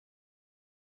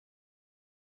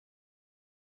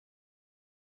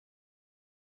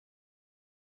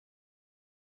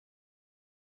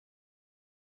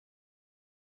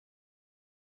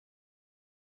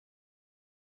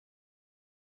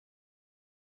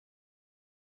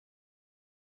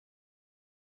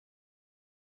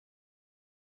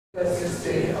Give us this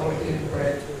day our daily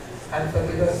bread, and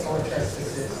forgive us our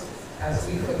trespasses, as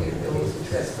we forgive those who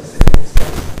trespass against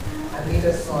us. And lead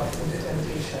us not into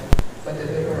temptation, but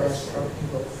deliver us from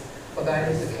evil. For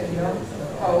thine is the kingdom, the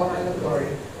power, and the glory,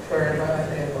 forever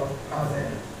and ever.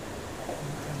 Amen.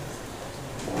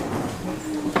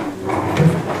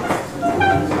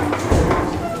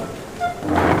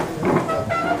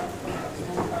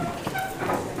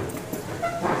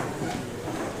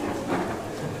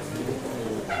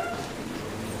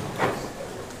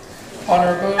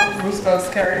 Honorable Roosevelt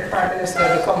Skerry, Prime Minister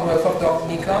of the Commonwealth of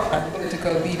Dominica and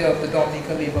political leader of the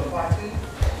Dominica Labour Party,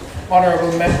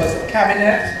 honorable members of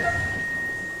Cabinet,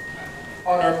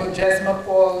 honorable Jesma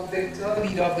Paul Victor,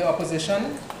 leader of the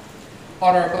opposition,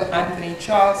 honorable Anthony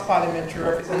Charles, parliamentary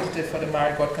representative for the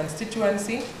Marigot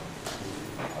constituency,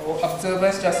 our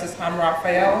observers, Justice Am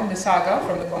Raphael Misaga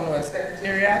from the Commonwealth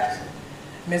Secretariat,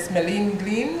 Ms. Meline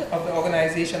Glean of the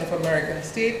Organization of American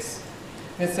States,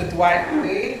 Mr. Dwight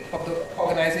Lay of the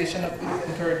Organization of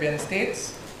Eastern Caribbean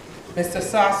States, Mr.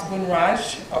 Sas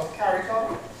Gunraj of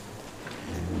CARICOM,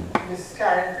 Ms.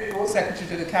 Karen Privo, Secretary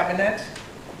to the Cabinet,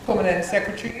 Permanent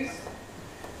Secretaries,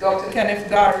 Dr.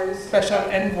 Kenneth Daru, Special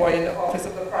Envoy in the Office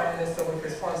of the Prime Minister with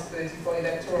responsibility for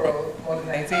electoral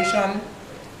modernization,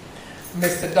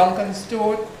 Mr. Duncan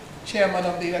Stewart, Chairman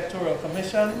of the Electoral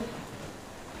Commission,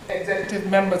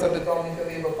 executive members of the Dominica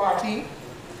Labour Party,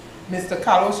 Mr.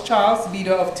 Carlos Charles,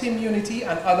 leader of Team Unity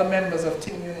and other members of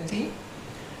Team Unity,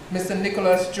 Mr.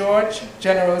 Nicholas George,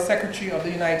 General Secretary of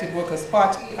the United Workers'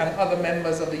 Party and other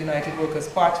members of the United Workers'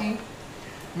 Party,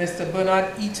 Mr.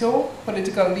 Bernard Ito,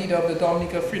 political leader of the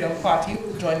Dominica Freedom Party, who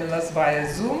is joining us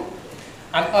via Zoom,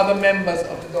 and other members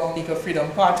of the Dominica Freedom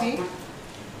Party,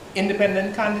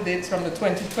 independent candidates from the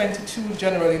 2022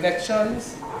 general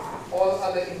elections, all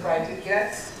other invited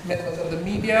guests, members of the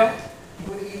media,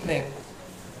 good evening.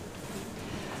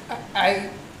 I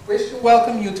wish to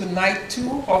welcome you to night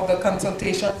 2 of the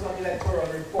Consultations on Electoral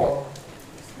Reform.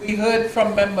 We heard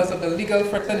from members of the legal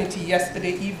fraternity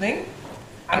yesterday evening,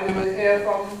 and we will hear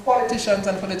from politicians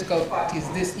and political parties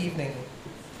this evening.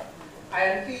 I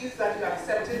am pleased that you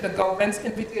accepted the government's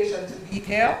invitation to be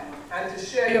here and to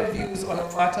share your views on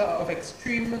a matter of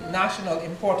extreme national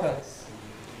importance.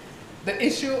 The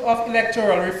issue of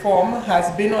electoral reform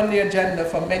has been on the agenda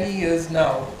for many years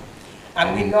now,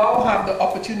 and we now have the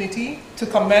opportunity to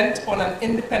comment on an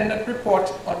independent report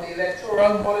on the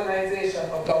electoral modernization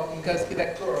of Dominica's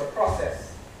electoral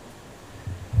process.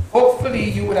 Hopefully,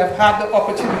 you would have had the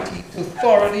opportunity to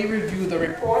thoroughly review the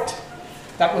report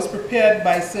that was prepared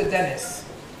by Sir Dennis.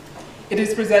 It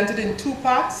is presented in 2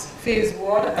 parts, Phase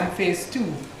 1 and Phase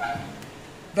 2.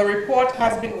 The report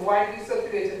has been widely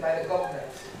circulated by the government.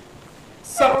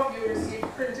 Some of you received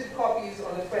printed copies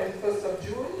on the 21st of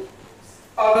June.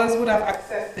 Others would have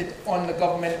accessed it on the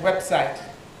government website.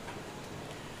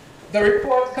 The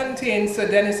report contains Sir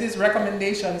Dennis's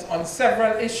recommendations on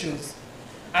several issues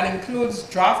and includes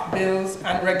draft bills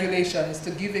and regulations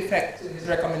to give effect to his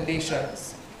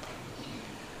recommendations.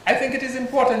 I think it is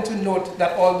important to note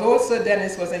that although Sir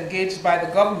Dennis was engaged by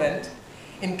the government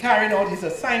in carrying out his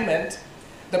assignment,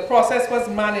 the process was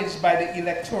managed by the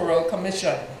Electoral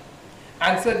Commission.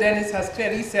 And Sir Dennis has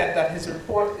clearly said that his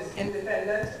report is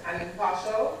independent and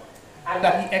impartial, and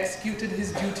that he executed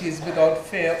his duties without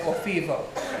fear or favor.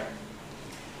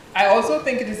 I also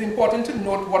think it is important to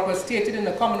note what was stated in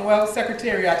the Commonwealth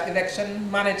Secretariat Election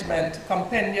Management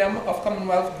Compendium of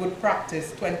Commonwealth Good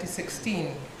Practice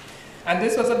 2016. And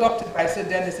this was adopted by Sir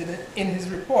Dennis in his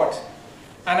report.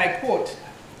 And I quote,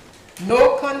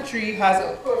 "No country has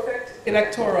a perfect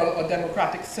electoral or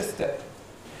democratic system,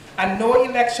 and no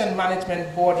election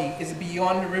management body is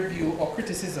beyond review or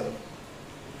criticism.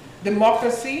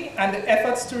 Democracy and the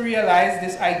efforts to realize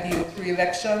this ideal through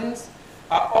elections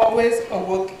are always a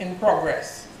work in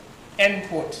progress," end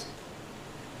quote.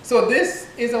 So this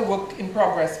is a work in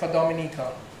progress for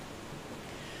Dominica.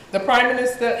 The Prime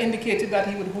Minister indicated that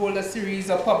he would hold a series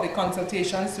of public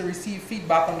consultations to receive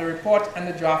feedback on the report and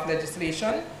the draft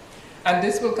legislation, and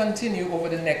this will continue over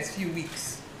the next few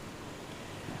weeks.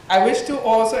 I wish to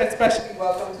also especially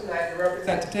welcome tonight the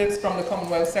representatives from the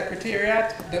Commonwealth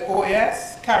Secretariat, the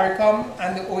OAS, CARICOM,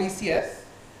 and the OECS,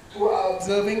 who are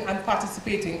observing and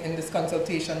participating in this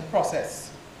consultation process.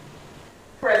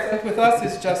 Present with us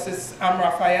is Justice Am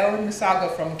Raphael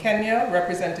Misaga from Kenya,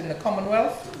 representing the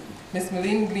Commonwealth, Ms.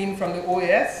 Meline Glean from the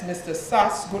OAS, Mr.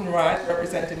 Sas Gunraj,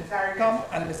 representing CARICOM,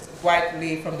 and Mr. Dwight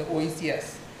Lay from the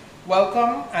OECS.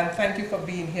 Welcome, and thank you for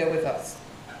being here with us.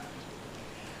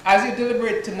 As you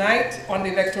deliberate tonight on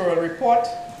the electoral report,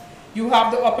 you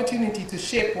have the opportunity to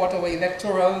shape what our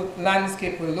electoral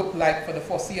landscape will look like for the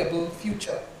foreseeable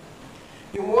future.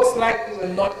 You most likely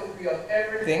will not agree on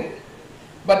everything,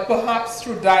 but perhaps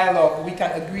through dialogue we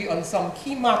can agree on some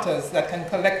key matters that can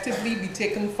collectively be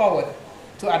taken forward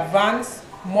to advance,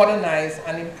 modernize,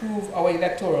 and improve our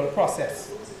electoral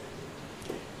process.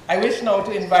 I wish now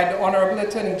to invite the Honorable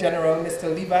Attorney General,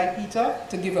 Mr. Levi Peter,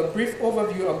 to give a brief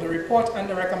overview of the report and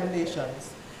the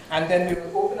recommendations, and then we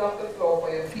will open up the floor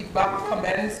for your feedback,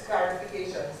 comments,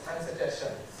 clarifications, and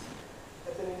suggestions.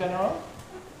 Attorney General,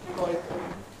 go ahead.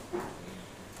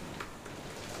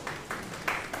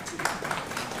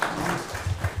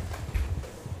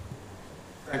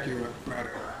 Thank you,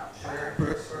 Madam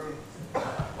Chairperson,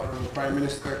 Honorable Prime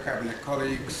Minister, Cabinet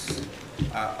colleagues,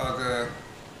 other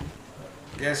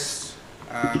guests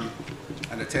and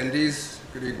attendees.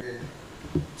 Good evening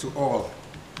to all.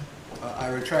 I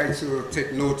will try to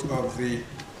take note of the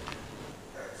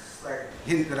slight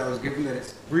hint that I was given that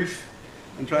it's brief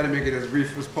and try to make it as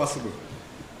brief as possible.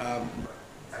 At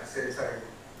the same time,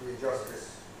 doing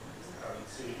justice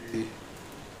to the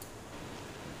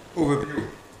overview.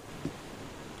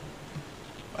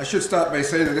 I should start by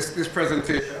saying that this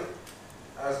presentation,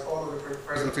 as all of the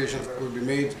presentations that will be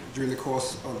made during the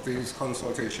course of these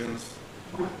consultations,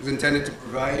 is intended to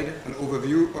provide an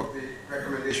overview of the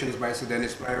recommendations by Sir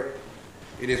Dennis Myrie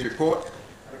in his report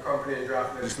and accompanying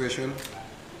draft legislation,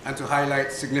 and to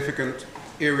highlight significant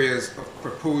areas of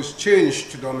proposed change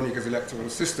to Dominica's electoral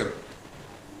system.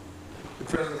 The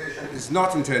presentation is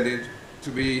not intended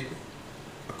to be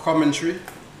a commentary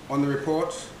on the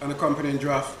report and accompanying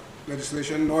draft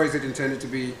legislation, nor is it intended to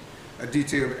be a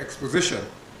detailed exposition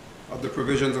of the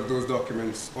provisions of those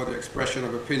documents or the expression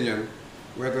of opinion,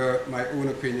 whether my own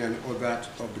opinion or that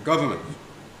of the government.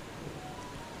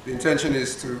 The intention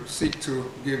is to seek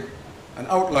to give an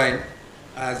outline,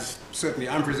 as certainly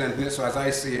I'm presenting it, so as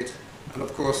I see it, and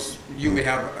of course you may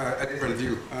have a different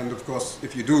view, and of course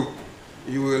if you do,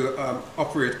 you will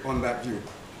operate on that view.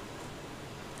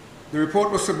 The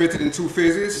report was submitted in two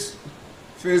phases.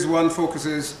 Phase one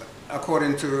focuses,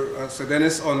 according to Sir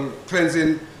Dennis, on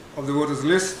cleansing of the voters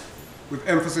list with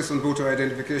emphasis on voter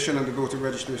identification and the voter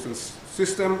registration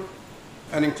system,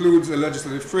 and includes a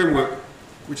legislative framework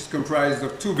which is comprised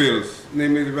of two bills,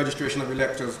 namely the Registration of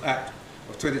Electors Act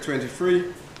of 2023,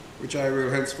 which I will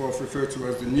henceforth refer to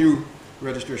as the new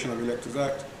Registration of Electors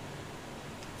Act,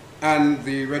 and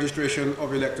the Registration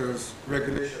of Electors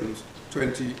Regulations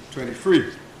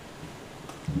 2023.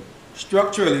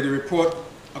 Structurally, the report,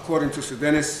 according to Sir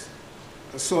Dennis,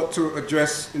 sought to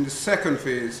address in the second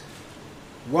phase,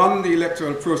 one, the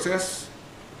electoral process,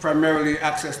 primarily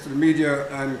access to the media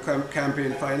and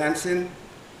campaign financing.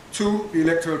 Two, the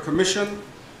Electoral Commission,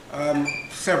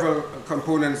 several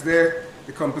components there,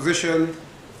 the composition,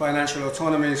 financial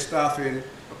autonomy, staffing,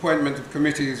 appointment of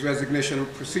committees, resignation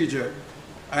procedure,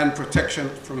 and protection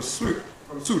from suit.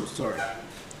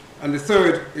 And the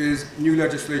third is new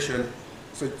legislation.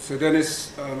 So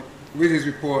Dennis, with his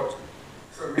report,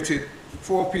 submitted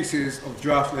 4 pieces of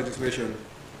draft legislation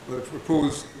that are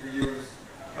proposed to be used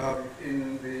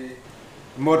in the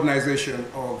modernization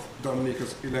of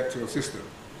Dominica's electoral system.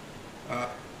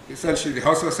 Essentially, the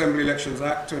House of Assembly Elections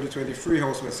Act 2023,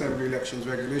 House of Assembly Elections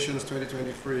Regulations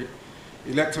 2023,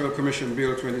 Electoral Commission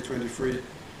Bill 2023,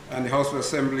 and the House of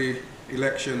Assembly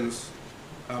Elections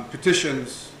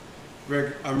Petitions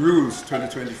and Rules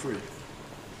 2023.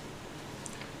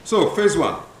 So, phase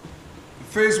one.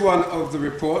 Phase one of the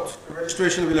report, the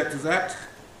Registration of Electors Act,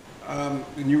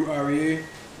 the new REA,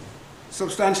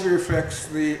 substantially reflects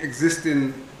the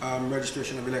existing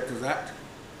Registration of Electors Act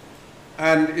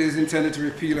and is intended to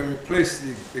repeal and replace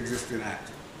the existing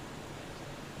Act.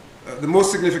 The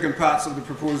most significant parts of the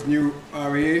proposed new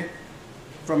REA,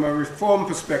 from a reform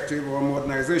perspective or a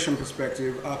modernization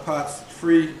perspective, are parts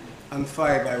 3 and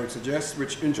 5, I would suggest,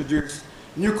 which introduce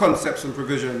new concepts and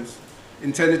provisions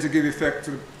intended to give effect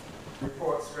to the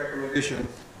report's recommendations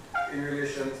in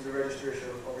relation to the registration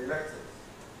of electors.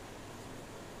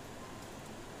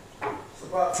 So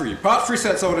part 3. Part 3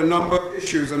 sets out a number of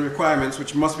issues and requirements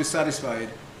which must be satisfied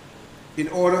in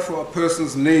order for a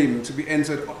person's name to be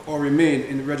entered or remain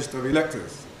in the register of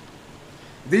electors.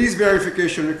 These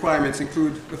verification requirements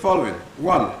include the following.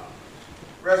 1.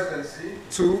 Residency.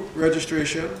 2.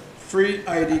 Registration. 3.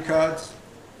 ID cards.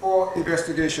 4.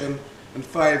 Investigation. And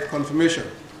 5. Confirmation.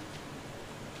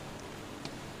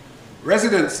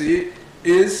 Residency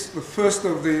is the first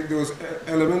of those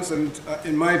elements, and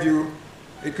in my view,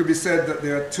 it could be said that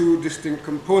there are 2 distinct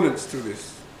components to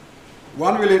this.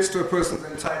 One relates to a person's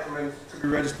entitlement to be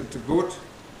registered to vote,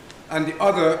 and the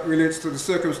other relates to the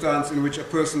circumstance in which a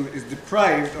person is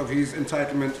deprived of his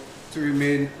entitlement to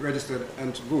remain registered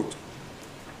and to vote.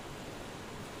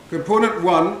 Component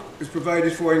 1 is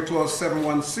provided for in Clause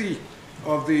 7.1c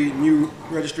of the new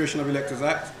Registration of Electors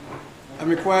Act and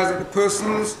requires that the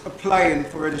persons applying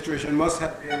for registration must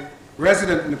have been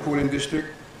resident in the polling district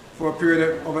for a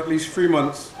period of at least 3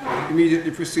 months immediately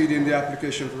preceding the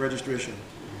application for registration.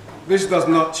 This does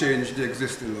not change the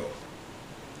existing law.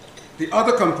 The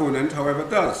other component, however,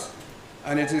 does,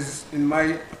 and it is, in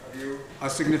my view, a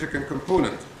significant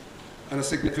component and a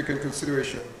significant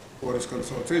consideration for this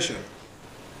consultation.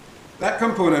 That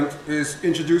component is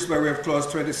introduced by way of Clause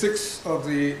 26 of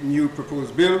the new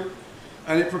proposed bill,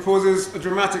 and it proposes a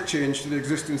dramatic change to the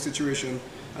existing situation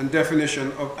and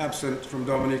definition of absent from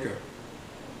Dominica.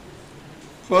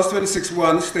 Clause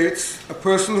 26.1 states, a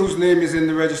person whose name is in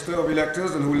the register of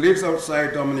electors and who lives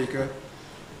outside Dominica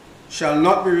shall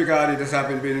not be regarded as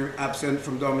having been absent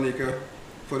from Dominica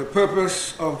for the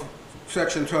purpose of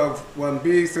Section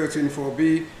 12.1b,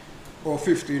 13.4b, or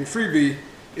 15.3b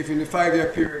if in the 5-year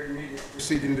period immediately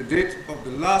preceding the date of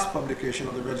the last publication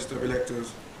of the Register of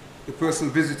Electors, the person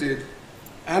visited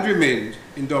and remained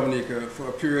in Dominica for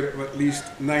a period of at least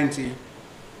 90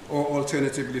 or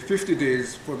alternatively 50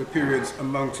 days for the periods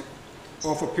amounting,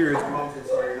 or for periods amounting,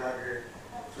 in aggregate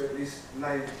to at least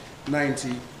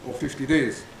 90 or 50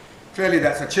 days. Clearly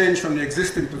that's a change from the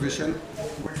existing position,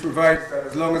 which provides that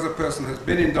as long as a person has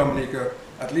been in Dominica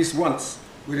at least once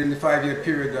within the 5-year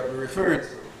period that we're referring to,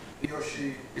 he or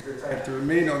she is entitled to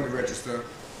remain on the register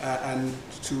and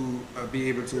to be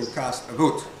able to cast a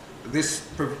vote. This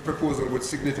proposal would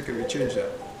significantly change that.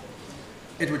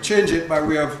 It would change it by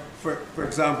way of, for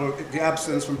example, the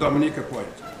absence from Dominica point.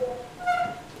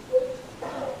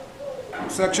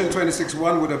 Section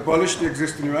 26.1 would abolish the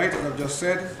existing right, as I've just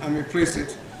said, and replace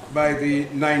it by the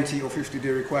 90 or 50-day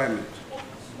requirement.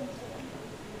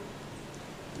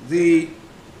 The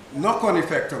knock-on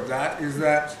effect of that is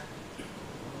that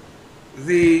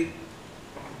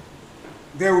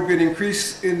there would be an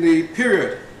increase in the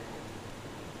period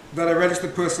that a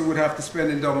registered person would have to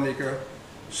spend in Dominica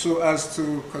so as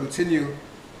to continue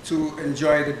to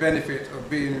enjoy the benefit of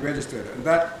being registered. And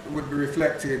that would be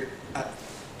reflected at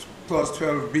Clause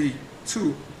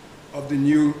 12b(2) of the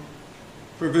new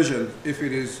provision if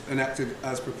it is enacted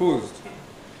as proposed.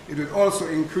 It would also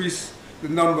increase the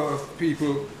number of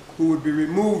people who would be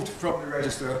removed from the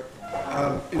register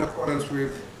in accordance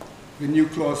with the new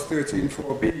Clause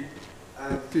 13.4b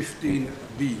and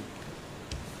 15b.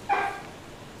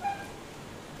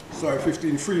 Sorry,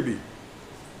 15.3b.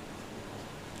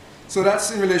 So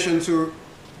that's in relation to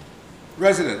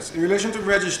residence. In relation to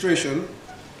registration,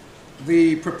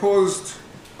 the proposed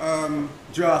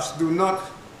drafts do not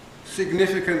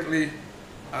significantly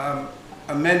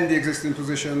amend the existing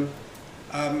position.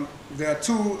 There are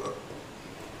two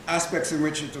aspects in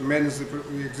which it amends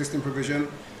the existing provision.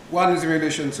 One is in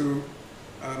relation to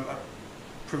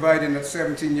providing that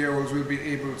 17-year-olds will be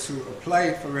able to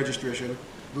apply for registration,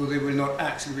 though they will not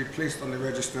actually be placed on the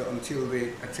register until they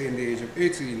attain the age of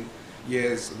 18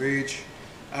 years of age.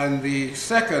 And the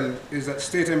second is that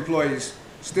state employees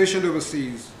stationed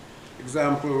overseas,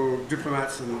 example,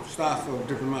 diplomats and staff of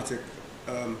diplomatic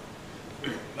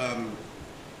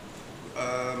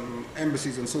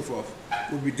embassies and so forth,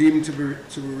 will be deemed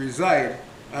to reside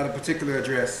at a particular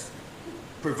address,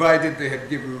 provided they had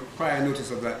given prior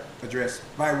notice of that address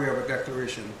by way of a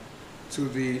declaration to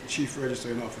the Chief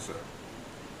Registering Officer.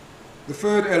 The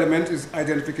third element is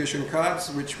identification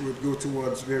cards, which would go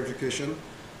towards verification,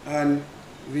 and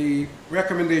the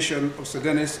recommendation of Sir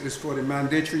Dennis is for the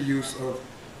mandatory use of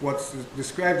what's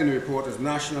described in the report as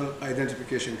national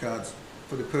identification cards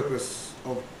for the purpose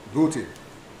of voting.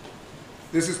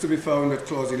 This is to be found at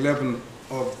Clause 11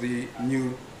 of the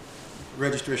new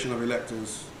Registration of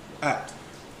Electors Act.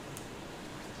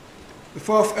 The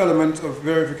fourth element of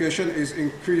verification is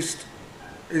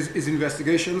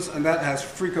investigations, and that has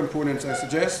three components, I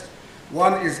suggest.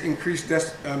 One is increased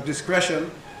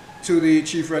discretion to the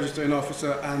Chief Registering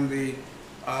Officer and the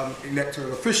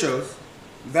electoral officials.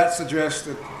 That's addressed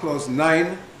at Clause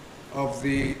 9 of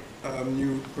the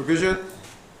new provision.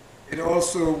 It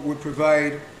also would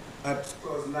provide at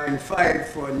Clause 9.5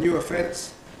 for a new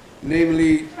offence,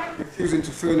 namely refusing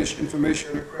to furnish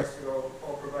information requested or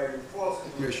providing false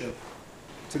information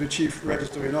to the Chief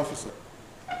Registering Officer.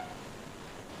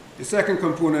 The second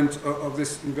component of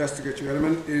this investigatory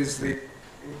element is the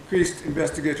increased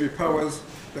investigatory powers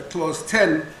that Clause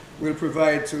 10 will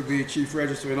provide to the Chief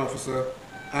Registering Officer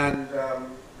and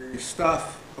the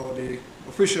staff or the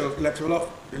officials,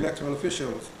 electoral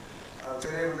officials, to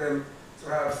enable them to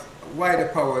have wider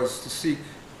powers to seek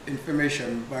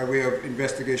information by way of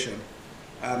investigation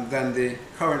than they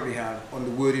currently have on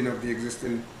the wording of the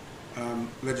existing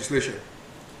legislation.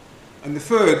 And the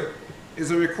third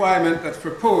is a requirement that's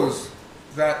proposed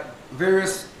that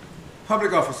various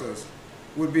public officers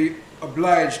would be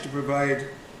obliged to provide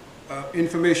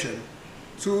information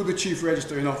to the Chief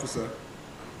Registering Officer.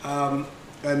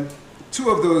 And two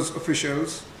of those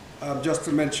officials, just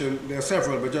to mention, there are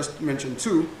several, but just to mention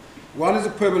two. One is the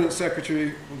Permanent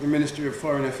Secretary of the Ministry of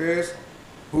Foreign Affairs,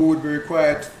 who would be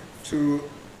required to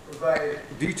provide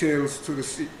details to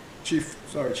the Chief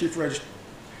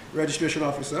Registration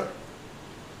Officer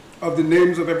of the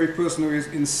names of every person who is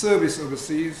in service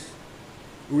overseas,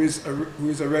 who is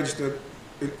a registered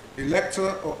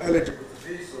elector or eligible to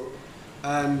be so,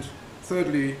 and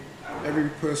thirdly, every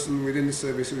person within the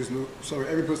service who is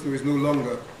every person who is no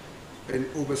longer in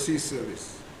overseas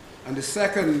service. And the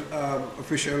second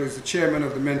official is the chairman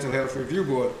of the Mental Health Review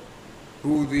Board,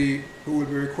 who will be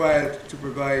required to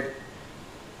provide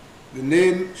the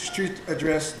name, street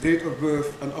address, date of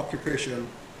birth, and occupation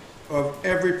of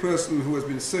every person who has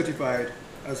been certified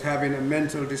as having a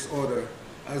mental disorder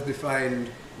as defined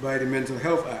by the Mental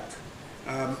Health Act.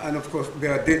 And of course,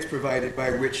 there are dates provided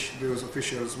by which those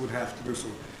officials would have to do so.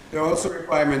 There are also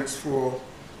requirements for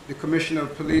the Commissioner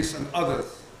of Police and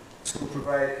others to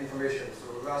provide information.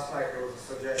 So last night there was a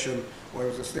suggestion, or it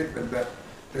was a statement that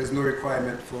there's no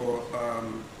requirement for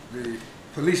the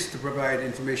police to provide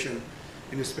information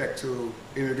in respect to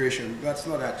immigration. That's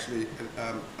not actually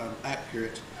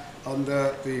accurate.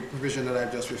 Under the provision that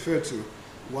I've just referred to,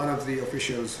 one of the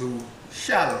officials who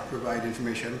shall provide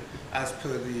information as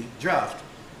per the draft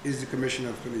is the Commissioner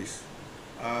of Police.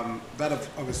 That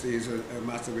obviously is a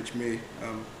matter which may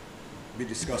be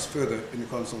discussed further in the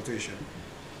consultation.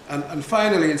 And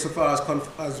finally, insofar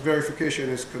as verification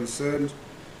is concerned,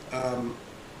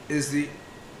 is the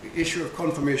issue of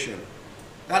confirmation.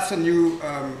 That's a new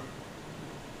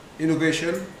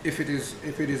innovation if it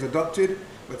is adopted,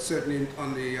 but certainly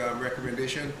on the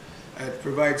recommendation. It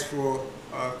provides for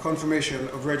confirmation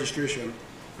of registration,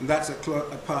 and that's at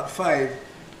Part 5,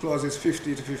 clauses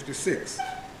 50 to 56.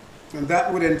 And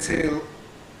that would entail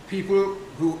people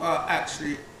who are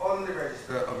actually on the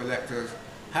register of electors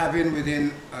having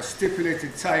within a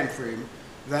stipulated time frame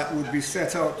that would be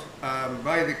set out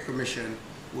by the Commission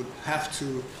would have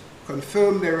to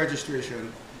confirm their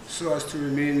registration so as to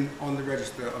remain on the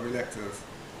register of electors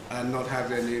and not have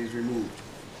their names removed.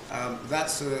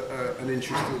 That's an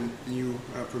interesting new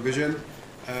provision,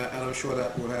 and I'm sure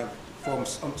that will have formed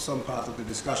some part of the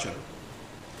discussion.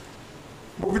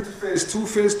 Moving to Phase 2.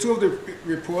 Phase 2 of the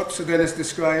report, so then it's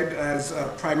described as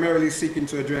primarily seeking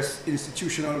to address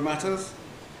institutional matters.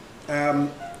 I've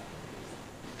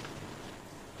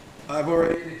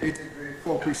already indicated the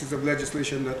 4 pieces of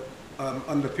legislation that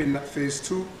underpin that Phase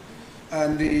 2,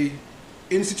 and the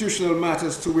institutional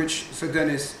matters to which Sir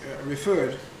Dennis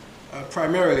referred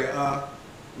primarily are: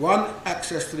 1,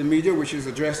 access to the media, which is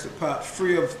addressed at Part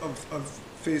 3 of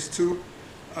Phase 2,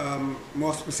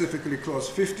 more specifically Clause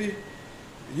 50,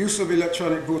 use of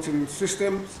electronic voting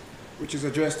systems, which is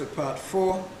addressed at Part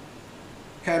 4,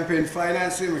 campaign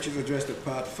financing, which is addressed at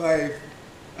Part 5,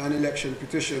 and election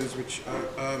petitions, which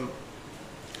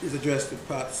is addressed at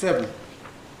Part 7.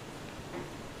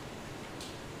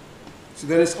 So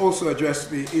then it's also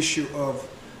addressed the issue of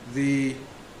the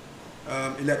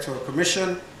Electoral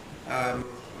Commission,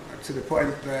 to the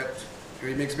point that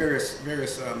it makes various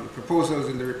proposals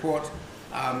in the report,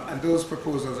 and those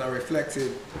proposals are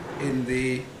reflected in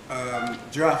the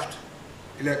draft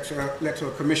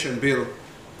Electoral Commission bill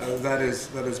that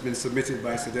has been submitted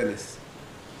by Sir Dennis.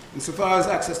 Insofar as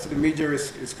access to the media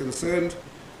is concerned,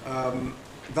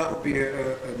 that would be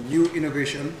a new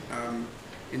innovation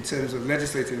in terms of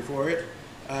legislating for it,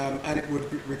 and it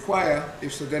would require,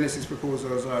 if Sir Dennis's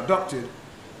proposals are adopted,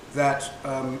 that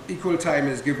equal time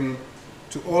is given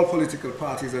to all political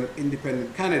parties and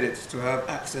independent candidates to have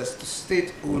access to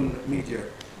state-owned media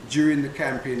during the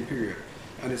campaign period.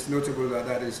 And it's notable that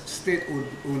that is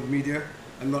state-owned media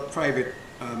and not private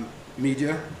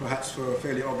media, perhaps for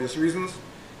fairly obvious reasons.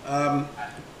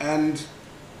 And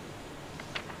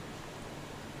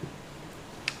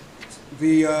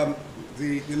the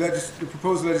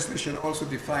proposed legislation also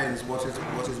defines what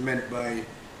is meant by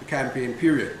the campaign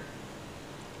period.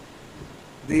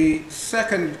 The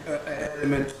second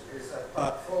element is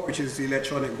Part 4, which is the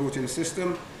electronic voting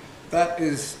system. That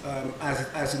is,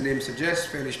 as the name suggests,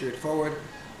 fairly straightforward.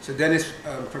 So Dennis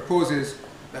proposes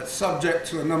that, subject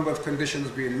to a number of conditions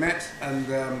being met and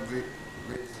the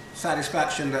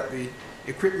satisfaction that the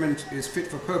equipment is fit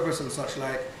for purpose and such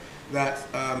like, that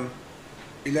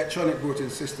electronic voting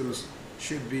systems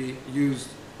should be used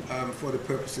for the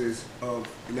purposes of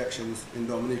elections in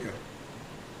Dominica.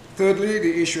 Thirdly,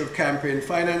 the issue of campaign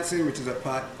financing, which is at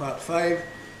Part 5,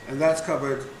 and that's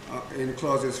covered in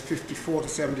clauses 54 to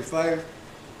 75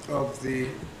 of the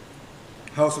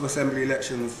House of Assembly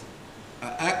Elections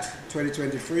Act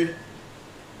 2023.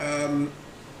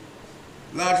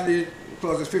 Largely,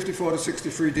 clauses 54 to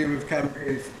 63 deal with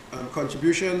campaign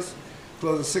contributions.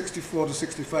 Clauses 64 to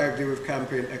 65 deal with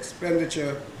campaign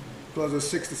expenditure. Clauses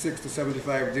 66 to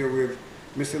 75 deal with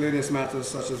miscellaneous matters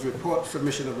such as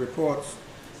submission of reports,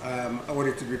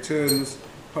 audited returns,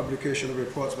 publication of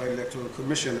reports by the Electoral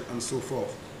Commission, and so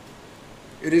forth.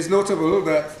 It is notable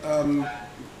that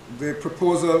the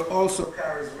proposal also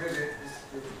carries with it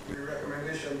the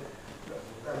recommendation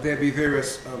that there be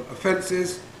various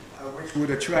offences which would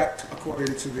attract,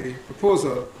 according to the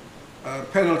proposal,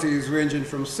 penalties ranging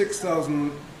from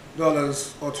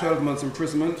 $6,000 or 12 months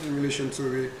imprisonment in relation to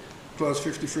the Clause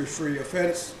 53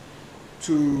 offence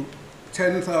to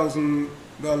 $10,000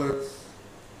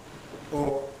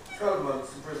 or 12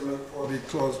 months imprisonment for the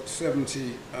Clause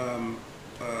 70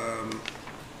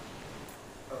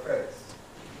 offence.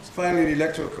 Finally, the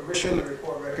Electoral Commission, the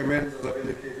report recommends, as I've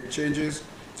indicated, changes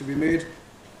to be made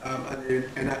and the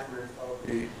enactment of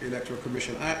the Electoral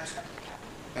Commission Act.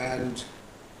 And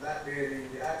that being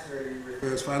the Act really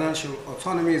refers, financial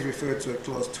autonomy is referred to at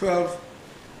Clause 12.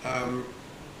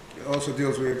 It also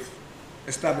deals with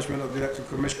establishment of the Electoral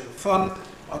Commission Fund.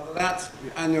 Under that,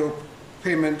 the annual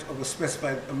payment of a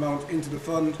specified amount into the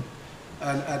fund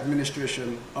and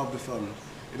administration of the fund.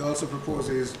 It also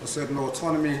proposes a certain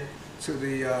autonomy to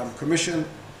the Commission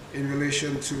in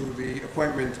relation to the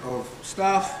appointment of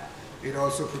staff. It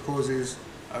also proposes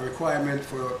a requirement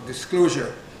for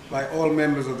disclosure by all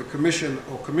members of the Commission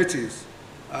or committees,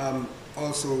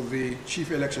 also the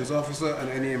Chief Elections Officer and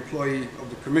any employee of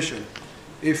the Commission,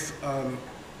 if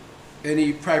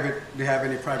they have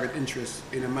any private interest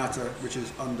in a matter which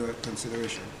is under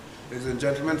consideration. Ladies and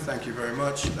gentlemen, thank you very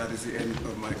much. That is the end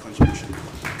of my contribution.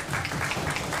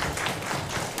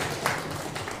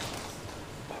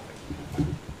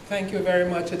 Thank you very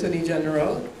much, Attorney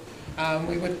General.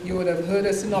 You would have heard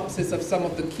a synopsis of some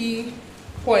of the key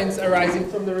points arising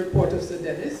from the report of Sir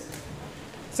Dennis.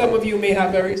 Some of you may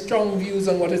have very strong views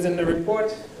on what is in the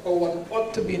report or what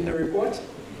ought to be in the report.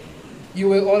 You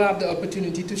will all have the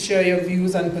opportunity to share your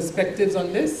views and perspectives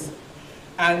on this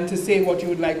and to say what you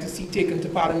would like to see taken to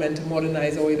Parliament to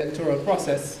modernize our electoral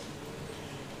process.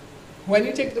 When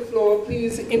you take the floor,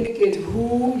 please indicate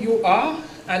who you are,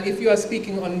 and if you are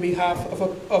speaking on behalf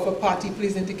of a party,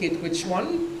 please indicate which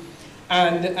one,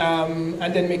 and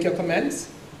then make your comments.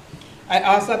 I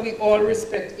ask that we all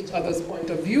respect each other's point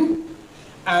of view,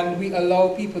 and we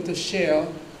allow people to share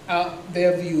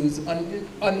their views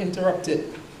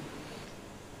uninterrupted.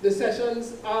 The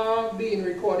sessions are being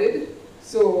recorded,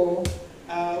 so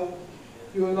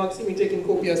you will not see me taking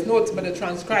copious notes, but the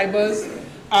transcribers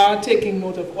are taking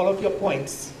note of all of your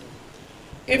points.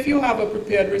 If you have a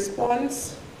prepared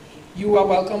response, you are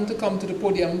welcome to come to the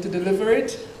podium to deliver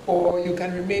it, or you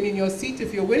can remain in your seat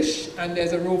if you wish, and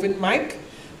there's a roving mic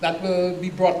that will be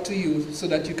brought to you so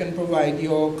that you can provide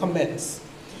your comments.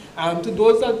 To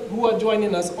those who are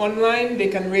joining us online, they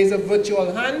can raise a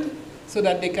virtual hand so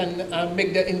that they can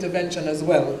make their intervention as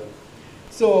well.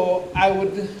 So I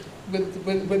would,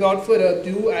 without further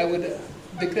ado, I would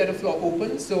declare the floor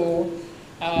open. So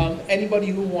anybody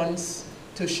who wants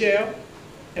to share,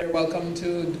 they're welcome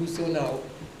to do so now.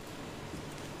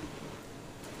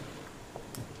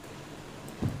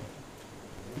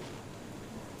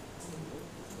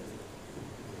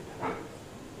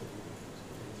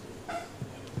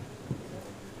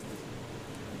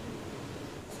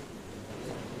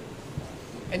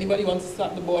 Anybody wants to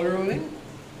start the ball rolling?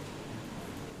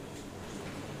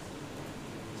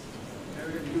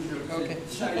 Okay.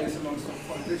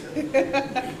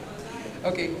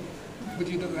 Okay. Would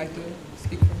you like to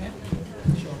speak from here?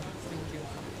 Sure. Thank you.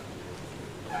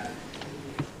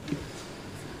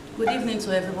 Good evening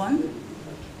to everyone.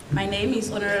 My name is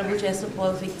Honorable Jester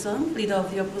Paul Victor, Leader of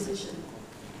the Opposition.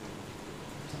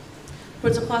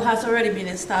 Protocol has already been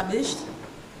established.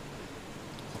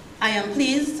 I am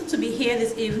pleased to be here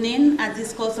this evening at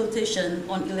this consultation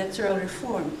on electoral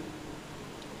reform.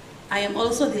 I am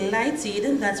also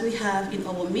delighted that we have in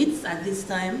our midst at this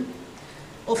time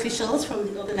officials from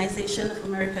the Organization of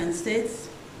American States,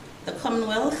 the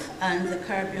Commonwealth, and the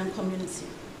Caribbean Community.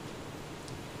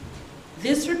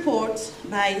 This report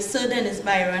by Sir Dennis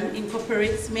Byron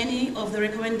incorporates many of the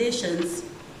recommendations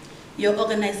your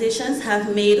organizations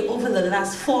have made over the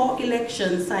last 4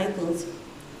 election cycles,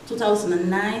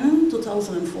 2009,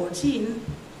 2014,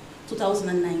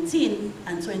 2019,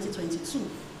 and 2022.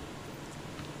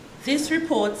 This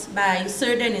report by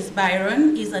Sir Dennis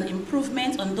Byron is an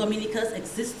improvement on Dominica's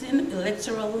existing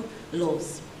electoral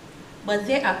laws. but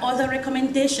there are other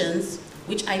recommendations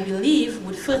which I believe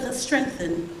would further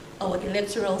strengthen our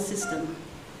electoral system.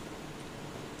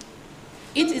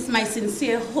 It is my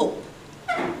sincere hope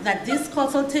that this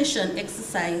consultation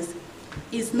exercise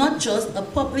is not just a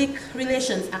public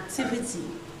relations activity,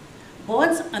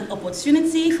 but an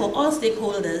opportunity for all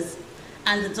stakeholders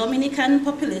and the Dominican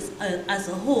populace as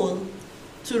a whole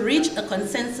to reach a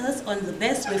consensus on the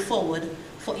best way forward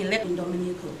for election in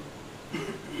Dominica.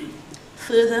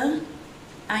 Further,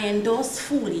 I endorse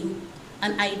fully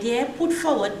an idea put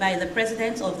forward by the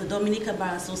President of the Dominica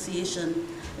Bar Association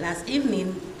last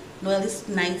evening, Noelis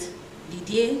Night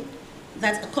Didier,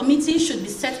 that a committee should be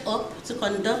set up to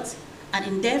conduct an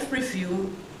in-depth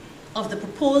review of the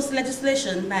proposed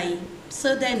legislation by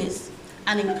Sir Dennis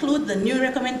and include the new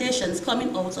recommendations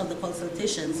coming out of the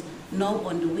consultations now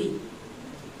on the way.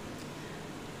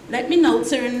 Let me now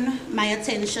turn my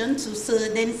attention to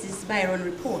Sir Dennis's Byron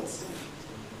report.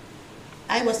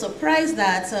 I was surprised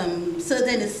that Sir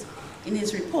Dennis, in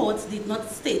his report, did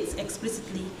not state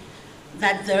explicitly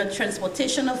that the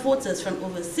transportation of voters from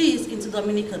overseas into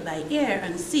Dominica by air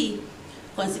and sea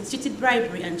constituted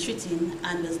bribery and cheating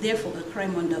and was therefore a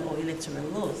crime under our electoral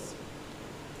laws.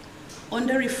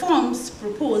 Under reforms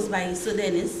proposed by Sir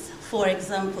Dennis, for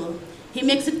example, he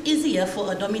makes it easier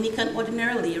for a Dominican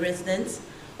ordinarily resident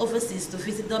overseas to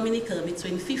visit Dominica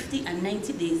between 50 and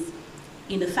 90 days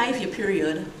in a 5-year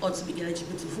period or to be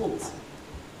eligible to vote.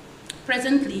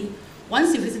 Presently,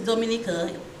 once you visit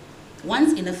Dominica,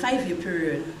 once in a 5-year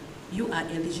period, you are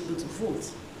eligible to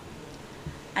vote.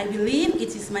 I believe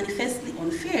it is manifestly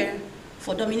unfair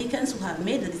for Dominicans who have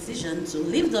made the decision to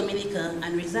leave Dominica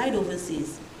and reside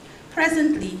overseas,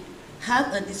 presently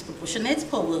have a disproportionate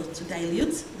power to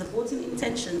dilute the voting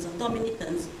intentions of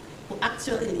Dominicans who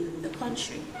actually live in the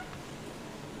country.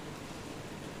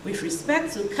 With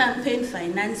respect to campaign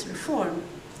finance reform,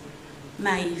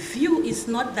 my view is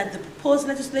not that the proposed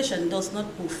legislation does not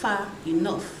go far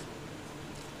enough.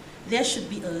 There should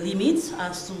be a limit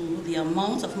as to the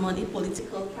amount of money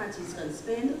political parties can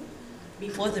spend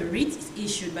before the writ is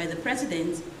issued by the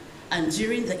President and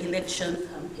during the election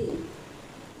campaign.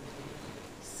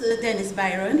 Sir Dennis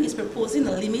Byron is proposing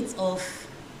a limit of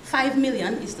 5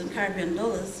 million Eastern Caribbean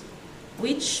dollars,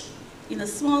 which in a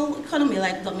small economy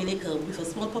like Dominica with a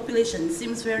small population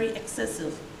seems very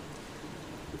excessive.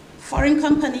 Foreign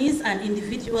companies and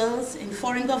individuals in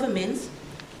foreign governments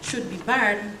should be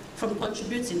barred from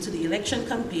contributing to the election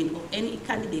campaign of any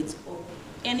candidate or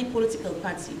any political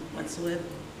party whatsoever.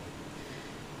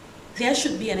 There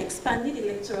should be an expanded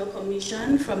electoral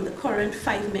commission from the current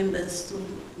 5 members to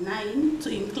 9 to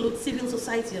include civil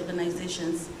society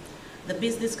organizations, the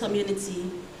business community,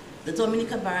 the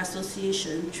Dominica Bar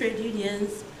Association, trade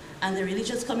unions, and the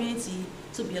religious community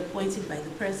to be appointed by the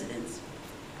President.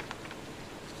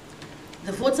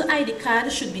 The voter ID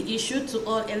card should be issued to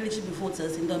all eligible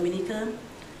voters in Dominica,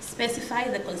 specify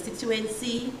the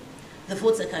constituency the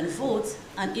voter can vote,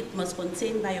 and it must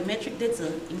contain biometric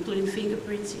data, including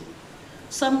fingerprinting.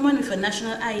 Someone with a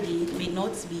national ID may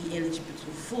not be eligible to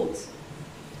vote.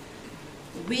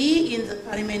 We in the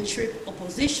parliamentary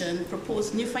opposition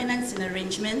propose new financing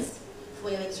arrangements for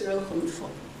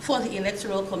the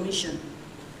Electoral Commission.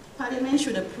 Parliament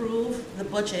should approve the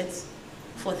budget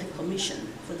for the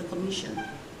commission.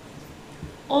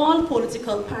 All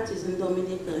political parties in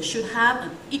Dominica should have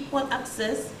an equal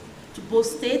access to both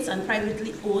states and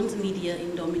privately owned media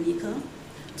in Dominica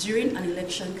during an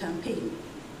election campaign.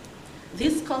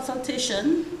 This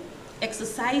consultation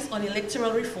exercise on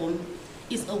electoral reform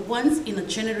is a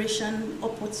once-in-a-generation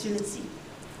opportunity.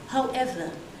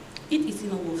 However, it is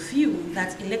in our view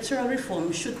that electoral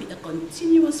reform should be a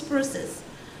continuous process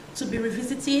to be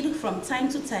revisited from time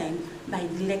to time by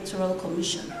the Electoral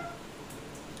Commission.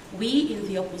 We in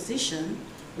the opposition,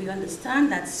 we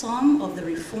understand that some of the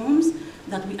reforms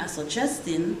that we are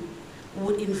suggesting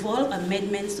would involve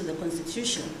amendments to the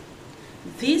Constitution.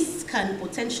 This can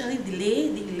potentially delay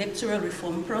the electoral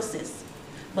reform process.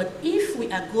 But if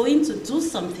we are going to do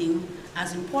something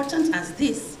as important as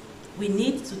this, we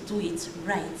need to do it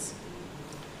right.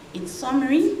 In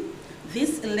summary,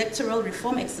 this electoral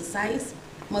reform exercise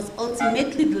must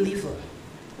ultimately deliver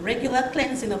regular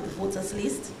cleansing of the voters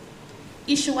list,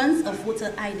 issuance of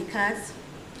voter ID cards,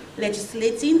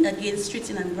 legislating against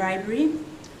cheating and bribery,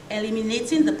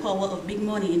 eliminating the power of big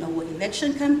money in our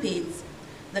election campaigns,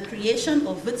 the creation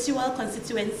of virtual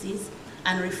constituencies,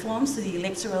 and reforms to the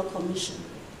Electoral Commission.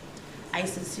 I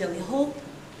sincerely hope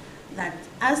that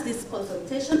as this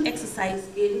consultation exercise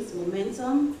gains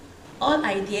momentum, all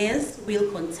ideas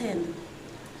will contend.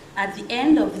 At the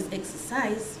end of this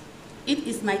exercise, it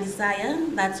is my desire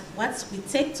that what we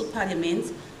take to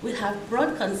Parliament will have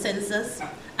broad consensus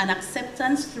and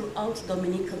acceptance throughout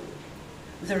Dominica.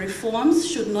 The reforms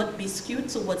should not be skewed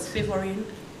towards favoring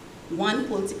one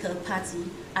political party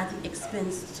at the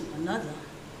expense to another.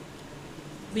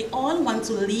 We all want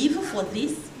to live for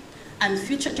this and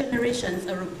future generations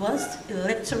a robust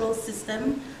electoral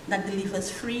system that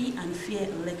delivers free and fair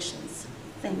elections.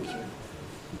 Thank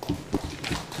you.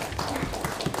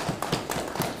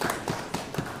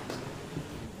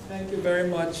 Thank you very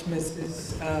much,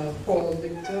 Mrs. Paul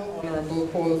Victor, Honorable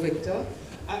Paul Victor.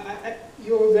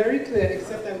 You were very clear,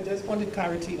 except I just wanted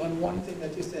clarity on one thing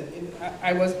that you said.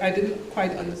 I didn't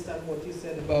quite understand what you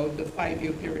said about the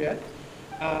 5-year period.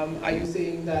 Are you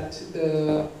saying that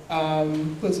the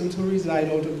persons who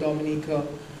reside out of Dominica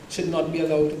should not be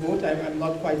allowed to vote? I'm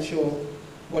not quite sure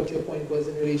what your point was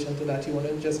in relation to that. You want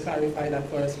to just clarify that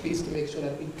for us, please, to make sure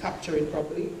that we capture it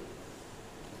properly?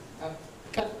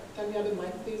 Can we have the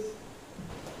mic, please?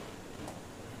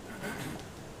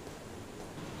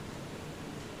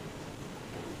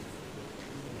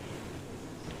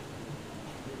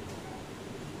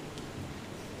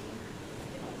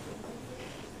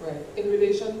 Right. In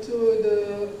relation to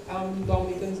the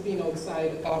Dominicans being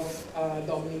outside of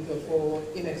Dominica for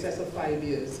in excess of 5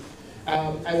 years,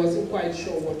 I wasn't quite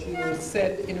sure what you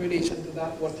said in relation to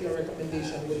that, what your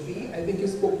recommendation would be. I think you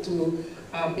spoke to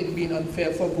it being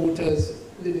unfair for voters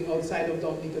living outside of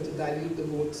Dominica to dilute the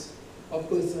votes of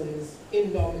persons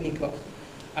in Dominica.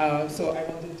 So I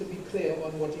wanted to be clear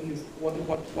on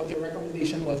what your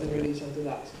recommendation was in relation to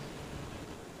that.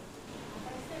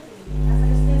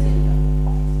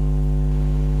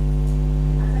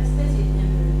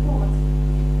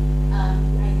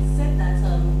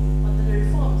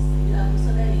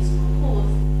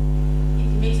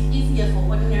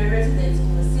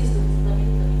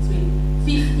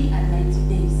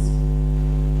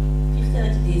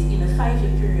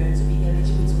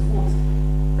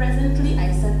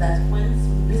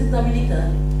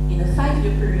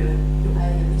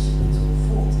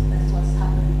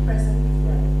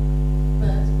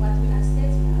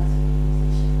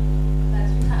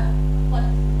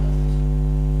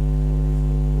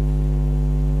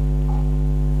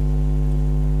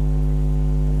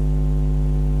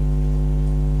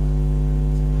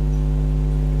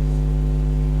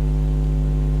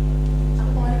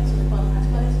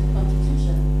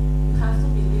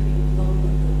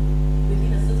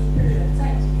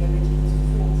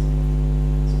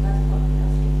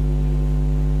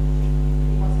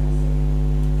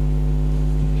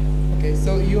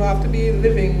 You have to be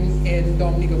living in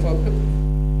Dominica for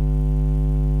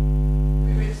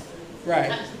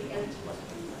right.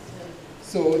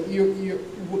 So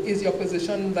is your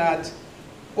position that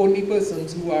only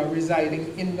persons who are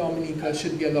residing in Dominica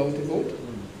should be allowed to vote?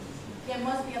 There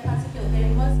must be a particular, there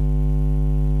must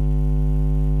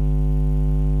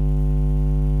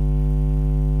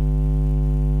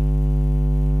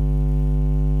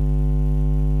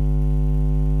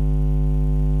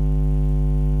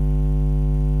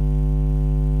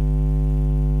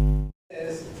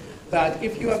that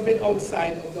if you have been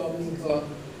outside of Dominica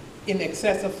in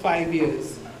excess of 5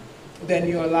 years, then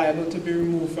you are liable to be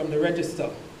removed from the register.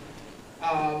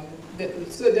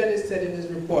 Sir Dennis said in his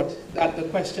report that the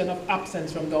question of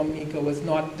absence from Dominica was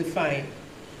not defined.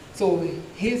 So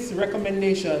his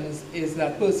recommendations is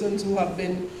that persons who have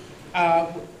been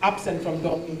absent from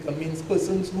Dominica means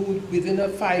persons who within a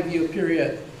 5-year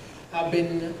period have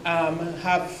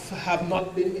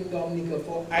not been in Dominica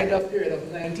for either a period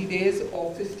of 90 days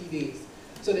or 50 days.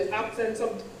 So the absence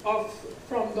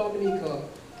from Dominica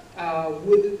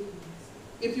would,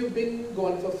 if you've been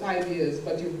gone for 5 years,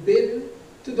 but you've been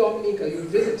to Dominica, you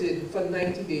visited for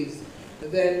 90 days,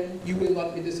 then you will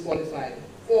not be disqualified.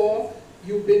 Or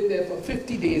you've been there for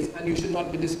 50 days and you should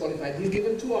not be disqualified. He's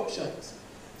given 2 options.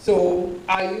 So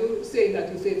are you saying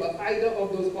that you favor either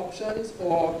of those options,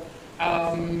 or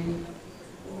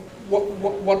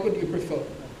what would you prefer?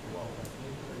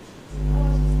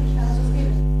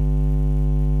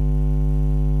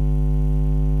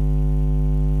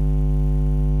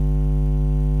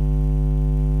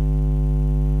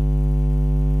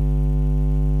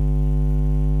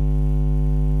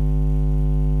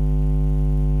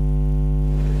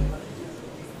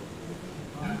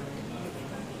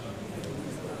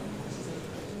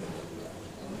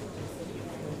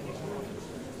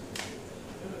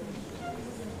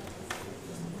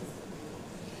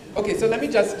 Okay, so let me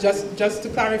just to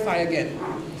clarify again.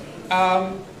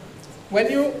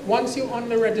 Once you're on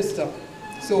the register,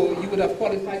 so you would have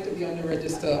qualified to be on the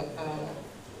register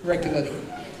regularly.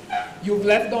 You've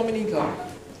left Dominica,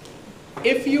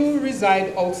 If you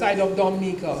reside outside of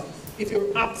Dominica, if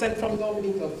you're absent from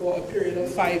Dominica for a period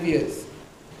of 5 years,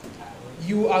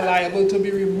 you are liable to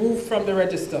be removed from the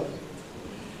register.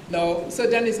 Now, Sir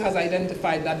Dennis has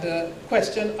identified that the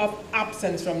question of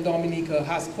absence from Dominica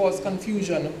has caused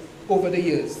confusion over the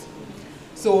years.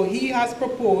 So he has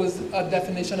proposed a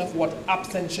definition of what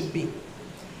absence should be.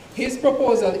 His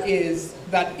proposal is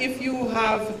that if you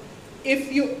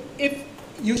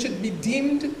should be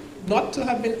deemed not to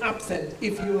have been absent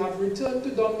if you have returned to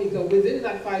Dominica within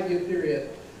that 5-year period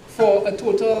for a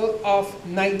total of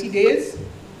 90 days,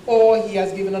 or he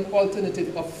has given an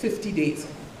alternative of 50 days.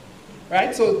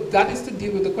 Right? So that is to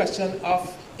deal with the question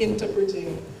of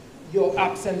interpreting your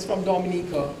absence from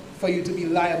Dominica for you to be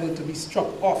liable to be struck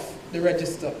off the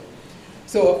register.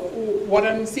 So what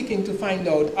I'm seeking to find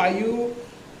out, are you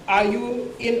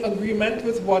in agreement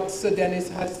with what Sir Dennis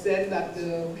has said, that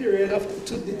the period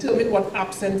to determine what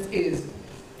absence is,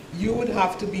 you would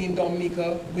have to be in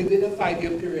Dominica within a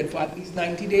 5-year period for at least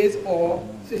 90 days or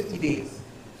 50 days?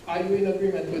 Are you in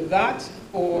agreement with that,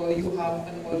 or you have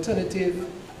an alternative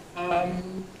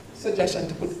suggestion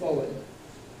to put forward?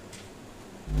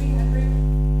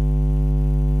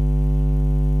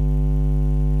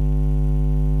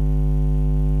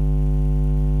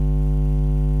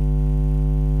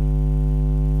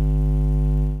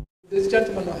 This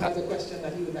gentleman has a question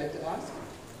that he would like to ask.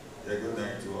 Yeah, good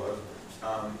night to all.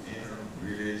 In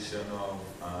relation of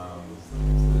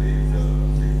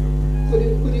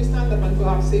Could you stand up and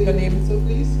perhaps say your name, sir,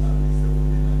 please?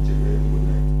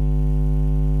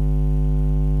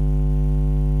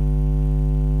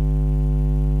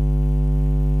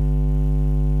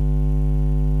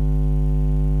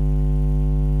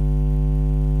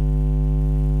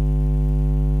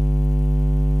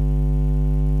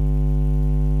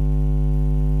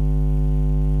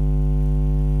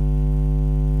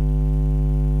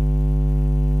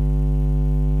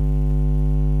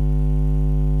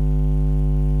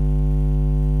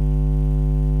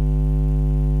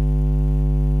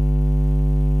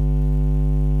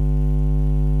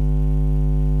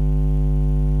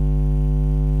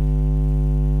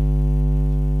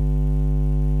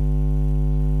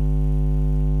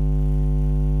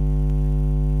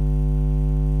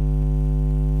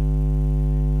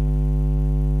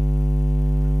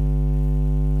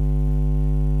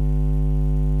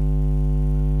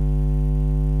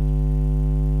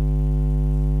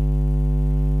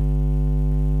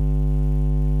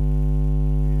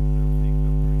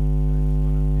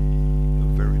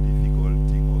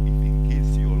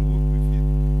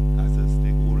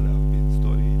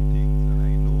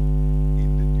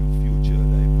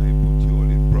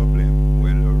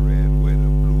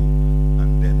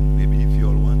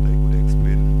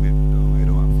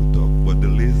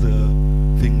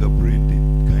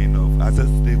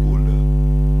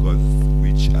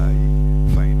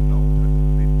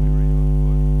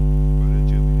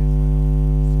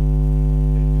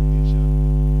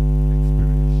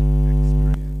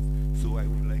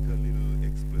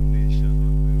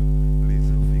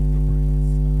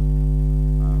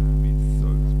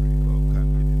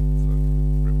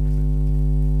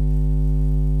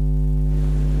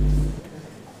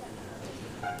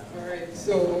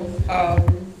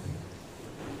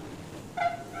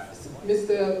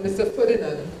 Mr.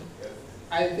 Ferdinand,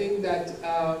 I think that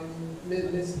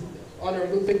Ms.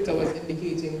 Honorable Victor was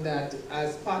indicating that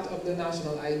as part of the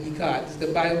national ID cards, the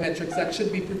biometrics that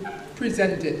should be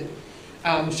presented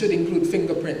should include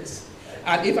fingerprints.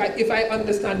 And if I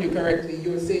understand you correctly,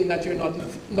 you're saying that you're not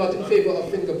in favor of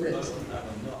fingerprints.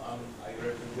 No, I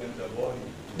represent the body.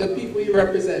 The people you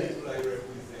represent. The people I represent.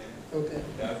 Okay.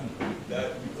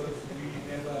 That because we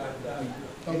never had that.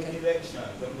 Okay. In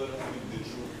elections, I'm going to speak the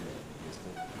truth.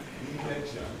 In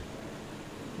election.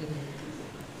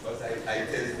 Because I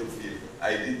test the field.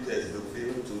 I did test the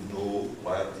field to know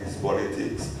what is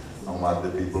politics and what the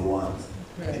people want.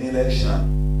 Right. In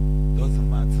election, doesn't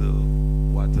matter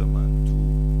what a man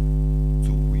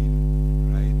to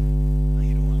win, right? And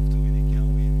you don't have to win, he can't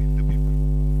win if the people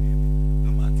don't win.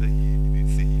 No matter they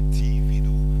say TV,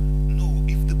 no,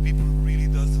 if the people really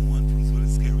doesn't want Prince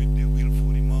Willis Skerrit, they will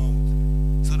vote him out.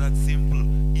 So that's simple.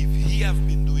 If he have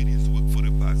been doing his work for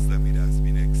the past time, it has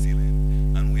been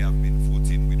excellent, and we have been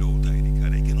voting without ID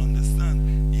card. I can understand,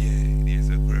 yeah, there's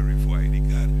a query for ID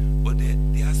card, but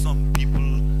there are some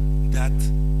people that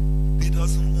they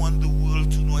doesn't want the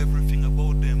world to know everything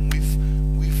about them.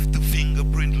 With the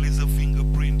fingerprint, laser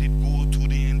fingerprint, it go to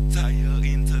the entire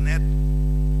internet.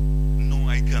 No,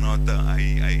 I cannot.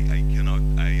 I cannot.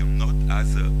 I am not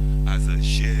as a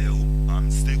share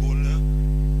stakeholder.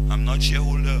 I'm not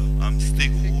shareholder, I'm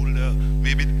stakeholder.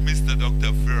 Maybe Mr.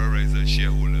 Dr. Ferrer is a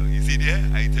shareholder. Is he there?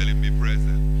 I tell him be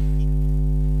present.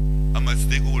 I'm a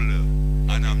stakeholder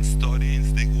and I'm studying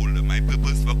stakeholder. My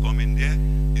purpose for coming there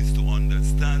is to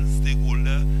understand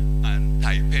stakeholder and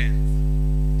type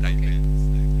ends. Thank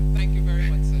you very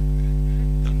much, sir.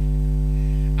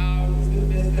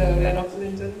 Mr. Lennox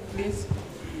Linton, please.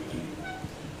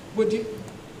 Would you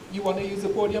want to use the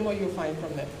podium or you're fine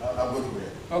from there? I'm good with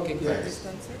it. Okay, good.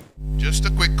 Just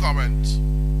a quick comment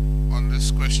on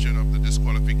this question of the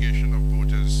disqualification of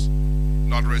voters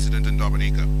not resident in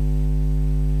Dominica.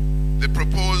 The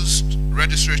proposed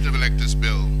registration of electors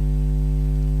bill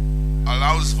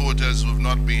allows voters who have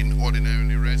not been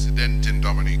ordinarily resident in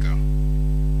Dominica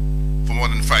for more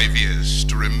than 5 years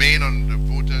to remain on the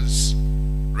voters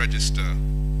register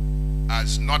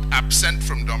as not absent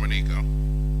from Dominica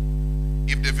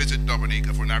if they visit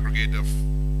Dominica for an aggregate of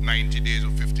 90 days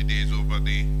or 50 days over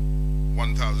the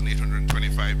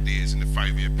 1,825 days in the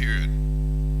 5-year period.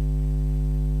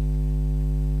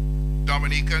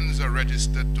 Dominicans are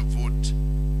registered to vote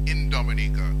in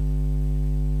Dominica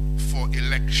for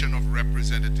election of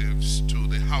representatives to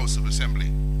the House of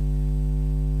Assembly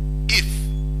if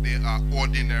they are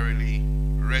ordinarily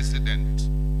resident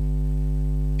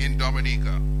in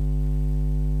Dominica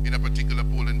in a particular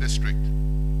polling district.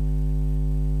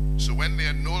 So when they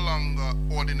are no longer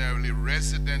ordinarily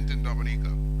resident in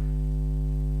Dominica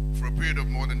for a period of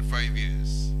more than 5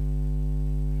 years,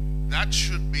 that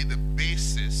should be the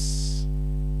basis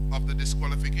of the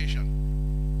disqualification.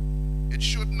 It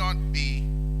should not be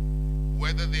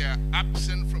whether they are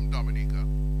absent from Dominica,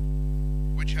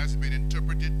 which has been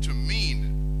interpreted to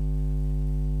mean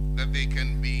that they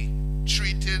can be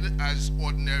treated as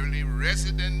ordinarily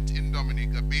resident in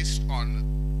Dominica based on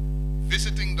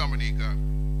visiting Dominica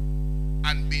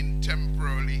and being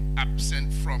temporarily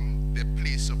absent from their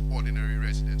place of ordinary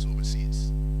residence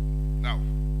overseas. Now,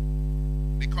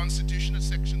 the Constitution of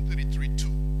Section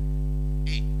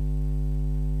 33(2)(a)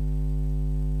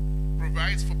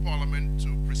 provides for Parliament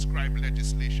to prescribe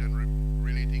legislation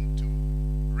relating to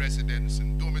residence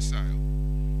and domicile.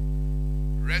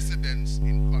 Residence,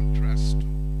 in contrast to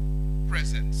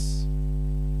presence,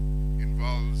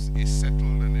 involves a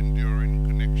settled and enduring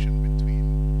connection between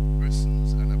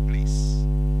persons and a place.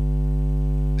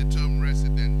 The term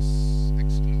residence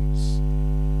excludes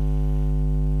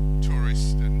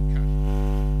tourist and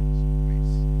casual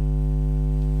place.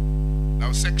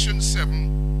 Now, Section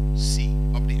 7C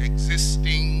of the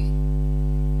existing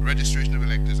Registration of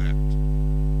Electors Act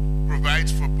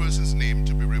provides for a person's name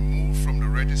to be removed from the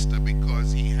register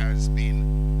because he has been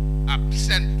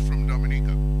absent from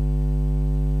Dominica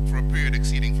for a period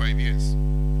exceeding 5 years.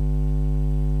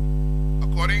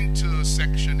 According to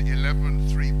Section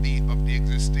 11(3)(b) of the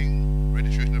existing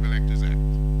Registration of Electors Act,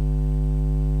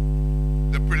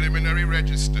 the preliminary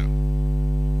register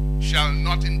shall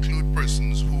not include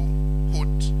persons who,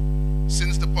 quote,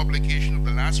 since the publication of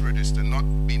the last register, not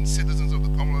being citizens of the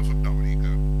Commonwealth of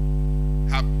Dominica,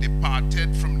 have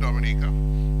departed from Dominica,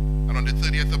 and on the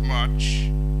 30th of March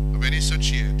of any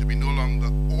such year to be no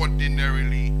longer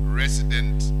ordinarily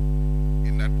resident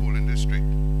in that polling district.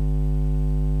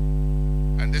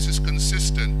 And this is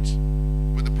consistent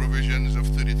with the provisions of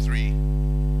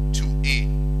 33(2)(a)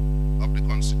 of the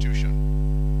Constitution.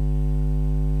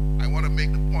 I want to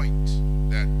make the point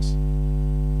that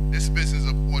this business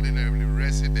of ordinarily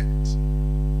resident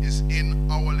is in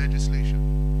our legislation.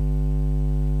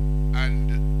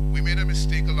 And we made a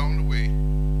mistake along the way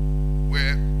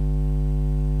where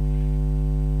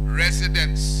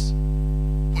residence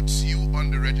puts you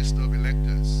on the register of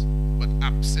electors, but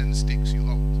absence takes you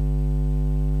out.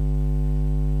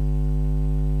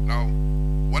 Now,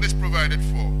 what is provided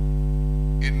for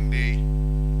in the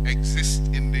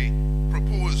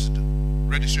proposed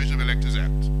Registration of Electors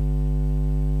Act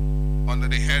under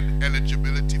the head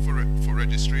eligibility for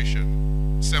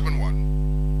registration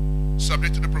 7.1,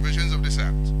 subject to the provisions of this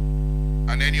act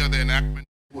and any other enactment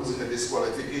posing a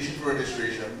disqualification for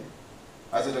registration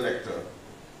as an elector,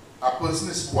 a person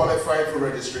is qualified for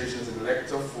registration as an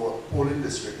elector for a polling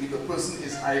district if the person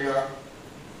is either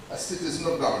a citizen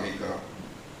of Dominica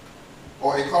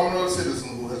or a Commonwealth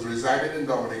citizen who has resided in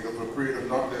Dominica for a period of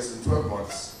not less than 12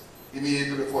 months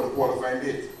immediately before the qualifying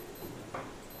date,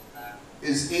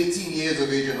 is 18 years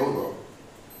of age and older,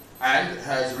 and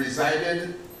has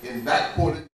resided in that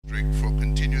polling district for a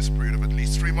continuous period of at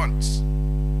least 3 months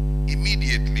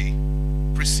immediately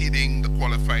preceding the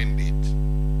qualifying date.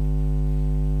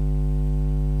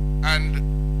 And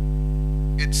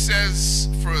it says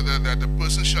further that the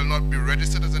person shall not be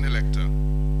registered as an elector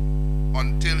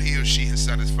until he or she has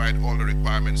satisfied all the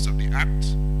requirements of the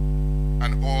Act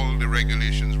and all the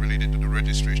regulations related to the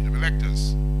registration of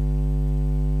electors.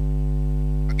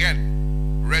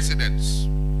 Again, residents,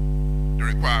 the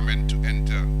requirement to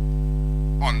enter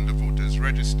on the voters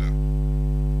register.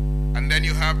 And then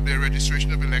you have the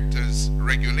registration of electors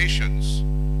regulations,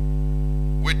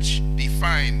 which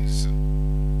defines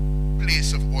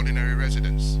place of ordinary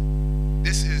residence.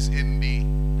 This is in the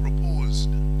proposed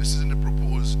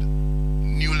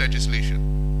new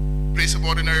legislation. Place of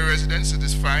ordinary residence is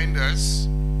defined as,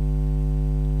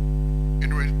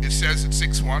 it says at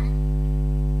 6.1,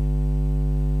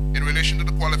 in relation to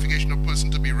the qualification of person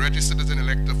to be registered as an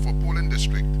elector for polling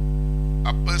district,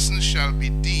 a person shall be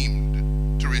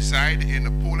deemed to reside in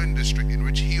a polling district in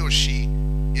which he or she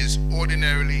is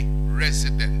ordinarily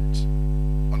resident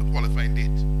on the qualifying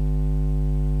date.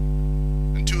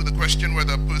 And two, the question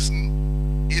whether a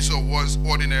person is or was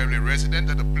ordinarily resident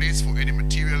at a place for any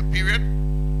material period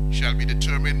shall be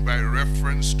determined by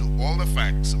reference to all the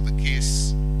facts of the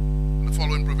case and the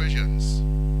following provisions.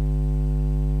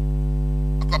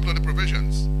 A couple of the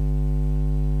provisions.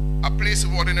 A place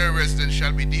of ordinary residence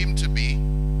shall be deemed to be,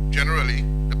 generally,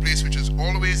 the place which has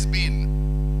always been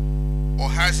or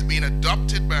has been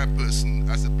adopted by a person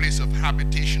as a place of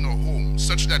habitation or home,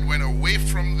 such that when away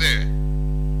from there,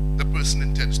 the person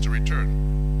intends to return.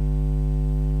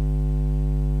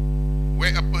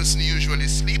 Where a person usually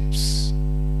sleeps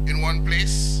in one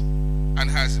place and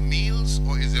has meals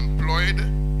or is employed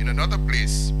in another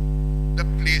place, the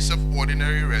place of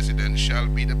ordinary residence shall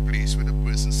be the place where the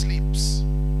person sleeps.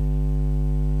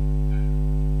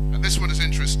 And this one is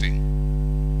interesting.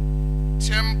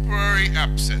 Temporary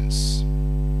absence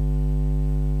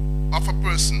of a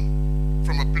person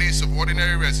from a place of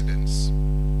ordinary residence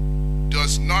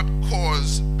does not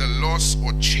cause the loss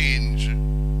or change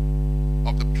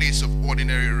of the place of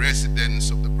ordinary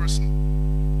residence of the person.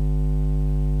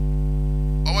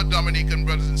 Our Dominican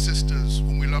brothers and sisters,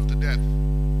 whom we love to death,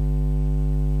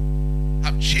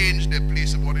 have changed their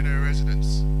place of ordinary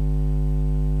residence.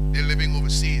 They're living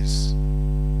overseas.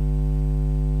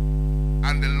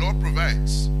 And the law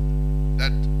provides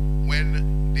that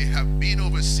when they have been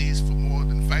overseas for more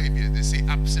than 5 years, they say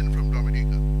absent from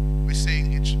Dominica. We're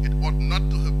saying it ought not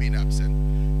to have been absent.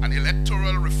 An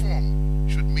electoral reform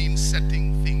should mean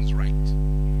setting things right.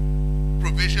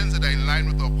 Provisions that are in line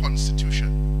with our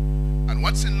Constitution. And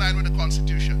what's in line with the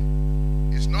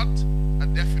Constitution is not a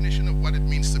definition of what it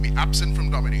means to be absent from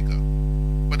Dominica,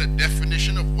 but a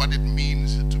definition of what it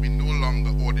means to be no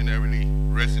longer ordinarily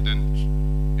resident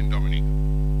in Dominica.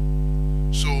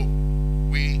 So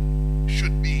we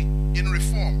should be, in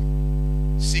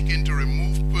reform, seeking to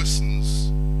remove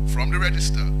persons from the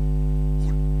register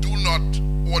who do not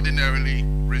ordinarily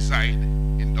reside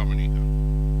in Dominica.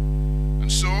 And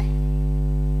so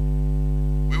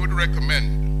we would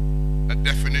recommend a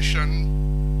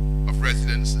definition of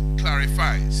residence that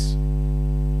clarifies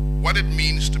what it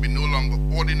means to be no longer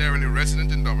ordinarily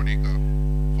resident in Dominica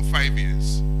for 5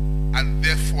 years and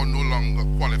therefore no longer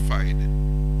qualified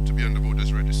to be on the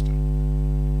voters register.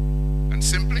 And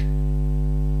simply,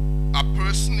 a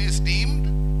person is deemed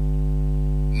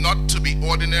not to be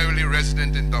ordinarily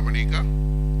resident in Dominica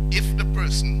if the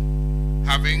person,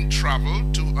 having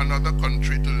traveled to another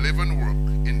country to live and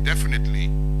work indefinitely,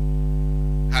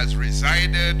 has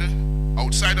resided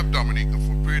outside of Dominica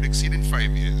for a period exceeding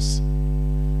 5 years,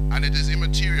 and it is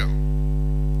immaterial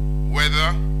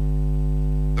whether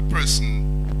the person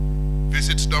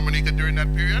visits Dominica during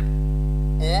that period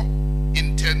or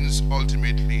intends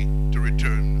ultimately to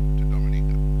return to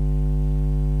Dominica.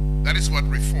 That is what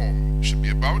reform should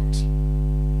be about.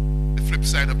 The flip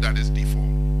side of that is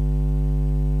deform.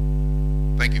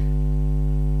 Thank you.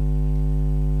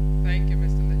 Thank you,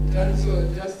 Mr. Linton.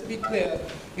 So just to be clear,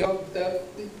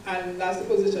 and that's the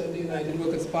position of the United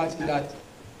Workers' Party, that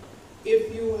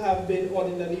if you have been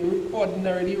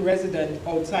ordinarily resident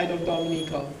outside of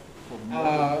Dominica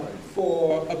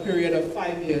for a period of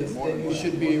 5 years, then you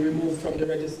should be removed from the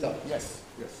register. Yes,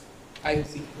 yes. I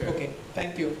see. Okay,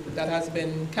 thank you. That has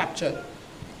been captured.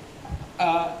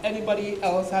 Anybody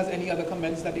else has any other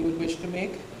comments that they would wish to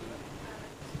make?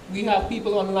 We have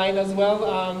people online as well.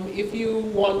 If you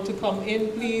want to come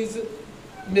in, please,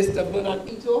 Mr.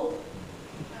 Bernardito.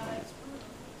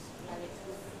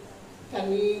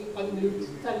 Can you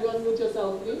unmute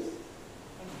yourself, please?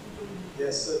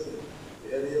 Yes, sir. You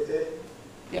hear me okay?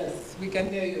 Yes, we can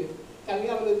hear you. Can we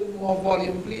have a little more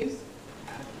volume, please?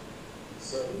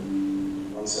 Sir,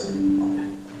 1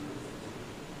 second.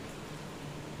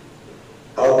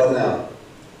 How about now?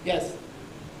 Yes,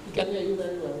 we can hear you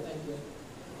very well. Thank you.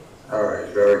 All right,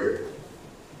 very good.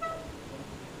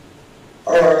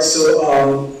 All right,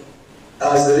 so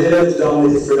As the leader of the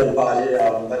Dominated Freedom Party,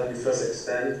 let me first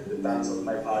extend the thanks of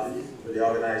my party to the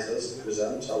organizers to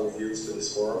present our views to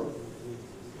this forum.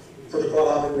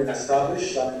 Protocol having been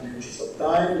established, and in the interest of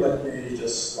time, let me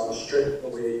just run straight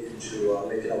away into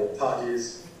making our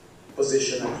party's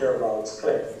position and whereabouts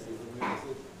clear.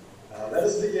 Let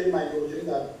us begin by noting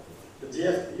that the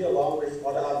DFP, along with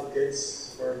other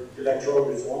advocates for electoral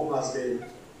reform, has been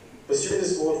pursuing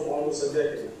this goal for almost a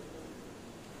decade.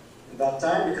 In that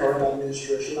time, the current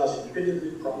administration has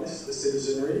repeatedly promised the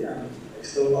citizenry and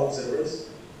external observers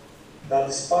that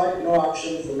despite no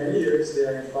action for many years, they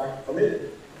are in fact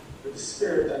committed to the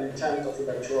spirit and intent of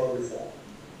electoral reform.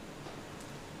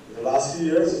 In the last few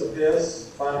years, it appears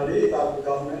finally that the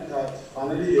government had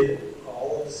finally heeded the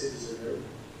call of the citizenry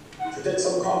to take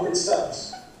some concrete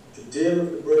steps to deal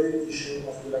with the burning issue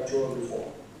of electoral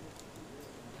reform.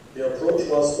 The approach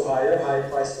was to hire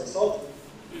high-priced consultants.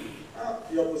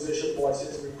 The opposition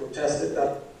voices, we protested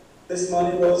that this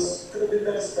money could have been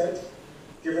better spent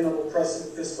given our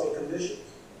present fiscal conditions.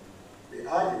 We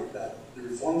argued that the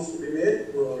reforms to be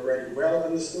made were already well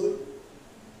understood,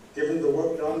 given the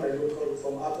work done by local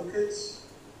reform advocates,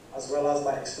 as well as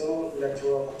by external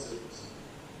electoral observers.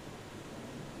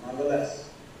 Nonetheless,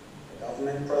 the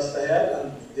government pressed ahead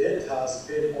and to date has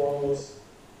paid almost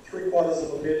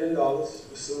 $750 million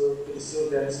to serve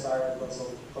their inspiring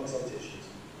consultations.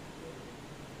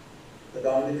 The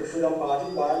Dominican Freedom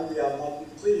Party, while we are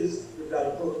not pleased with that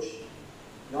approach,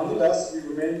 nonetheless, we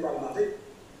remain pragmatic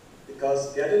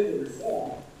because getting the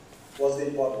reform was the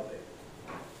important thing.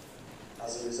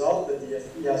 As a result, the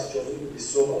DFP has chosen to be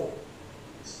sober,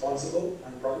 responsible,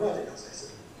 and pragmatic, as I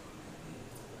said.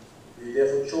 We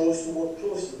therefore chose to work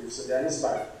closely with Sudan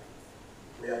Inspired.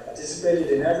 We have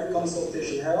participated in every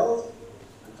consultation held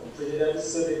and completed every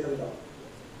survey conducted.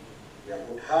 We have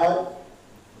worked hard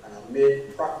and have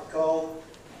made practical,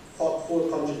 thoughtful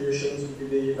contributions, we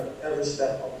believe, at every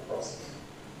step of the process.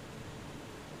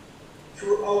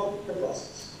 Throughout the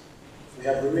process, we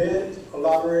have remained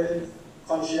collaborative,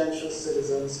 conscientious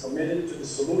citizens committed to the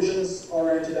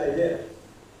solutions-oriented idea.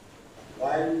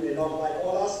 While we may not like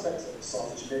all aspects of the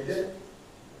sausage making,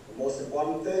 the most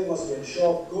important thing was to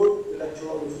ensure good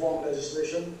electoral reform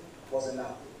legislation was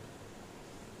enacted.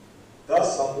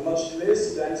 Thus, after much delay,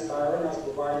 Sudan's Byron has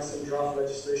provided some draft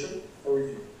legislation for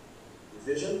review,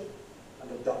 revision,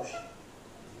 and adoption.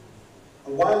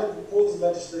 And while the proposed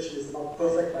legislation is not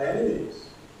perfect by any means,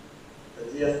 the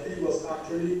DFP was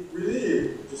actually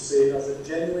relieved to see it as a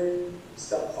genuine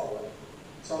step forward,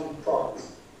 some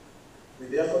progress. We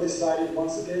therefore decided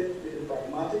once again to be a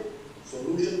pragmatic,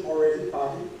 solution-oriented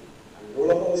party and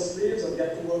roll up our sleeves and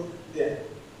get to work again,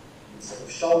 instead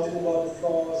of shouting about the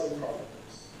flaws and problems.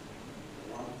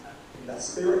 In that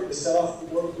spirit, we set off to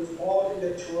work with all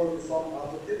electoral reform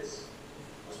advocates,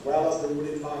 as well as the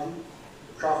ruling party,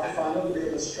 to craft a final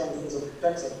bill that strengthens and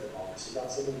protects our democracy.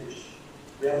 That's the wish.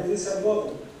 We have even said more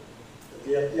than that.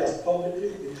 The DFP has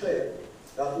publicly declared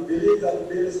that we believe that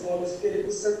the bill is almost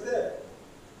 80% there,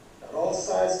 that all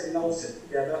sides can now sit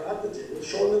together at the table,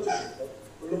 shoulder to shoulder,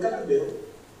 to look at the bill,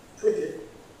 tweak it,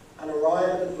 and arrive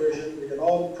at a version we can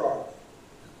all be proud of.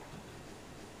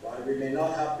 While we may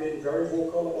not have been very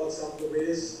vocal about some of the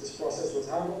ways this process was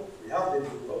handled, we have been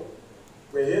vocal.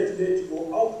 We're here today to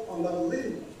go out on that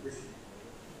limb with you,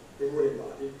 the ruling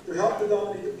party, to help the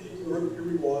Dominican people reap the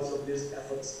rewards of these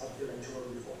efforts at electoral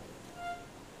reform.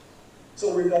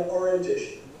 So with that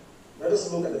orientation, let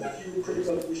us look at a few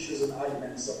critical issues and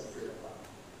arguments of the Freedom Party.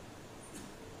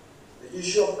 The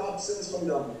issue of absence from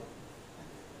Dominica.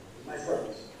 My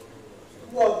friends,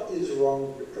 what is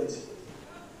wrong with the principle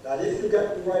that if you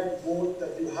get the right vote,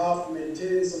 that you have to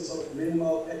maintain some sort of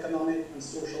minimal economic and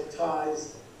social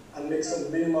ties and make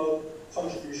some minimal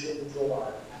contribution to Joe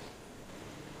Biden?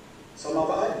 Some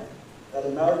have argued that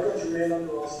Americans remain on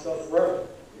the roster forever,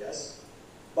 yes,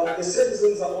 but the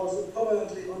citizens are also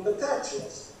permanently on the tax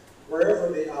rolls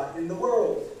wherever they are in the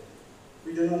world.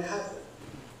 We do not have them.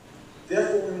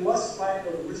 Therefore, we must find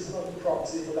a reasonable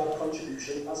proxy for that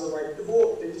contribution as a right to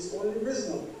vote. It is only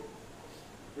reasonable.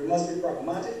 We must be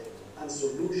pragmatic and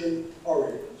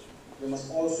solution-oriented. We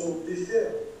must also be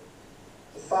fair.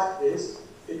 The fact is,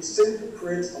 it simply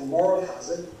creates a moral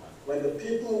hazard when the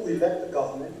people who elect the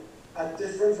government are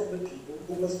different from the people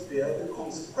who must bear the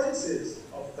consequences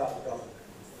of that government.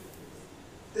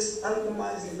 This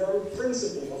undermines the very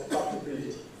principle of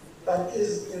accountability that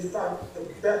is, in fact, the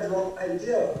bedrock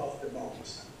idea of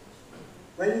democracy.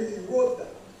 When you wrote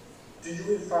that, do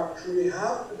you, in fact, truly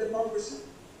have a democracy?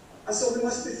 And so we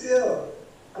must be fair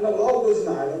and allow those in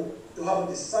Ireland to have a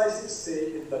decisive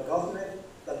say in the government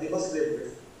that they must live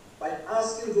with by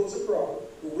asking those abroad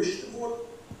who wish to vote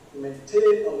to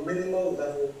maintain a minimal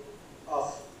level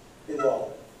of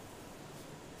involvement.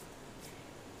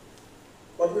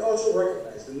 But we also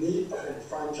recognize the need of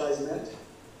enfranchisement,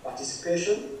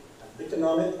 participation, and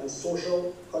economic and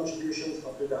social contributions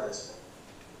of the diaspora.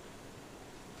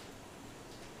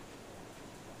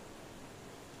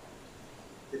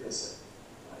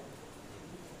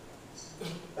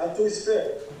 That too is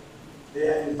fair. They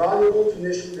are invaluable to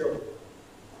nation building.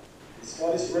 It's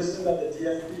for this reason that the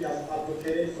DFP has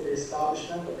advocated for the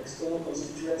establishment of external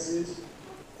constituencies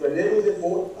to enable the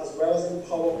vote as well as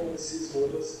empower overseas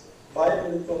voters via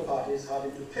political parties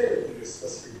having to cater to this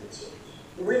specific concern.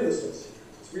 To win those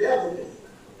constituencies, we advocate for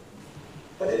that.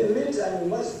 But in the meantime, we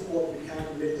must do what we can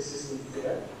to make the system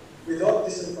fair without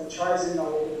disenfranchising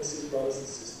our overseas brothers and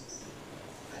sisters,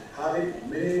 and having a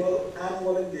minimal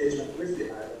annual engagement with the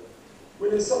island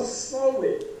will in some small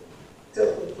way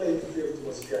tilt the playing field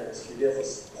towards fairness. We therefore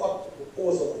support the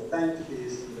proposal of 90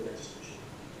 days in the legislation.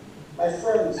 My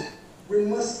friends, we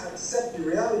must accept the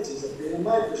realities of being a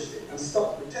microstate and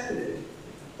stop pretending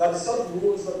that such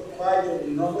rules that apply to an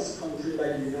enormous country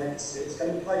like the United States can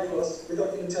apply to us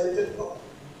without intelligent thought.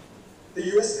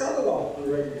 The US can allow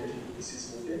unregulated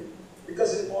overseas voting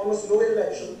because in almost no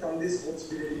election can these votes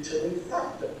be a determining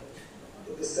factor.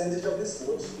 The percentage of these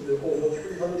votes to the over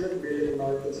 300 million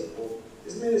Americans at home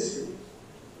is minuscule.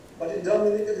 But in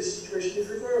Dominica, the situation is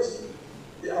reversed.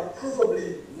 There are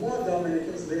provably more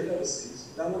Dominicans living overseas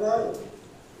than on island.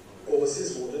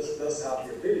 Overseas voters thus have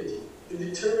the ability to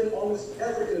determine almost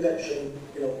every election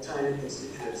in our tiny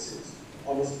constituencies,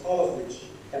 almost all of which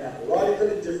can have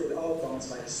radically different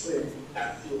outcomes like swing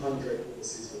a few hundred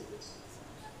overseas voters.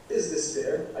 Is this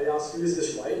fair? I ask you, is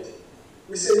this right?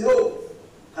 We say no.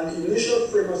 And the initial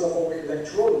framers of our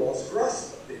electoral laws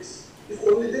grasped this, if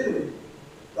only they knew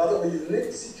that our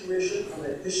unique situation and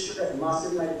a history of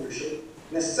massive migration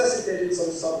necessitated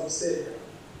some sort of safeguard,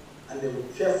 and they were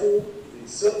careful to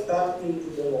insert that into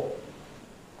the law.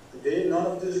 Today, none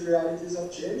of these realities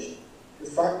have changed. In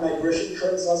fact, migration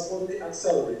trends are slowly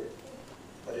accelerating.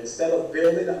 But instead of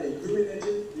building and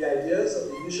illuminating the ideas of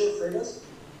the initial framers,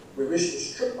 we wish to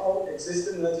strip out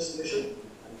existing legislation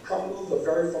and crumble the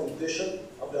very foundation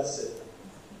of that safeguard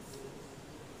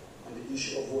on the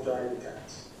issue of voter ID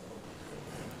cards.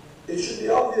 It should be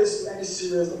obvious to any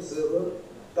serious observer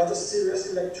that a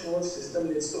serious electoral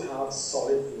system needs to have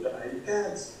solid voter ID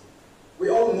cards. We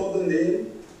all know the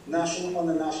name on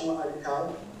the national ID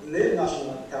card. The name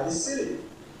national ID card is silly,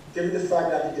 given the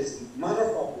fact that it is a matter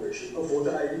of operation a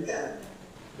voter ID card.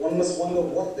 One must wonder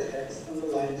what the heck is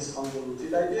underlying this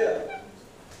convoluted idea.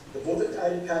 The voter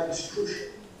ID card is crucial.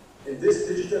 In this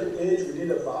digital age, we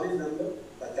need a valid number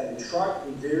that can be tracked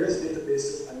in various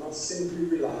databases and not simply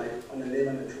rely on a name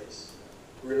and address.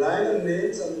 Relying on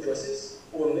names and addresses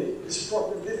only is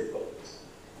fraught with difficulties.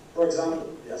 For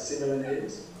example, there are similar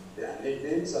names, there are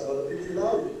nicknames and other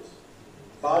peculiarities.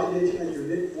 Validating a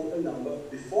unique voter number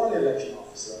before an election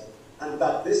officer and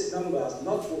that this number has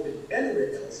not voted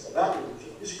anywhere else for that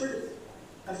election is critical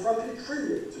and frankly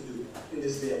trivial to do in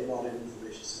this day of modern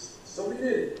information systems. So we need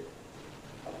it.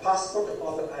 A passport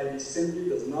or other ID simply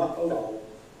does not allow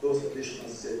those additional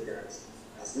safeguards,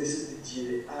 as Mrs.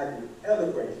 DGA argued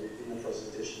eloquently in her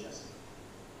presentation yesterday.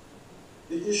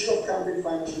 The issue of campaign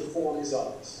finance reform is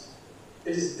obvious.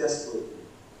 It is desperate.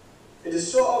 It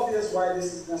is so obvious why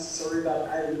this is necessary that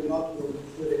I will not go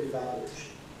through the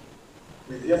evaluation.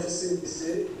 We therefore simply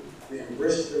say we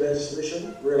embrace the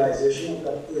legislation, realization of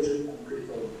that urgent and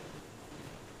critical need.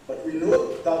 But we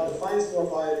note that the fines for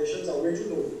violations are way too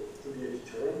low to be a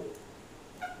deterrent.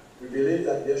 We believe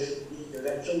that there should be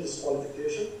election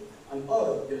disqualification and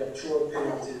other electoral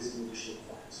penalties in addition to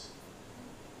fines.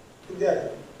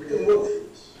 Together, we can work through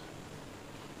this.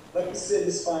 Let me say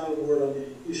this final word on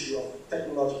the issue of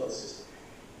technological system.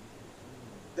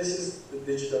 This is the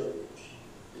digital age,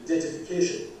 the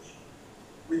datafication age.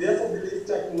 We therefore believe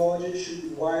technology should be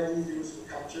widely used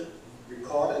to capture,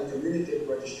 record, and communicate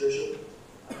registration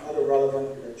and other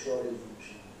relevant electoral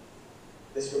information.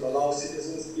 This will allow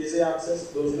citizens easy access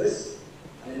to those lists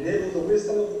and enable the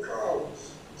wisdom of the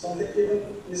crowds, something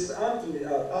even Mr. Anthony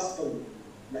Aston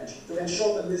mentioned, to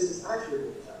ensure the list is accurate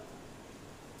over time.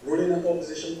 Ruling and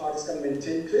opposition parties can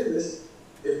maintain clean lists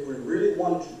if we really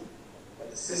want to,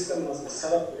 but the system must be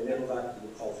set up to enable that to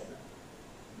be confident.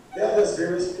 There are thus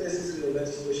various places in the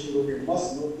legislation where we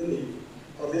must note the need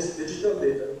for this digital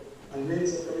data and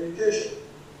means of communication.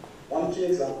 One key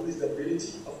example is the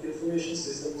ability of information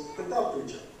systems to talk to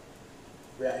each other.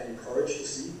 We are encouraged to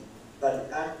see that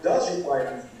the Act does require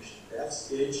information,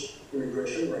 deaths, age,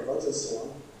 immigration records, and so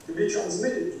on, to be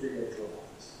transmitted to the electoral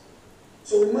office.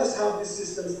 So we must have these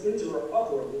systems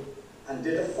interoperable and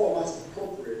data formats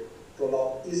appropriate to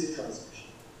allow easy transmission.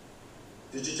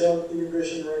 Digital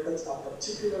immigration records are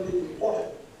particularly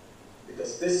important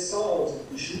because this solves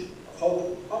the issue of how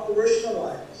to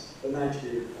operationalize the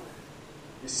 90-day requirement.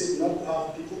 We seek not to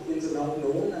have people ins and out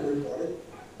known and reported,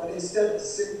 but instead a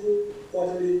simple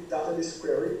quarterly database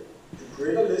query to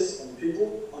create a list of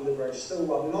people on the register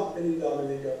who have not been in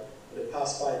Dominica for the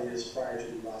past 5 years prior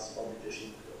to the last publication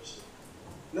of the register.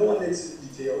 No one needs the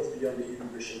details beyond the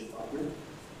Immigration Department.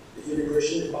 The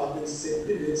Immigration Department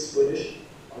simply needs to furnish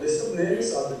a list of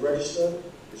names as the register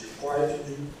is required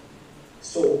to do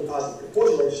so, as the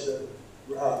proposed register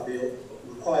bill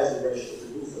requires the register to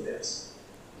do for theirs.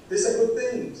 These are good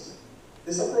things.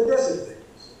 These are progressive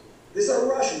things. These are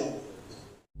rational things.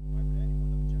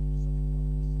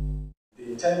 The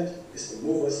intent is to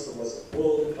move us towards a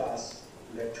world-class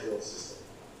electoral system.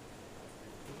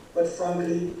 But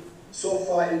frankly, so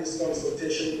far in this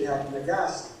consultation, we have been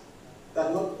aghast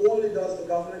that not only does the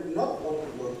government not want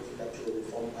to work with electoral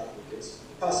reform advocates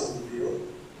passing the bill,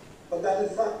 but that in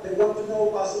fact they want to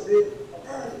know pass a bill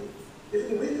apparently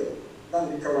even weaker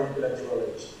than the current electoral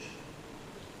legislation.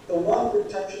 The one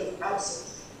protection of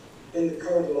absence in the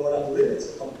current law that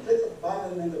limits the complete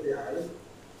abandonment of the island,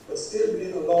 but still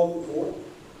being allowed to vote,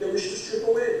 they wish to strip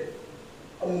away.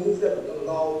 A move that would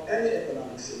allow any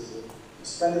economic citizen to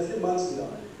spend a few months in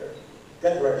Dominica,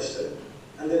 get registered,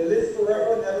 and then live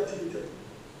forever, never to return.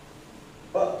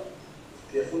 But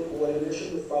careful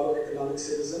coordination with fellow economic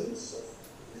citizens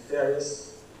of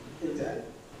nefarious intent,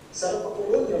 set up a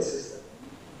colonial system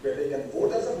where they can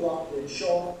vote as a bloc to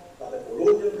ensure that the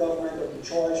colonial government of the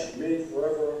choice remain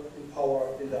forever in power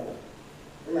in Dominica.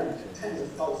 Remember, tens of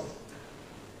thousands.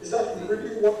 Is that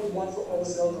really what we want for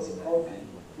ourselves as a proud people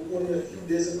who only a few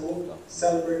days ago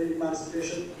celebrated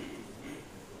emancipation?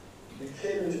 We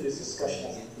came into this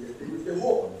discussion with the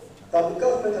hope that the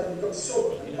government had become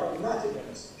sober and pragmatic on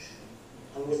this issue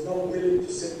and was now willing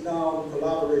to sit down in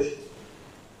collaboration.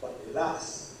 But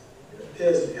alas, it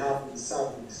appears we have been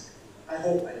sadness. I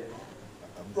hope I am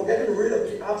not. For getting rid of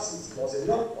the absence clause is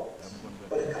not cause,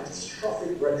 but a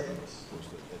catastrophic retrospect.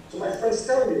 So my friends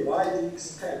tell me why they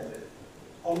expended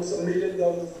almost $1 million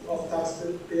of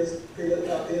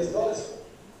taxpayers' dollars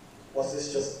for. Was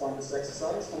this just a pointless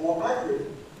exercise? And more accurately,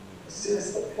 a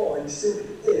sinister ploy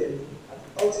simply aimed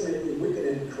at ultimately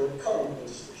weakening the current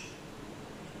legislation.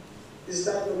 Is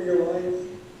that where we arrive?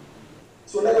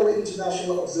 So let our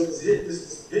international observers hit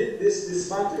this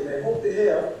dismantling. I hope they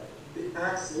hear the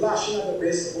axe lashing at the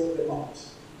base of all the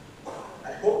mouths.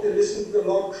 I hope they listen to the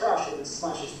loud crash as it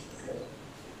smashes to the floor.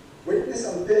 Witness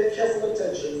and pay careful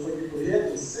attention, for you will hear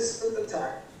the insistent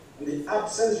attack on the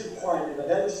absence requirement at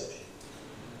every session.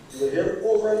 You will hear it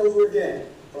over and over again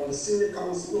from the senior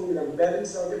counsel who will embed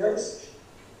himself in every session.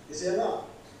 Is here now.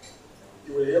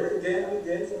 You will hear it again and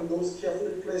again from those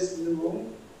carefully placed in the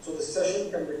room so the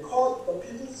session can record the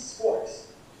people's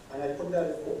voice, and I put that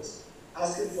in quotes,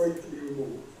 asking for it to be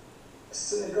removed. A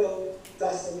cynical,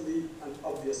 dastardly, and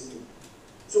obvious move.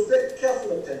 So pay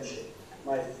careful attention,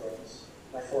 my friends,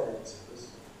 my foreign observers,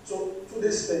 so to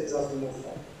these things as we move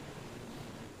forward.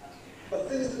 But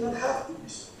things do not have to be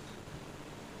so.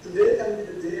 Today can be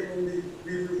the day when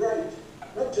we rewrite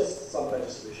not just some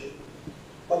legislation,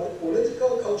 but the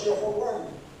political culture of our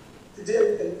land.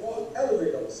 Today we can all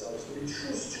elevate ourselves to be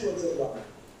true stewards of land,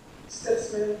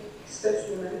 statesmen,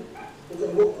 stateswomen, who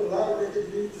can work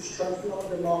collaboratively to strengthen our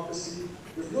democracy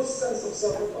with no sense of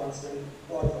self-advancement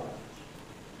or advantage.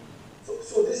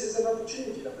 So this is an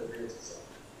opportunity that presents itself.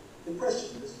 The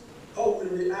question is, how will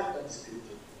we act at this period?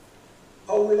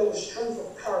 How will our strength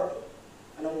of character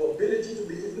and our ability to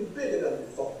be even bigger than we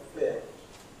thought play out?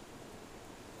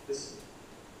 Listen,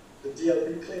 the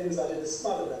DLP claims that it is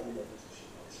smarter than the opposition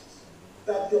process,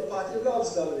 that your party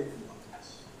loves Dominican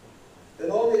markets.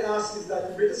 Then all we ask is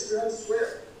that you bid us fair and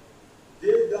swear.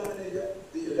 Give Dominica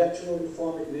the electoral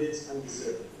reform it needs and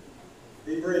deserves.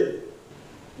 Be brave.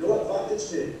 No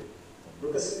advantage needed.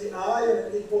 Look us in the eye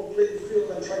and an equal playing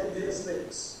field and try to give us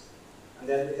limits. And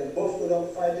then we can both go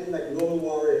down fighting like noble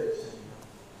warriors.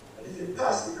 And if you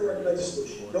pass the current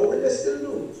legislation, though we may still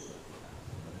lose,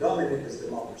 Dominica's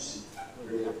democracy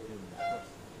will win.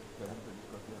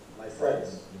 My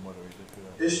friends,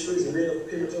 history is made of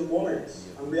pivotal moments,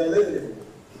 and we are living in one.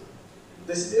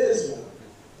 This is one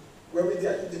where we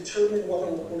get to determine what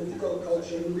our political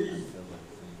culture will be.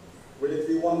 Will it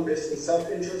be one based in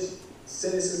self-interest,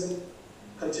 cynicism,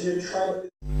 continued tribalism?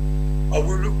 Or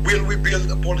will we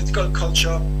build a political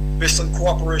culture based on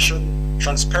cooperation,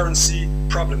 transparency,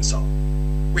 problem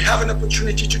solving? We have an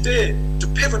opportunity today to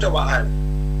pivot our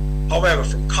island. However,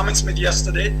 from comments made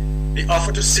yesterday, the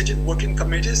offer to sit in working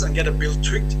committees and get a bill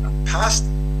tweaked and passed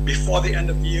before the end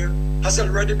of the year has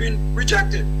already been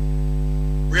rejected.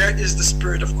 Where is the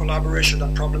spirit of collaboration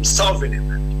and problem solving in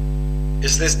that?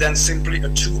 Is this then simply a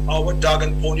 2-hour dog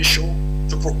and pony show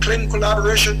to proclaim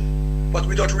collaboration, but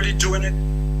without really doing it?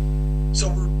 So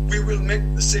we will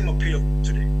make the same appeal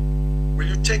today. Will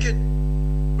you take it?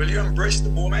 Will you embrace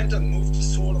the moment and move the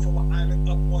soul of our island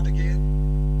upward again?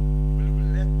 Will we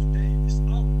let today, this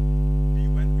hour, be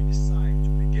when we decide to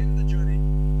begin the journey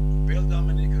to build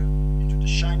Dominica into the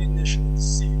shining nation of the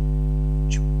sea,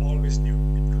 which you always knew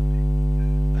it could be?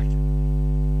 Thank you.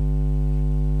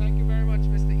 Thank you very much,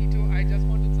 Mr. Ito. I just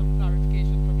wanted some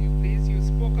clarification from you, please. You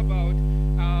spoke about,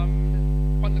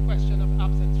 on the question of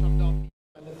absence from Dominica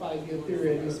and the 5-year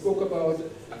period, you spoke about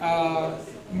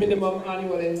minimum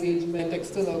annual engagement,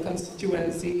 external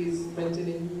constituencies,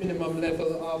 maintaining minimum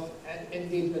level of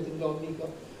engagement in Dominica.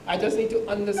 I just need to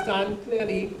understand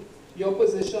clearly your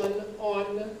position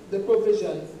on the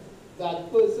provision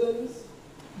that persons,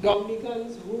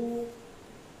 Dominicans who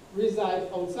reside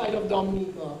outside of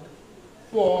Dominica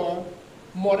for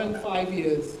more than 5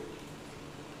 years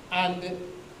and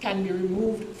can be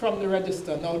removed from the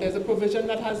register. Now, there's a provision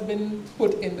that has been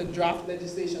put in the draft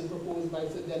legislation proposed by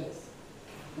Sir Dennis,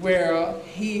 where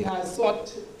he has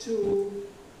sought to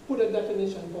put a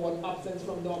definition for what absence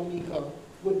from Dominica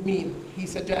would mean. He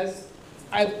suggests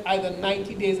either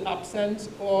 90 days absence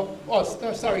or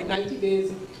 90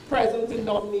 days presence in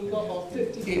Dominica or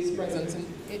 50 days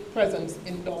presence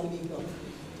in Dominica.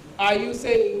 Are you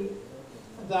saying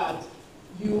that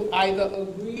you either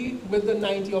agree with the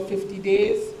 90 or 50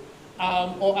 days,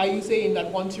 or are you saying that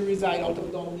once you reside out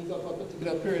of Dominica for a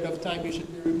particular period of time, you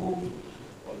should be removed?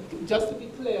 Just to be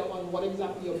clear on what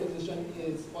exactly your position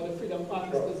is, or the Freedom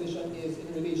Party's position is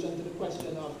in relation to the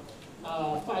question of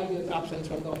 5 years absence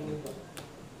from Dominica.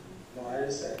 No, I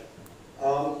understand.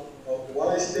 What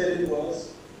I stated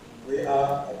was, we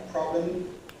are a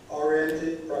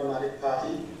problem-oriented, pragmatic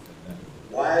party.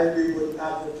 While we would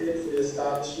advocate for the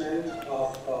establishment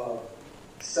of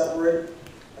a separate,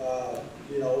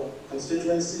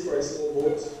 constituency for single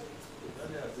votes,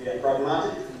 we are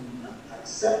pragmatic,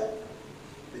 accept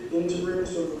the interim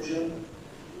solution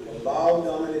to allow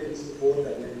Dominicans to vote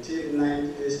that maintain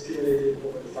 90 days cumulative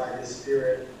over the 5 years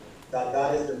period,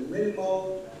 that is the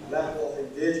minimal level of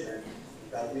engagement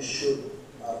that we should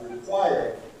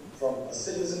require from a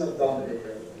citizen of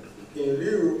Dominica in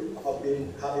lieu of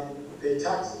having to pay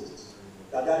taxes.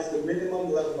 That is the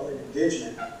minimum level of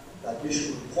engagement that we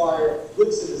should require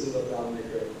good citizens of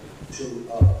Dominica to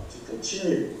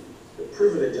continue the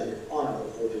privilege and the honor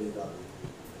of voting in Dominica.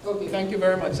 Okay, thank you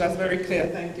very much. That's very clear.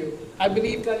 Thank you. I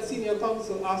believe that Senior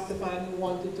Counsel Astefan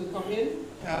wanted to come in.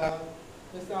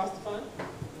 Mr. Astefan?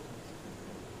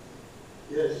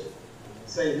 Yes,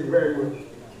 thank you very much.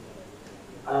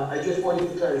 I just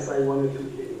wanted to clarify one or two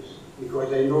things,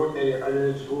 because I know there are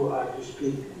others who are to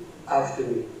speak after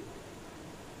me.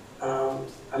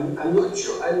 I'm not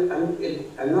sure.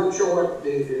 I'm not sure what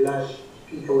the last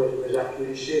speaker was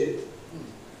actually saying.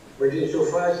 But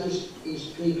insofar as he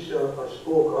speaks or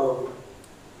spoke of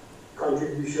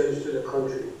contributions to the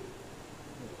country,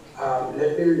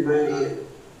 let me remind him,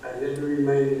 and let me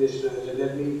remind the listeners, and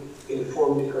let me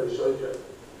inform the consultant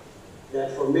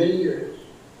that for many years,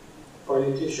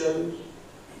 politicians,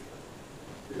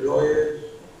 lawyers,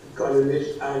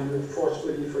 economists argued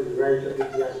forcefully for the right of the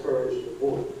diasporans to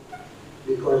vote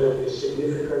because of the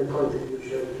significant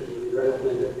contribution to the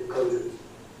development of the country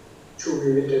through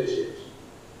remittances.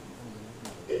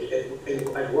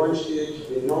 At one stage,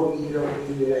 the now leader of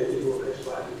the United Workers'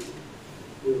 Party,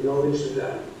 who now in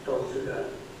Sudan, South Sudan,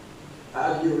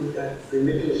 argued that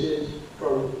remittances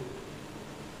from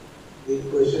the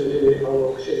persons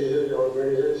our citizens, our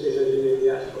brothers and sisters in the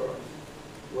diaspora,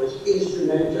 was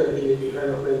instrumental in the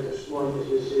development of small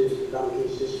businesses, banking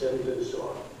systems, and so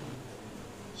on.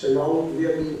 So now we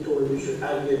are being told we should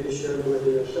add the additional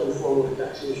burden of some form of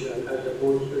taxation as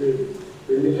opposed to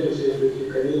remittances, which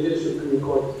the Canadian Supreme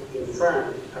Court in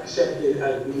France accepted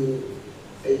as being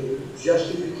a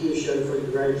justification for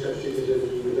the rights of citizens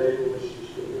to reside overseas.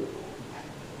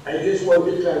 I just want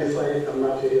to clarify a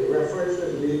matter here. Reference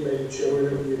was made by the chairman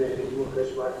of the United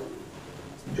Workers' Party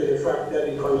to the fact that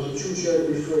the Constitution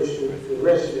refers to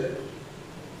residents.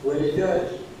 Well, it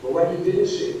does, but what he didn't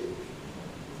say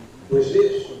was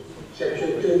this.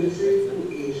 Section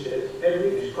 33(2)(a) says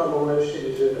every Commonwealth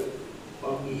citizen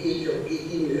of the age of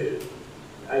 18 years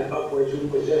and upwards who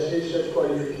possesses such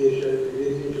qualifications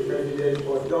relating to residence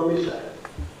or domicile.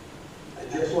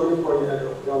 I just want to point out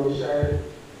that domicile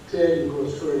clearly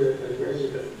goes further than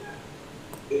residence.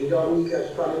 a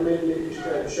Dominica's parliament may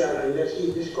prescribe shall, unless he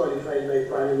is disqualified by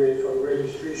parliament from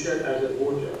registration as a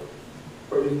voter,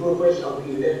 for the purpose of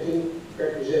electing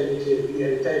representatives, be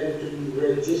entitled to be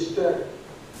registered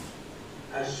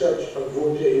as such a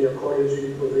voter in accordance with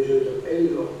the provisions of any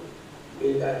law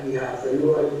in that behalf, and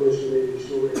no other person may be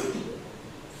so registered.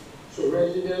 So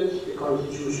residence, the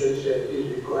Constitution says,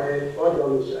 is required or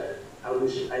domicile.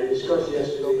 I discussed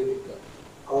yesterday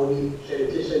how the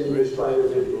Senate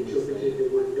Parliament interpreted the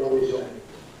word domicile.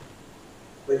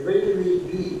 But when you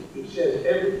read B, it says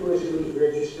every person who is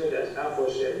registered as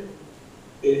aforesaid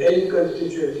in any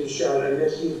constituency shall,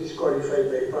 unless he is disqualified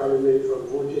by Parliament from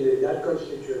voting in that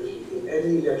constituency in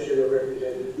any election of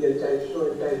representatives, be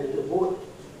entitled to vote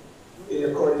in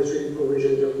accordance with the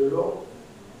provisions of the law.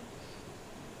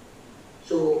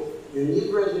 So you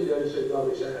need residence and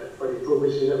domicile for the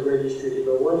purposes of registration,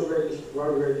 but once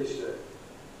registered,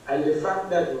 and the fact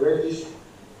that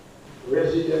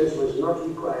residence was not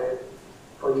required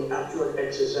for the actual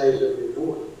exercise of the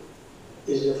vote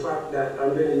is the fact that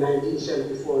under the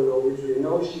 1974 law, which we are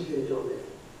now seeking to amend,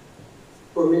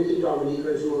 permitted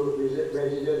Dominicans who were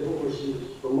resident overseas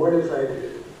for more than 5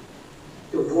 years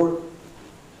to vote,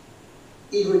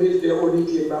 even if they only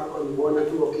came back on 1 or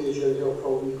 2 occasions or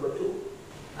for a week or 2.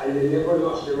 And they never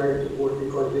lost the right to vote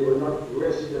because they were not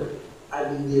resident at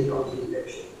the date of the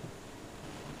election.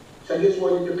 So I just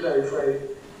wanted to clarify.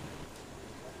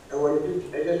 I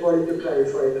just wanted to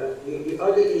clarify that. The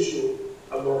other issue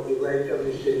about the right of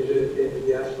the citizens in the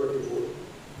diaspora to vote,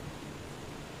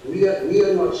 we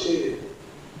are not saying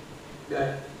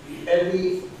that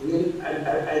and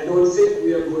I don't think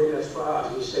we are going as far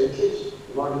as the St. Kitts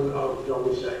model of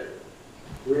domicile,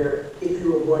 where if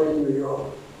you were born in New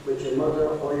York, but your mother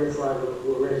or your father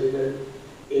were resident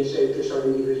in St. Kitts or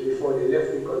Nevis before they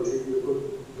left the country, you could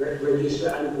register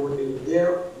and vote in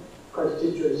their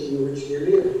constituency in which they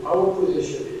live. Our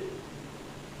position is,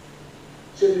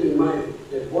 certainly mine,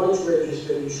 that once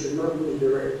registered, you should not lose the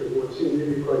right to vote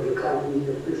simply because you can't meet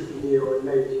a 50-day or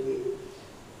 90-day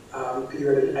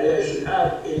period. And I should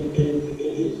add, in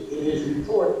his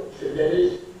report, so that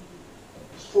is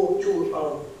spoke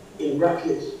to in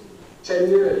brackets 10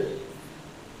 years.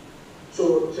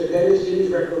 So Dennis, in his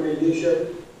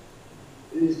recommendation,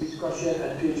 in his discussion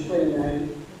at page 29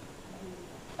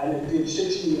 and at page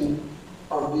 16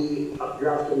 of the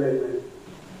draft amendment,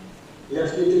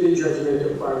 left it to the judgment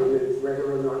of Parliament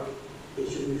whether or not it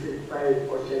should be 5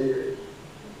 or 10 years.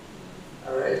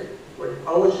 All right? But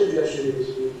our suggestion is,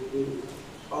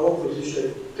 our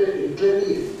position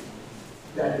clearly is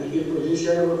that the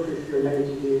imposition of a 50 or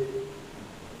 90-day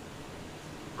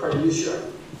condition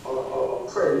or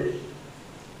premise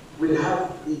will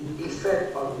have the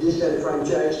effect of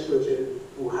disenfranchised persons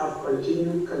who have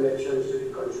continued connections to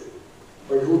the country,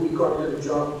 but who, because of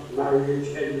jobs, marriage,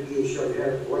 education,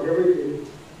 health, whatever it is,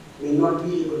 may not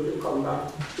be able to come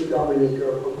back to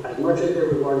Dominica as much as they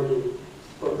would want to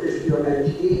for 50 or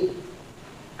 90 days.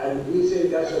 And we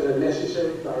think that's an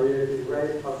unnecessary barrier to the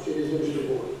right of citizens to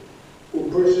vote, who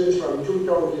persons from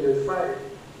 2005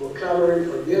 were clamoring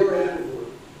for their right to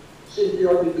vote, simply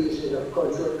on the basis of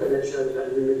cultural connections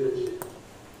and remittances.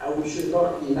 And we should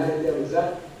not deny them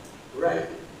that right,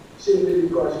 simply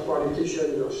because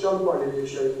politicians or some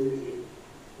politicians believe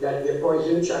that the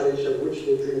poison chalice of which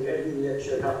they drink every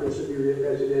election happens to be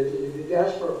represented in the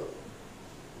diaspora.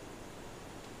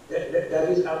 That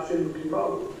is absolutely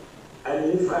wrong.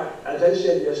 And in fact, as I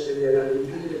said yesterday, and I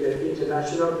repeat it again,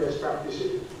 international best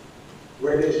practices,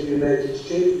 whether it's the United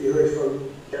States, we heard from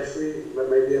Jeffrey, my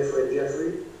dear friend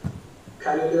Jeffrey,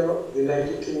 Canada,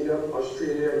 United Kingdom,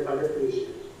 Australia, and other places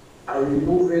are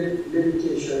removing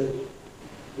limitations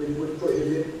which would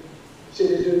prohibit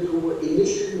citizens who were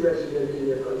initially resident in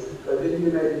their country. Because in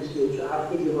the United States, you have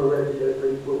to give a residence for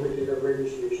the purposes of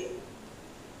registration.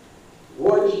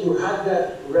 Once you had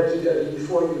that residence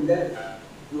before you left,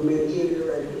 you maintain the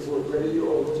right to vote, whether you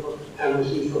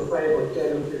overseas for 5 or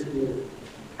 10 or 15 years.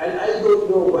 And I don't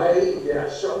know why there are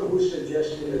some who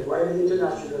suggesting that while the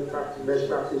international best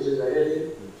practices are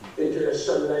heading into the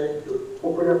sunlight to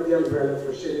open up the umbrella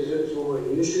for citizens who were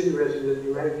initially resident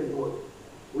the right to vote,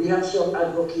 we have some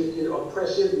advocated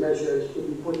oppressive measures to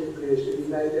be put in place to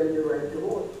deny them the right to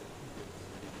vote.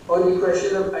 On the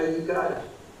question of ID card,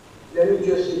 let me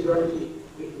just say bluntly,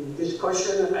 the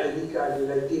discussion on ID cards is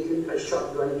like taking a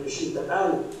shotgun to shoot at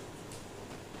hand.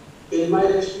 In my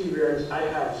experience, I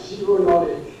have zero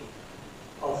knowledge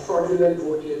of fraudulent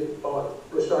voting or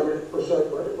personation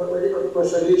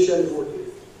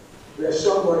voting, where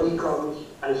somebody comes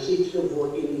and seeks to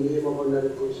vote in the name of another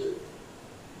person,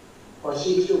 or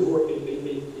seeks to vote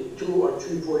in 2 or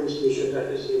 3 polling stations at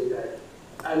the same time.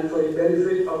 and for the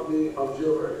benefit of the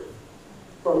observers,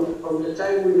 from the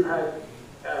time we've had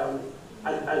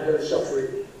adult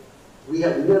suffrage, we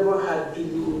have never had to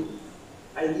use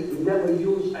ID, we never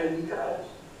used ID cards.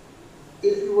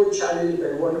 If you were challenged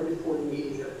by one of the polling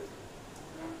agents,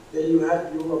 then you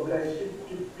were obliged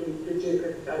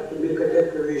to make a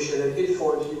declaration, and if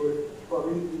false, you would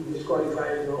probably be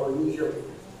disqualified or lose your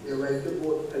right to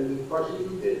vote and be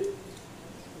prosecuted.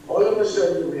 All of a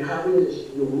sudden, we're having this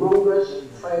humongous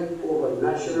fight over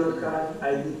national card,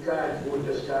 ID card,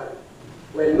 voters card,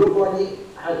 where nobody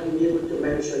has been able to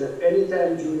mention at any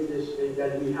time during this thing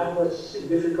that we have a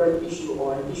significant issue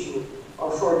or an issue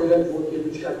of fraudulent voting,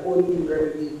 which can only be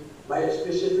remedied by a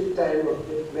specific time of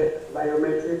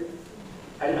biometric,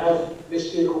 and as the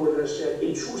stakeholder said,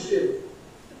 intrusive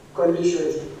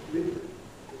conditions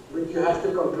which you have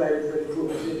to comply with for the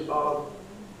purposes of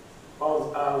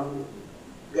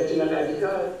getting an ID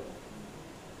card.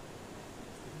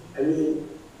 I mean,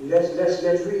 let's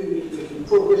really, the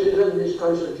purposes of this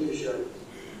consultation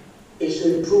is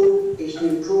to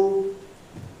improve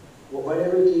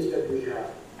whatever it is that we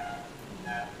have,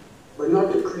 but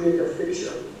not to create a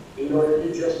fiction in order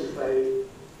to justify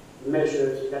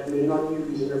measures that may not be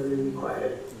reasonably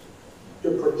required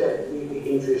to protect the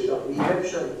interest of the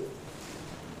election.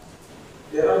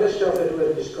 The other stuff that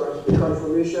was discussed, the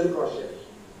confirmation process.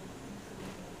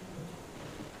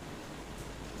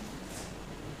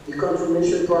 The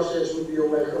confirmation process would be a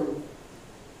welcome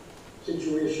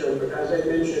situation, but as I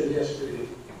mentioned yesterday,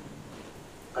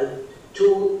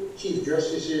 two chief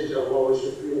justices of our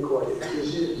Supreme Court in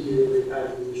cases dealing with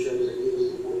allegations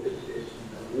against the voters list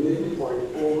made the point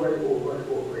over and over and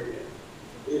over again.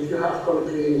 If you have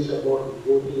complaints about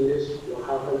voting list, you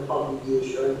have an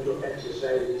obligation to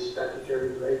exercise the statutory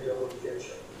right of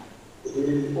objection. It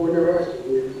may be onerous, it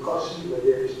may be costly, but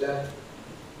there is that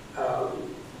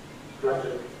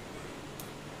matter.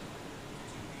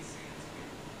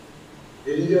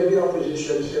 The leader of the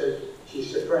opposition said she's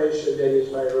surprised that Dennis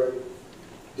Byron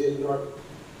did not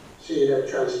say that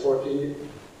transporting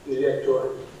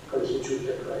electors constitutes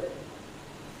a crime.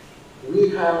 We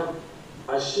have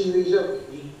a series of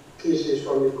cases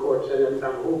from the courts, and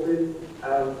I'm hoping,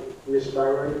 Ms.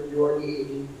 Byron, you are the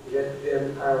AD, let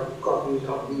them have copies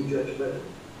of the judgment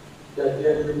that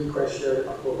dealt with the question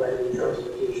of providing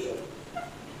transportation.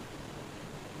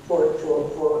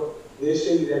 For they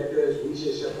say electors, we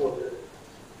say supporters.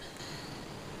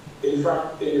 In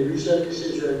fact, in a recent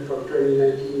decision from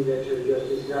 2019 that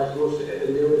Justice Glasgow said,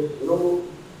 and there was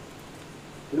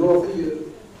no appeal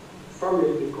from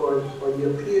it because when the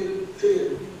appeal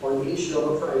failed on the issue of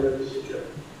a final decision,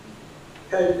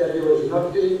 held that there was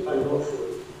nothing unlawful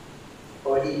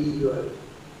or illegal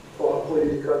for a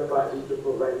political party to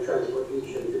provide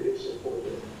transportation to its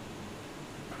supporters.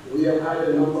 We have had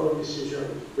a number of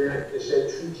decisions where they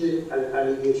said treating and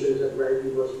allegations of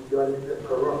bribery must be done with a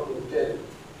corrupt intent.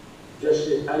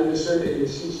 Justice Anderson in the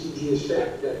CCJ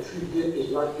said that treating is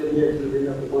not the mere giving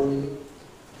of money,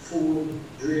 food,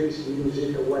 drinks,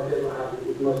 music, or whatever happens.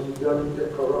 It must be done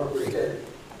with a corrupt intent.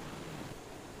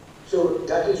 So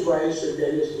that is why Sir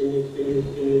Dennis in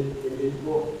his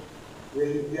book, where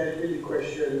he dealt with the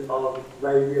question of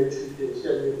bribery and treating,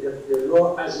 said that the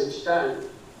law as it stands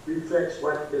reflects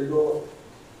what the law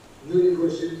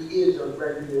universally is on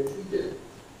bribery and treating.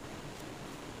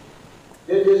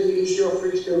 Then there's the issue of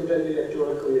fixed terms and the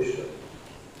Electoral Commission.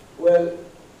 Well,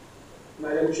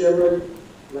 Madam Chairperson,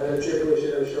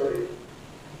 I'm sorry.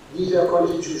 These are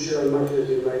constitutional matters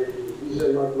in my view. These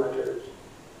are not matters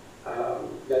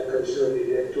that concern the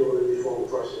electoral reform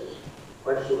process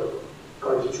whatsoever.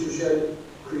 Constitution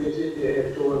created the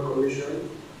Electoral Commission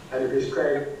and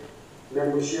prescribed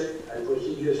membership and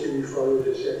procedures to be followed,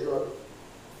 etc.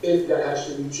 If that has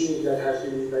to be changed, that has to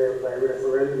be by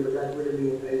referendum, but that would have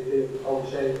been, I think,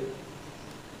 outside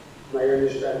my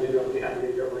understanding of the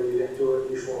ambit of an electoral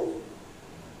reform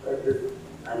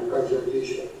and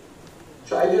consultation.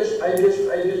 So there's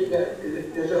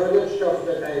other stuff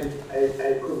that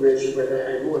I could mention, but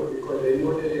I won't because I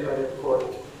know that the other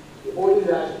point. The only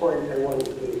last point I want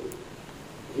to make,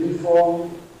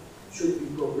 reform should be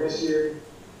progressive,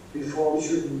 reform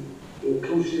should be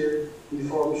inclusive,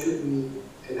 reform should be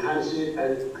enhancing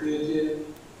and creating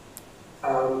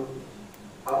a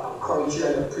culture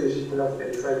and a principle of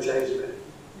enfranchisement.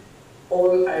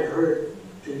 All I've heard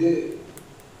today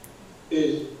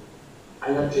is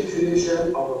an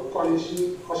articulation of a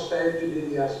policy hostile to the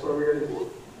diasporian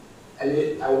vote.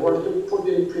 And I want to put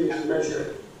in place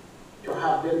measures to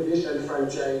have them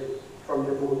disenfranchised from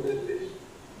the voters list.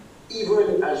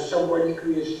 Even as somebody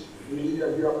creates the leader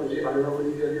of the opposition, honorable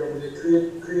leader of the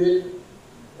opposition, create,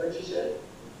 what she said?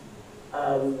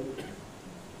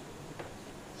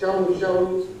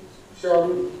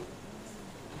 some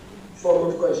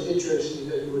form of constituency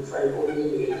that you would find only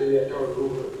in the internet or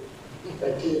Google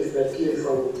that came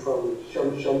from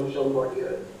somebody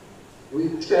else. We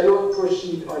cannot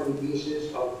proceed on the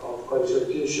basis of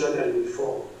consultation and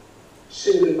reform,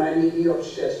 single-mindedly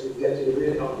obsessed with getting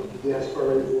rid of the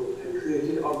diaspora vote and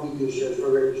creating obligations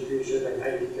for registration and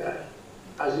ID card.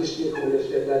 As the stakeholder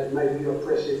said, that might be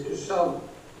oppressive to some.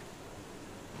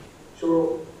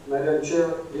 So, Madam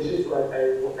Chair, this is what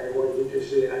I wanted to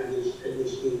say at this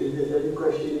stage. If there's any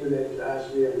question you would like to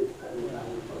ask me, I'm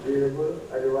available.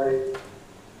 Otherwise,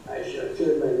 I shall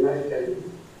turn my mic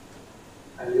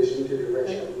and listen to the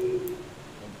rest of the meeting.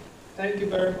 Thank you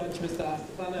very much, Mr.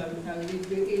 Astafan. I'll leave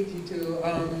the AG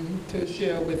to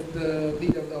share with the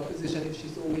leader of the opposition, if she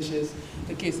so wishes,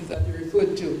 the cases that you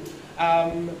referred to.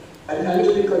 And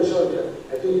to the consultant,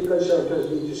 I think the consultants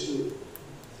need to see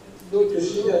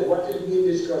that what is being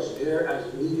discussed here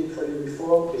as needed for the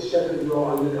reform is settled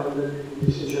law under the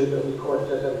decisions of the court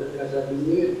that have been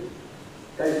made.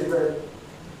 Thank you very much.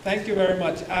 Thank you very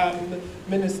much.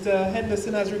 Minister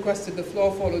Henderson has requested the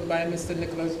floor, followed by Mr.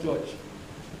 Nicholas George.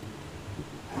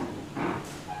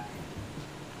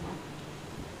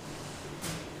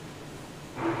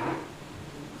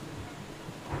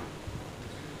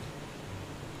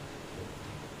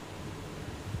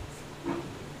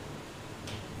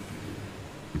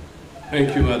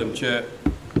 Thank you, Madam Chair.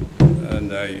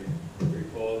 And I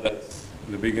recall that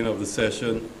in the beginning of the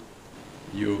session,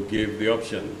 you gave the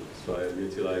option, so I am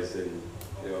utilizing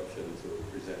the option to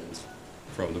present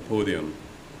from the podium.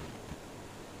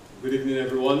 Good evening,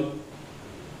 everyone,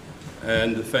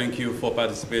 and thank you for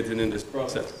participating in this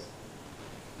process.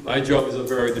 My job is a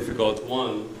very difficult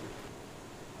one,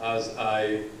 as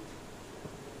I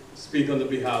speak on the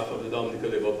behalf of the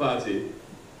Dominican Labour Party,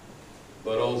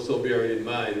 but also bearing in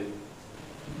mind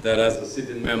that as a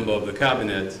sitting member of the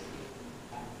cabinet,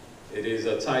 it is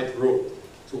a tightrope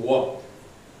to walk,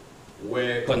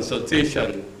 where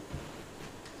consultation,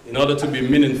 in order to be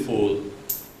meaningful,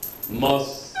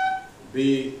 must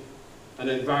be an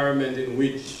environment in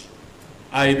which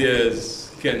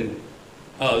ideas can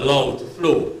allow to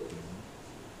flow.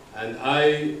 And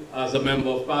I, as a member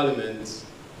of parliament,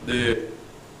 the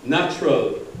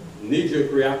natural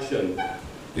knee-jerk reaction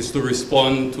is to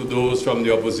respond to those from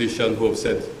the opposition who have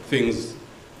said things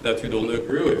that you don't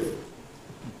agree with.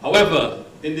 However,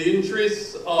 in the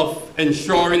interest of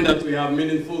ensuring that we have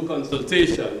meaningful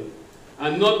consultation,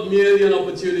 and not merely an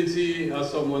opportunity, as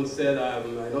someone said,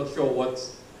 I'm not sure what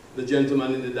the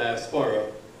gentleman in the diaspora,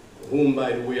 whom,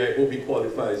 by the way, I hope he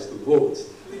qualifies to vote,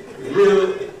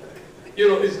 will,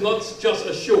 it's not just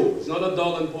a show. It's not a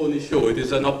dog and pony show. It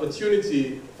is an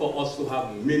opportunity for us to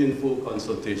have meaningful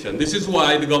consultation. This is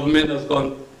why the government has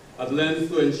gone at length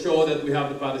to ensure that we have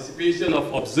the participation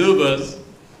of observers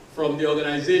from the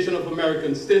Organization of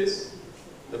American States,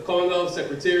 the Commonwealth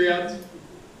Secretariat,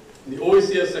 the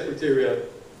OECS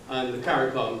Secretariat, and the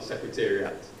CARICOM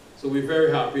Secretariat. So we're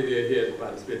very happy they're here to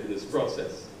participate in this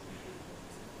process.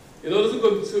 In order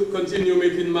to continue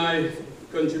making my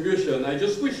contribution, I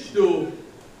just wish to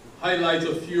highlight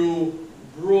a few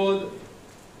broad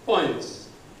points,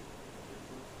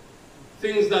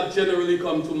 things that generally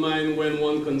come to mind when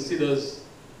one considers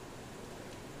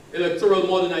electoral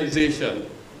modernization.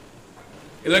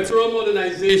 Electoral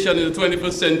modernization in the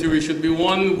 21st century should be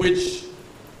one which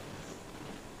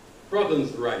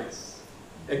broadens rights,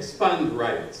 expand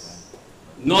rights,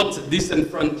 not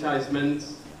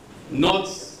disenfranchisement, not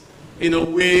in a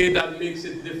way that makes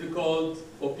it difficult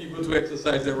for people to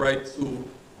exercise their right to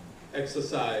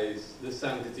exercise the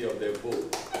sanctity of their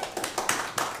vote.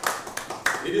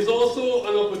 It is also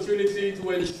an opportunity to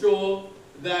ensure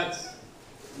that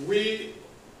we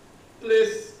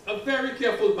place a very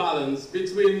careful balance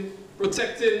between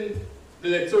protecting the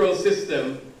electoral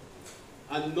system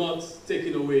and not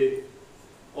taking away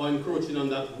or encroaching on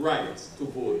that right to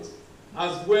vote,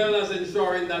 as well as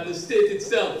ensuring that the state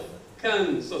itself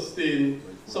can sustain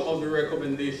some of the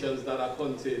recommendations that are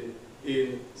contained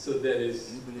in Sir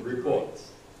Dennis' report.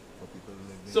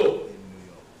 So,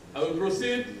 I will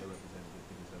proceed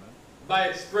by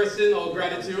expressing our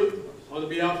gratitude on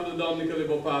behalf of the Dominican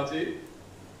Labour Party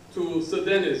to Sir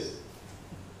Dennis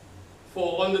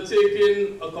for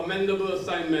undertaking a commendable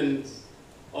assignment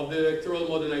of the electoral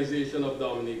modernization of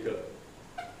Dominica.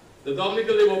 The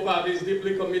Dominican Labour Party is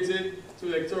deeply committed to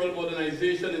electoral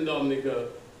modernization in Dominica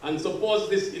and supports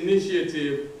this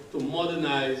initiative to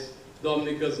modernize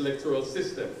Dominica's electoral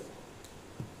system.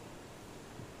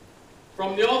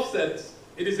 From the offset,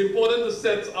 it is important to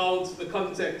set out the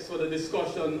context for the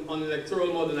discussion on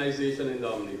electoral modernization in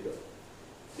Dominica.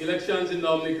 elections in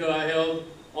Dominica are held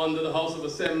under the House of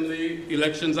Assembly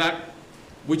Elections Act,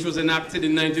 which was enacted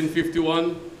in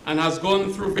 1951 and has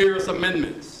gone through various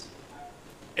amendments.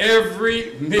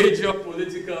 Every major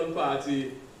political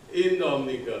party in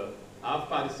Dominica have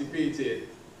participated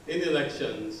in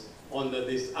elections under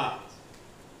this act.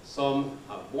 Some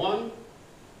have won,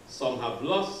 some have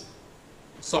lost,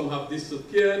 some have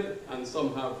disappeared, and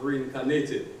some have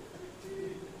reincarnated.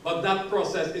 But that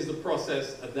process is the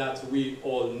process that we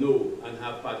all know and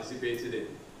have participated in.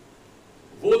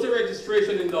 Voter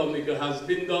registration in Dominica has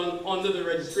been done under the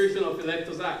Registration of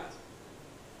Electors Act,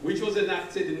 which was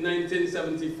enacted in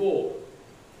 1974.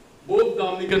 Both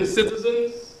Dominican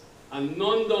citizens and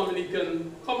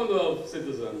non-Dominican Commonwealth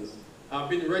citizens have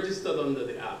been registered under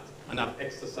the Act and have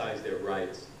exercised their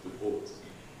right to vote.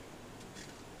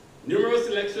 Numerous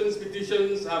elections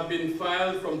petitions have been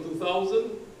filed from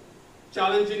 2000,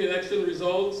 challenging election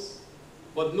results,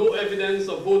 but no evidence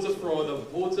of voter fraud or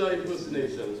voter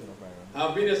impersonation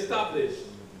have been established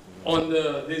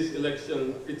under these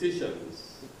election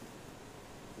petitions.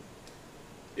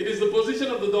 It is the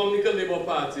position of the Dominica Labour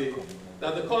Party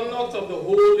that the conduct of the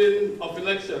holding of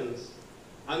elections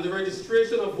and the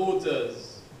registration of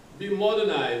voters be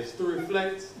modernized to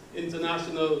reflect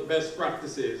international best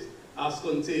practices as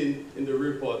contained in the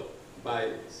report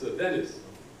by Sir Dennis.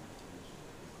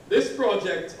 This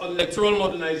project on electoral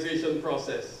modernization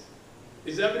process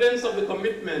is evidence of the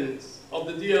commitment of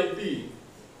the DLP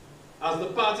as the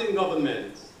party in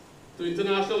government to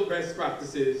international best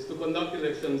practices to conduct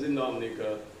elections in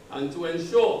Dominica and to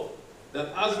ensure that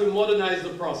as we modernize the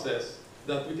process,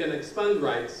 that we can expand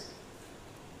rights,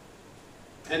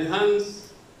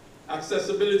 enhance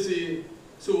accessibility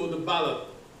to the ballot,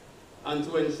 and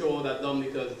to ensure that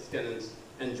Dominicans can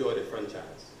enjoy the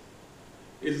franchise.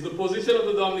 It is the position of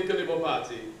the Dominica Labour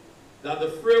Party that the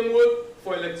framework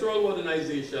for electoral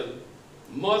modernization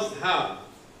must have,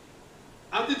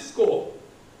 at its core,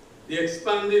 the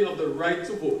expanding of the right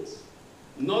to vote,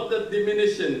 not the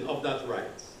diminishing of that right.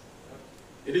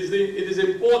 It is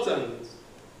important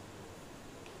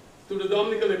to the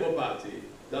Dominica Labour Party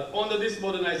that under this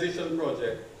modernization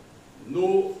project,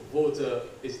 no voter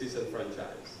is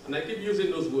disenfranchised. And I keep using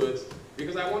those words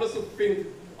because I want us to think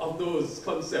of those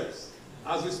concepts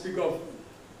as we speak of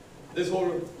this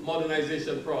whole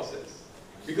modernization process.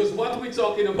 Because what we're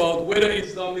talking about, whether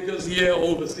it's Dominicans here or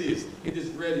overseas, it is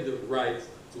really the right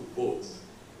to vote,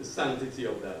 the sanctity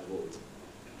of that vote.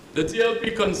 The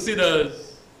TLP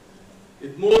considers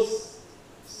it most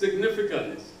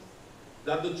significant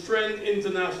that the trend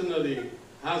internationally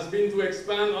has been to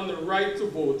expand on the right to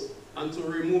vote and to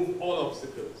remove all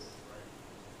obstacles.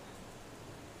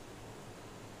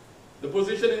 The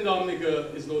position in Dominica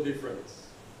is no different.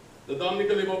 The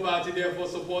Dominica Labour Party therefore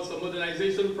supports a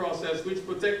modernization process which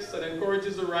protects and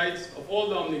encourages the rights of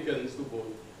all Dominicans to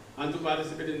vote and to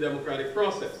participate in the democratic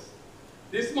process.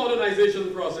 This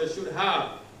modernization process should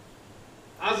have,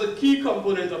 as a key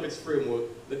component of its framework,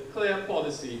 the clear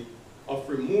policy of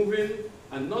removing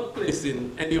and not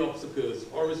placing any obstacles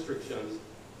or restrictions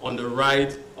on the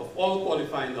right of all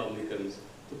qualifying Dominicans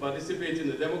to participate in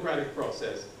the democratic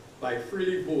process by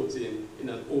freely voting in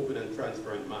an open and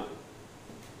transparent manner.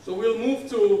 So we'll move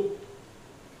to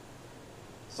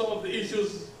some of the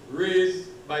issues raised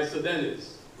by Sir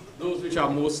Dennis, those which are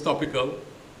most topical.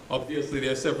 Obviously,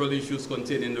 there are several issues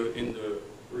contained in the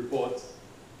report,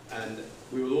 and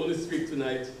we will only speak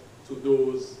tonight to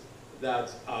those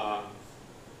that are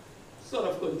sort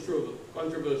of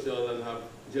controversial and have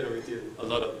generated a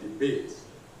lot of debate.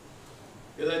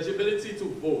 Eligibility to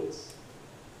vote.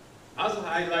 As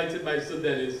highlighted by Sir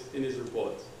Dennis in his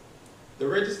report, the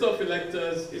Register of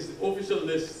Electors is the official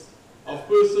list of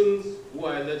persons who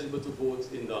are eligible to vote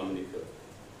in Dominica.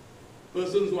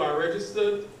 Persons who are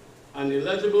registered and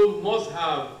eligible must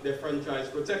have their franchise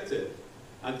protected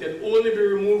and can only be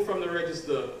removed from the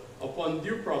register upon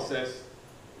due process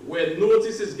where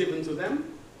notice is given to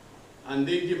them and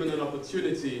they're given an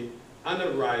opportunity and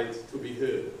a right to be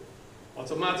heard.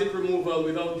 Automatic removal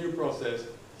without due process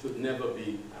should never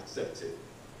be accepted.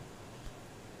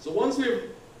 So once we've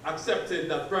accepted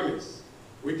that premise,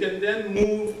 we can then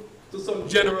move to some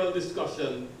general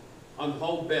discussion on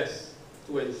how best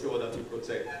to ensure that we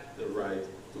protect the right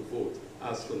to vote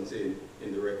as contained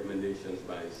in the recommendations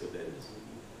by Sir Dennis.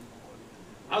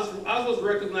 As was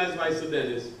recognized by Sir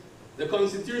Dennis, the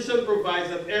Constitution provides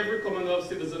that every Commonwealth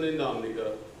citizen in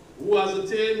Dominica who has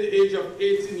attained the age of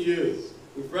 18 years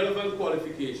with relevant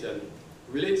qualification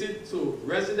related to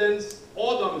residence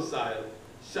or domicile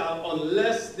shall,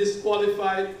 unless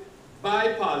disqualified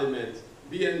by Parliament,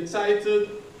 be entitled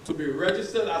to be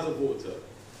registered as a voter.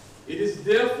 It is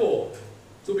therefore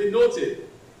to be noted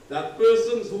that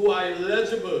persons who are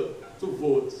eligible to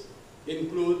vote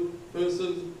include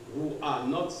persons who are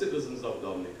not citizens of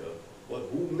Dominica, but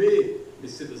who may be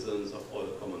citizens of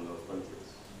other Commonwealth countries.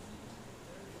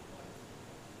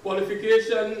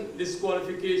 Qualification,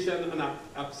 disqualification, and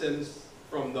absence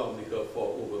from Dominica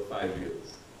for over 5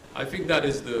 years. I think that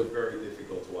is the very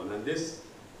difficult one, and this,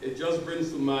 it just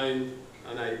brings to mind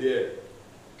an idea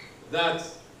that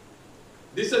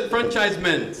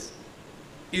disenfranchisement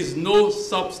is no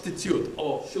substitute,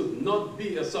 or should not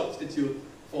be a substitute,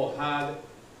 for hard,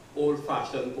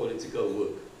 old-fashioned political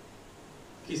work.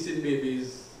 Kissing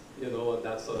babies, you know, and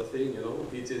that sort of thing, you know,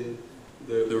 hitting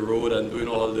the road and doing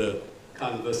all the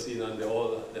canvassing and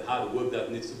all the hard work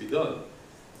that needs to be done.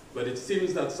 But it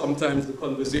seems that sometimes the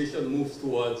conversation moves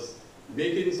towards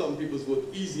making some people's work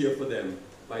easier for them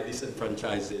by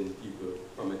disenfranchising people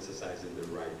from exercising the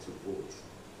right to vote.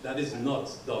 That is not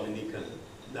Dominican.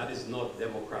 That is not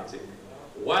democratic.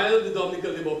 While the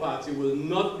Dominican Labour Party will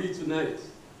not be tonight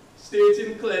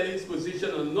stating clearly its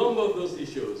position on a number of those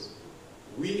issues,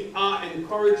 we are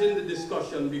encouraging the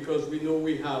discussion because we know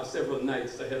we have several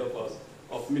nights ahead of us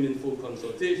of meaningful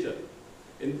consultation.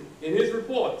 In his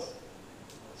report,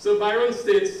 Sir Byron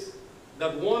states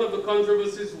that one of the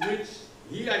controversies which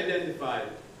he identified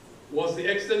was the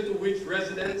extent to which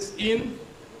residence in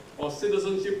or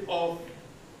citizenship of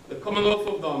the Commonwealth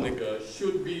of Dominica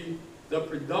should be the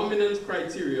predominant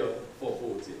criteria for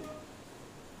voting.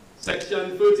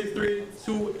 Section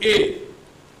 33(2)(a)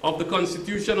 of the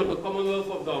Constitution of the Commonwealth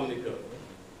of Dominica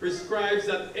prescribes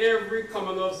that every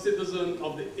Commonwealth citizen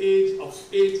of the age of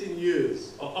 18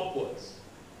 years or upwards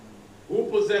who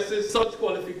possesses such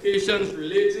qualifications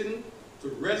relating to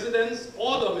residence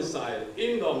or domicile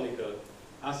in Dominica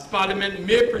as Parliament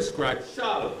may prescribe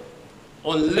shall,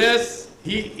 unless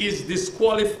he is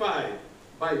disqualified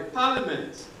by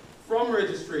Parliament from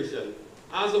registration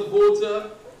as a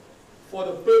voter for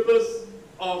the purpose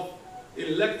of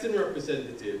electing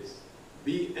representatives,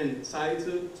 be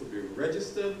entitled to be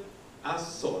registered as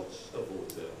such a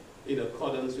voter in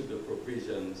accordance with the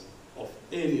provisions of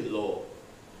any law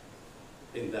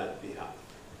in that behalf.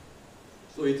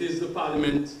 So it is the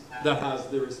Parliament that has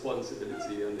the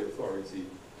responsibility and the authority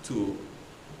to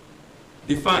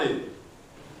define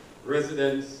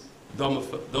residence,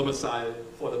 domicile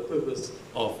for the purpose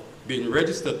of being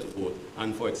registered to vote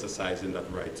and for exercising that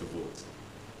right to vote.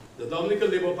 The Dominican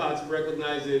Labour Party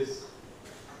recognizes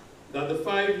that the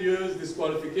 5 years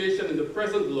disqualification in the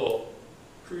present law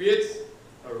creates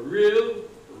a real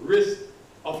risk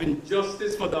of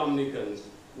injustice for Dominicans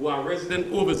who are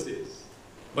resident overseas,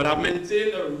 but have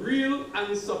maintained a real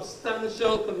and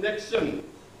substantial connection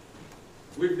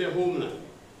with their homeland,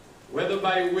 whether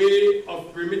by way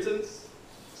of remittance,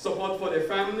 support for their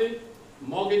family,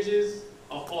 mortgages,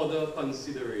 or other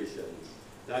considerations.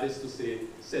 That is to say,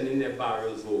 sending their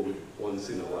barrels home once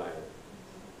in a while.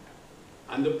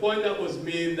 And the point that was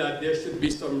made that there should be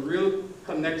some real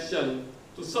connection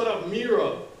to sort of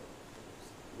mirror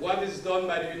what is done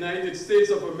by the United States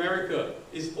of America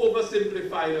is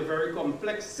oversimplifying a very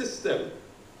complex system,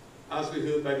 as we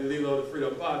heard by the leader of the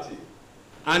Freedom Party,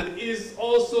 and is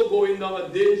also going down a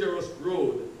dangerous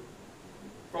road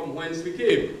from whence we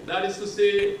came. That is to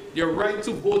say, your right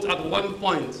to vote at one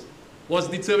point was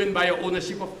determined by your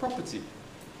ownership of property.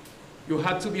 You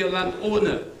had to be a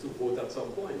landowner to vote at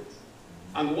some point.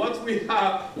 And what we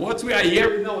are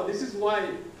hearing now, this is why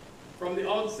from the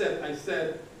outset I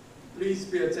said, please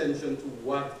pay attention to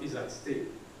what is at stake,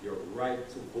 your right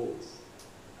to vote.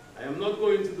 I am not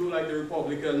going to do like the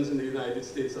Republicans in the United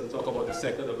States and talk about the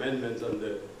Second Amendment and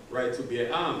the right to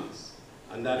bear arms,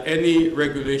 and that any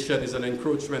regulation is an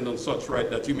encroachment on such right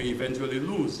that you may eventually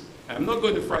lose. I am not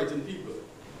going to frighten people.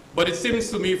 But it seems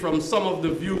to me from some of the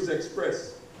views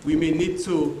expressed, we may need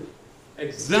to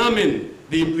examine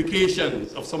the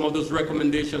implications of some of those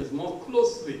recommendations more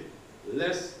closely,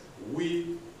 lest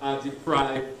we are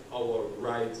deprived of our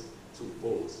right to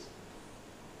vote.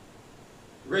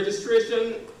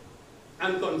 Registration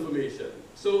and confirmation.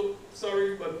 So,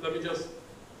 sorry, but let me just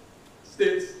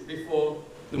state before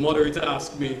the moderator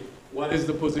asked me, what is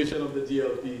the position of the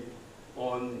DLP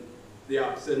on the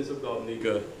absence of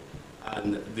Dominica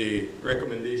and the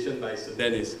recommendation by Sir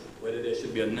Dennis whether there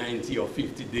should be a 90 or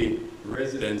 50-day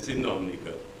residence in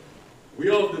Dominica. We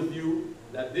are of the view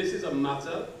that this is a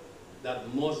matter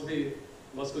that must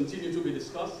continue to be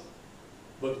discussed,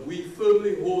 but we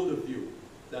firmly hold the view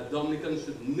that Dominicans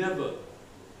should never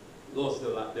lose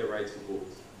their right to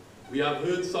vote. We have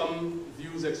heard some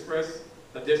views expressed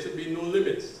that there should be no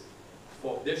limits,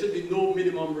 there should be no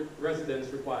minimum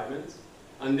residence requirements,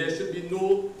 and there should be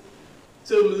no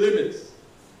term limits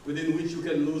within which you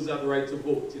can lose that right to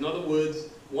vote. In other words,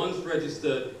 once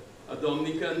registered, a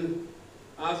Dominican,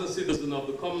 as a citizen of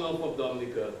the Commonwealth of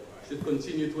Dominica, should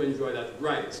continue to enjoy that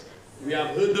right. We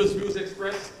have heard those views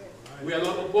expressed. We are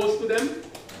not opposed to them.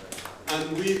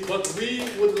 But we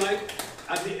would like,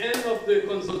 at the end of the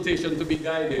consultation, to be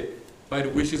guided by the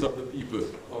wishes of the people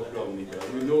of Dominica.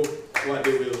 We know what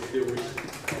they wish.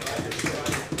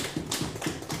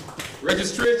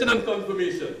 Registration and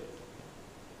confirmation.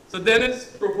 So Dennis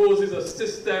proposes a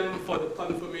system for the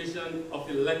confirmation of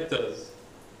electors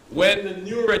when the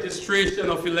new Registration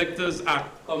of Electors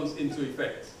Act comes into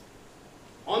effect.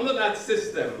 Under that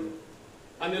system,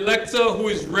 an elector who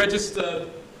is registered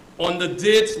on the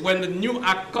date when the new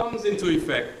act comes into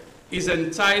effect is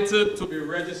entitled to be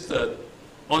registered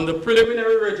on the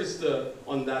preliminary register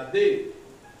on that day.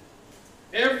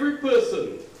 Every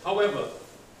person, however,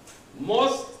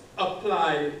 must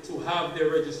apply to have their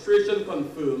registration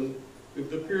confirmed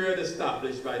with the period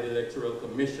established by the Electoral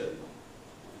Commission.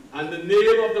 And the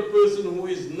name of the person who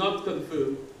is not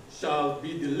confirmed shall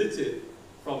be deleted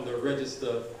from the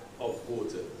register of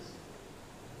voters.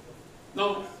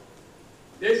 Now,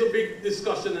 there's a big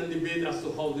discussion and debate as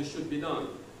to how this should be done.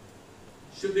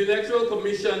 Should the Electoral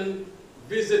Commission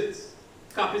visit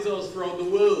capitals throughout the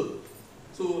world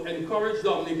to encourage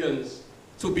Dominicans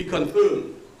to be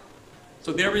confirmed?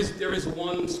 So there is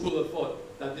one school of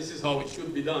thought that this is how it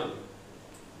should be done.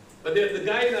 But the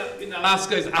guy in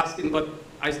Alaska is asking, but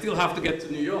I still have to get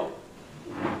to New York.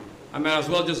 I might as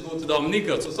well just go to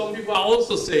Dominica. So some people are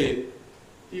also saying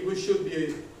people should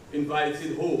be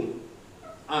invited home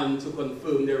and to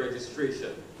confirm their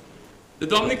registration. The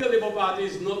Dominican Labour Party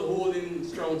is not holding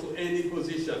strong to any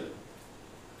position,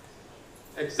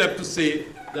 except to say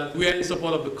that we are in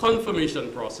support of the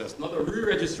confirmation process, not a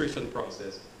re-registration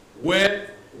process,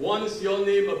 where once your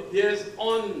name appears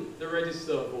on the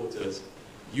register of voters,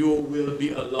 you will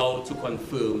be allowed to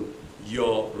confirm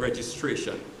your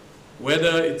registration,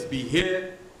 whether it be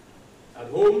here, at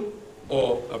home,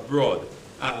 or abroad,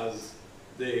 as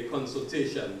the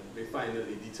consultation may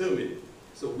finally determine.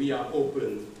 So we are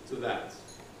open to that.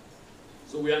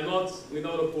 So we're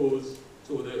not opposed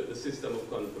to the system of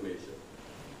confirmation.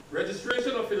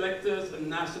 Registration of electors and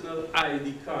national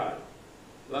ID card.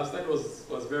 Last night was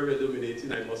very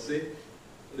illuminating, I must say,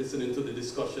 listening to the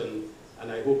discussion,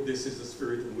 and I hope this is the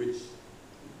spirit in which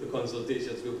the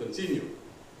consultations will continue.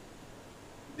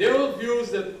 There are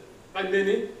views that, by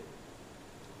many,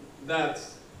 that,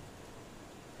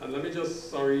 and let me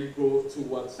just, go to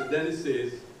what Sir Dennis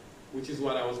says, which is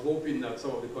what I was hoping that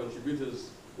some of the contributors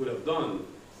would have done.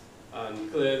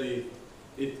 And clearly,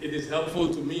 it is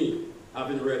helpful to me,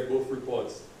 having read both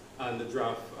reports and the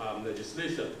draft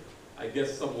legislation. I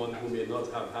guess someone who may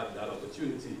not have had that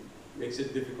opportunity makes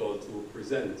it difficult to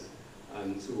present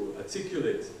and to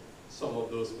articulate some of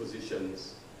those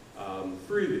positions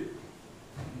freely.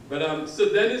 But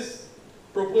Sir Dennis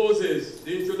proposes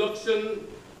the introduction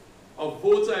of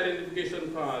voter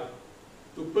identification card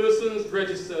to persons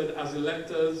registered as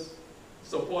electors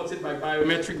supported by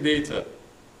biometric data,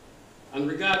 and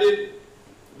regarded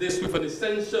this with an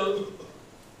essential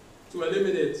to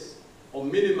eliminate or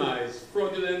minimize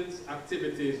fraudulent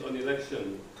activities on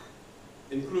election,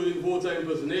 including voter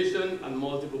impersonation and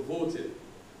multiple voting.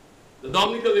 The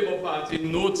Dominican Labour Party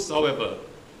notes, however,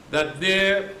 that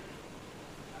there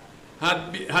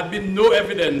had been no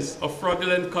evidence of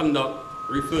fraudulent conduct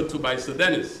referred to by Sir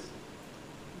Dennis.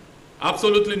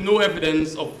 Absolutely no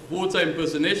evidence of voter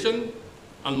impersonation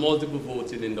and multiple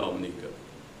voting in Dominica.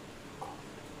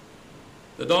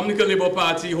 The Dominican Labour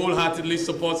Party wholeheartedly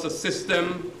supports a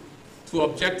system to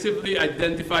objectively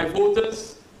identify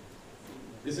voters.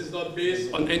 This is not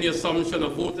based on any assumption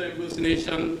of voter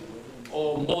impersonation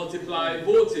or multiply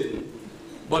voting,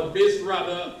 but based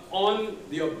rather on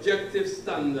the objective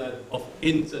standard of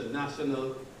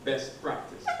international best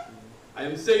practice. I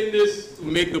am saying this to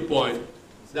make the point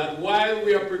that while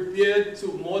we are prepared to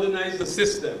modernize the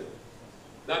system,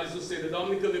 that is to say the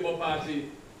Dominican Labour Party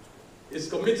is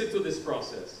committed to this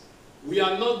process, we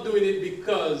are not doing it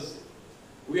because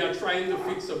we are trying to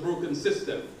fix a broken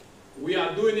system. We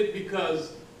are doing it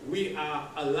because we are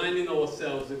aligning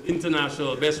ourselves with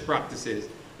international best practices,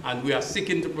 and we are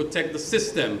seeking to protect the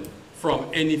system from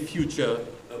any future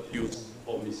abuse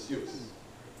or misuse.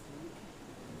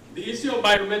 The issue of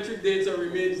biometric data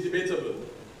remains debatable.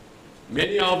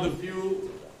 Many are of the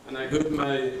view, and I heard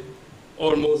my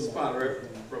almost father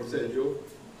from St. Joe,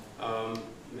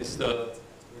 Mr.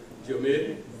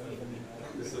 Jermaine,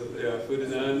 Mr.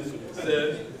 Ferdinand,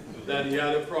 said that he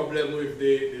had a problem with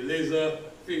the laser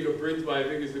fingerprint, but I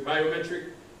think it's the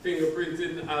biometric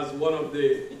fingerprinting as one of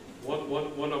the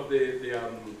one of the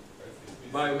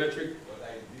biometric.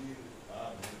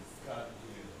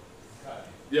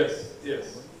 Yes,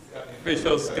 yes.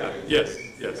 Facial scan. Yes,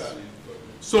 yes.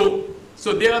 So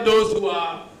there are those who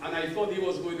are, and I thought he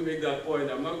was going to make that point.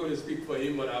 I'm not going to speak for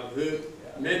him, but I've heard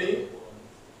many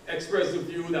express the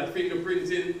view that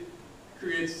fingerprinting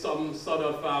creates some sort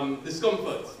of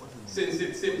discomfort, since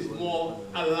it seems more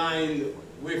aligned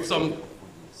with some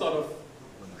sort of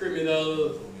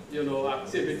criminal,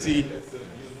 activity,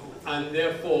 and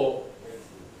therefore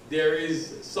there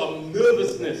is some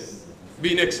nervousness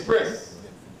being expressed.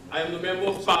 I am the Member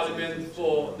of Parliament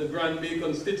for the Grand Bay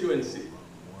constituency,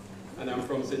 and I'm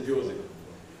from St. Joseph.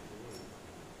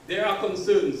 There are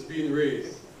concerns being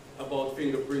raised about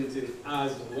fingerprinting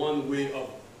as one way of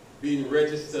being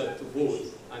registered to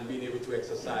vote and being able to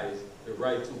exercise the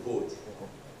right to vote.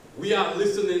 We are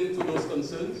listening to those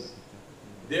concerns.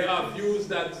 There are views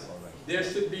that there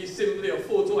should be simply a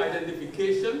photo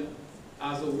identification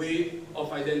as a way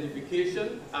of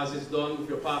identification, as is done with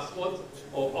your passport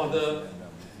or other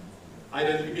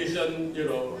identification,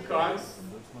 cards.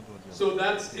 So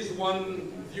that is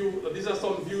one view. These are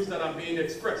some views that are being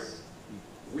expressed.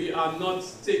 We are not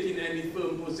taking any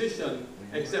firm position,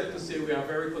 except to say we are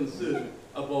very concerned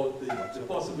about the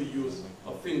possible use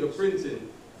of fingerprinting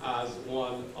as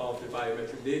one of the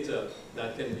biometric data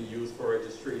that can be used for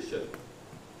registration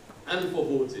and for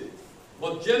voting.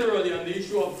 But generally, on the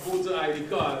issue of voter ID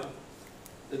card,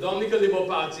 the Dominican Labour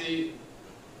Party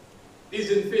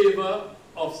is in favor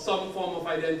of some form of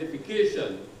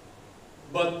identification,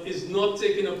 but is not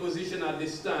taking a position at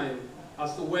this time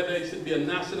as to whether it should be a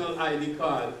national ID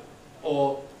card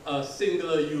or a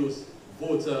singular-use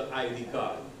voter ID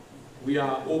card. We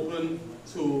are open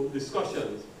to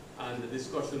discussions, and the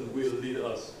discussion will lead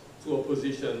us to a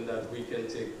position that we can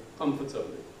take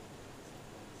comfortably.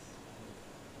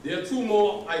 There are two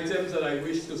more items that I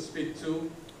wish to speak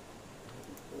to.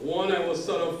 One, I was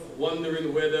sort of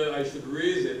wondering whether I should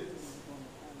raise it,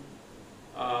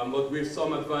 but with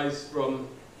some advice from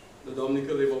the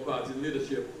Dominican Labour Party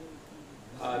leadership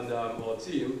and our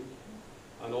team,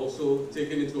 and also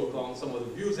taking into account some of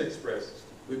the views expressed,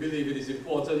 we believe it is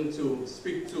important to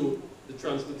speak to the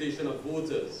transportation of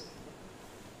voters.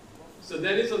 So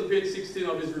Dennis, on page 16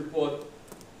 of his report,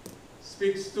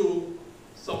 speaks to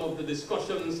some of the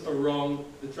discussions around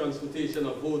the transportation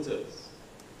of voters.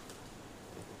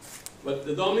 But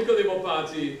the Dominican Labour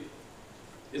Party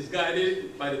is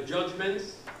guided by the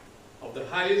judgments of the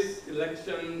highest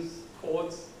elections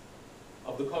courts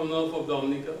of the Commonwealth of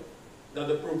Dominica, that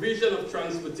the provision of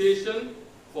transportation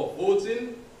for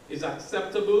voting is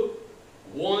acceptable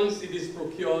once it is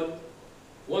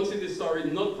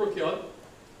not procured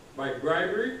by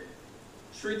bribery,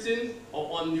 treating,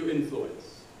 or undue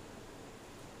influence.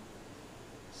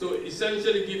 So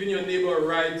essentially, giving your neighbor a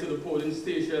ride to the polling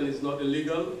station is not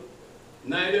illegal.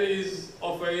 Neither is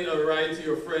offering a ride to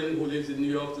your friend who lives in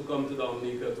New York to come to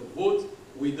Dominica to vote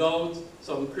without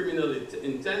some criminal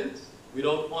intent,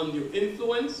 without undue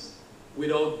influence,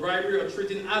 without bribery or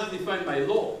treating as defined by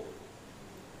law,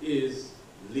 is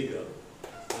legal.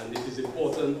 And it is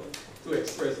important to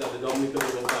express that the Dominican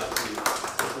Labour Party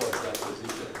supports that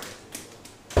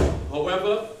position.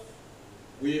 However,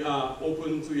 we are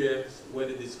open to hear where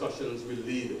the discussions will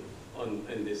lead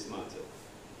in this matter.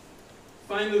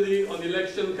 Finally, on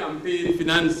election campaign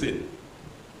financing,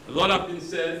 a lot has been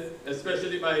said,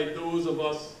 especially by those of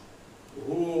us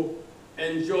who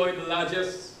enjoy the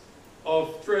largest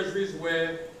of treasuries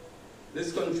where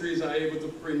these countries are able to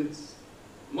print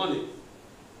money.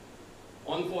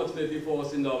 Unfortunately for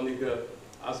us in Dominica,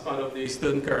 as part of the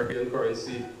Eastern Caribbean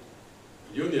Currency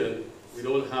Union, we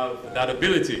don't have that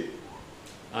ability.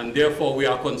 And therefore, we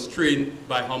are constrained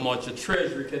by how much a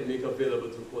treasury can make available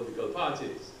to political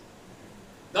parties.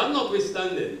 That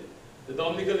notwithstanding, the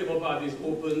Dominican Labour Party is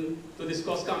open to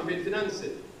discuss campaign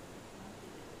financing.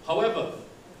 However,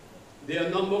 there are a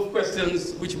number of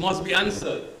questions which must be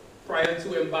answered prior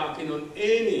to embarking on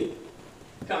any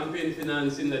campaign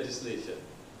financing legislation.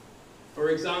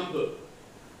 For example,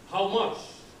 how much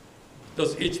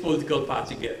does each political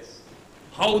party get?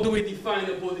 How do we define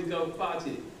a political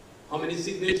party? How many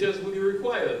signatures would you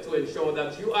require to ensure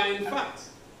that you are in fact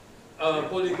a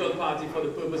political party for the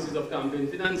purposes of campaign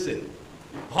financing?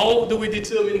 How do we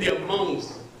determine the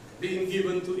amounts being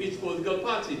given to each political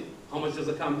party? How much does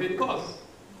a campaign cost?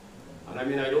 And I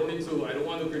mean, I don't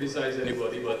want to criticize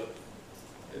anybody,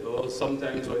 but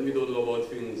sometimes when we don't know about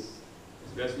things,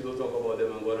 it's best we don't talk about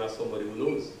them and go and ask somebody who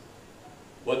knows.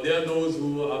 But there are those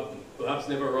who have perhaps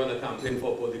never run a campaign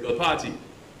for a political party,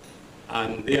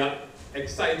 and they are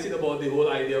excited about the whole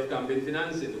idea of campaign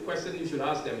financing. The question you should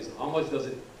ask them is, how much does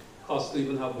it cost to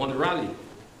even have one rally,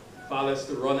 far less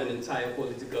to run an entire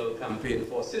political campaign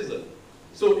for a season.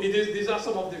 So these are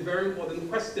some of the very important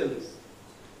questions.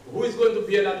 Who is going to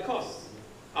bear that cost?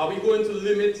 Are we going to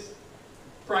limit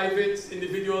private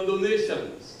individual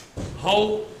donations?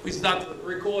 How is that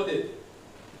recorded?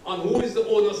 And who is the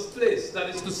owner's place? That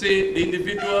is to say, the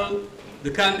individual,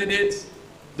 the candidate,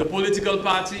 the political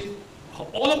party.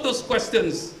 All of those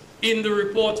questions in the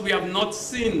report, we have not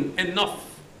seen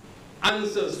enough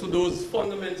answers to those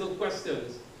fundamental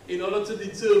questions in order to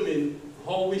determine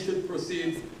how we should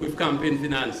proceed with campaign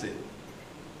financing.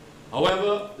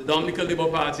 However, the Dominican Labour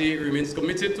Party remains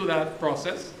committed to that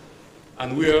process,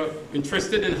 and we are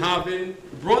interested in having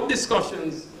broad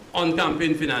discussions on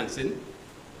campaign financing.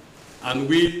 And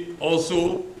we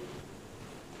also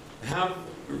have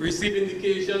received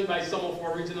indication by some of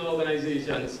our regional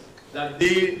organizations that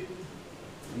they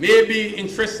may be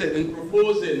interested in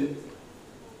proposing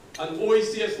an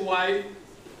OECS-wide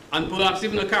and perhaps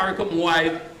even a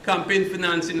CARICOM-wide campaign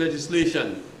financing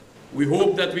legislation. We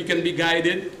hope that we can be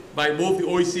guided by both the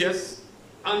OECS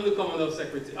and the Commonwealth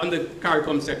Secretary and the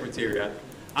CARICOM Secretariat,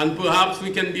 and perhaps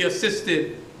we can be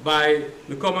assisted by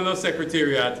the Commonwealth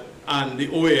Secretariat and the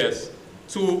OAS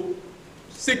to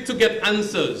seek to get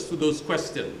answers to those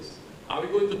questions. Are we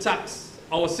going to tax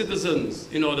our citizens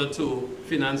in order to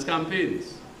finance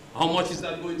campaigns? How much is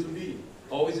that going to be?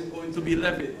 How is it going to be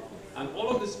levied? And all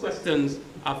of these questions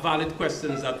are valid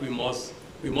questions that we must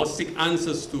seek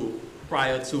answers to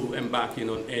prior to embarking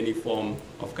on any form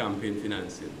of campaign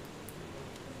financing.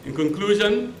 In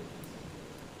conclusion,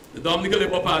 the Dominican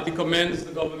Labour Party commends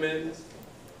the government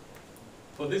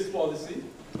for this policy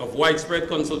of widespread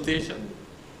consultation.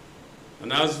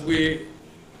 And as we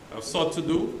have sought to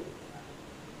do,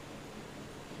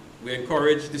 we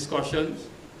encourage discussions.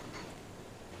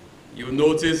 You'll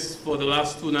notice for the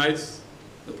last 2 nights,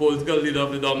 the political leader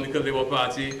of the Dominican Labour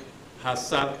Party has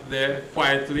sat there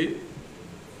quietly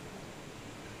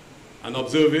and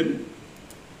observing.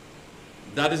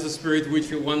 That is the spirit which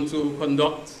we want to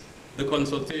conduct the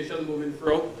consultation moving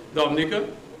throughout Dominica.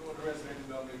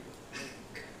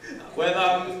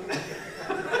 Well,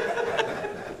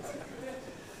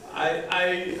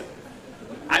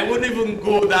 I wouldn't even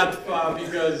go that far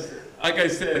because, like I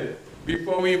said,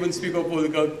 before we even speak of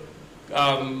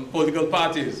political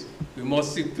parties, we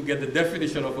must seek to get the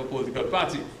definition of a political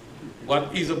party.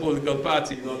 What is a political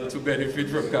party in order to benefit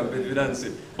from campaign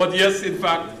financing? But yes, in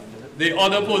fact, the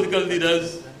other political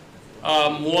leaders,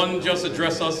 one just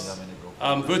addressed us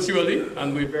virtually,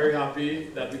 and we're very happy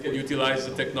that we can utilize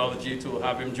the technology to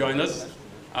have him join us,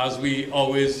 as we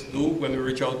always do when we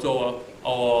reach out to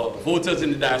our voters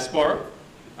in the diaspora.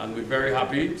 And we're very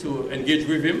happy to engage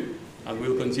with him, and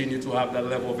we'll continue to have that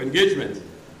level of engagement.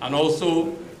 And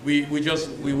also, we wish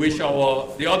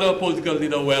the other political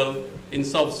leader well in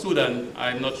South Sudan.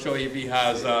 I'm not sure if he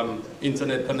has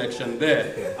internet connection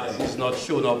there, as he's not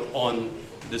shown up on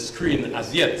the screen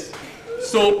as yet.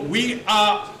 So we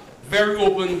are very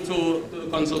open to the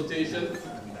consultation,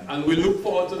 and we look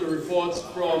forward to the reports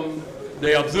from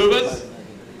the observers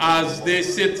as they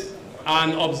sit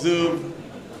and observe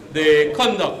the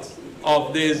conduct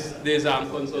of these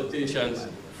consultations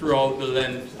throughout the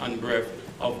length and breadth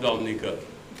of Dominica.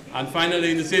 And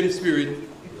finally, in the same spirit,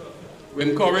 we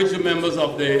encourage the members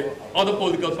of the other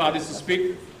political parties to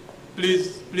speak.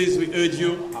 Please, we urge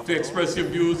you to express your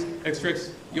views,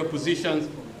 express your positions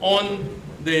on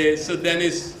the Sir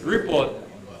Dennis report.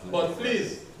 But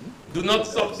please, do not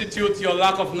substitute your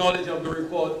lack of knowledge of the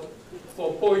report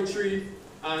for poetry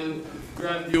and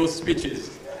grandiose speeches.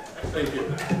 Thank you.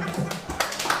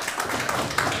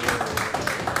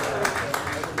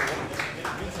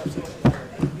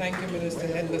 Thank you, Minister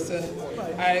Henderson.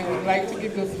 I would like to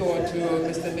give the floor to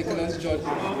Mr. Nicholas George.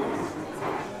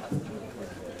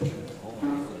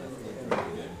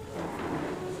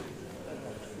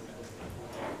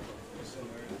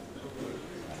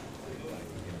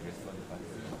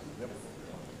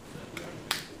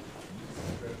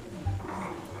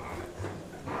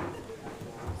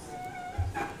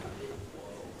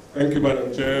 Thank you,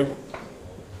 Madam Chair.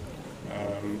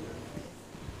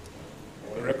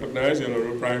 I recognize the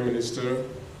Honorable Prime Minister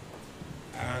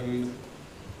and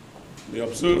the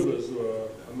observers who are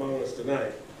among us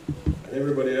tonight, and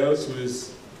everybody else who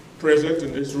is present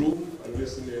in this room and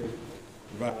listening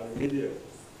via media.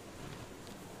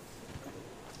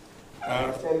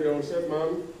 From the outset,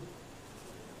 ma'am,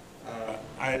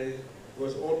 I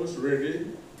was almost ready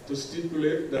to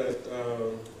stipulate that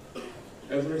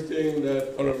everything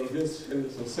that Honorable Vince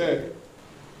Henderson said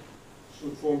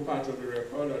should form part of the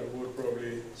record and would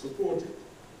probably support it.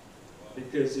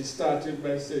 Because he started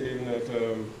by saying that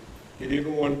he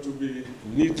didn't want to be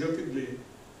knee-jerkedly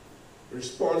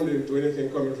responding to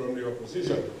anything coming from the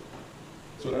opposition.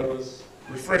 So that was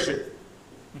refreshing.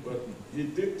 But he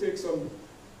did take some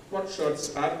pot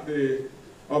shots at the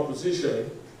opposition.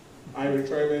 I will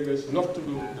try my best not to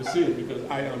do the same because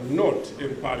I am not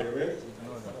in Parliament.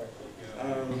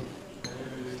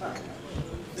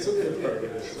 It's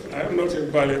okay, I am not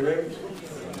in Parliament.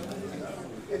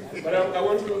 But I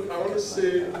want to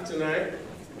say tonight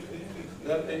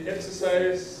that the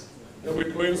exercise that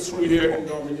we're going through here in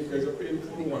Dominica is a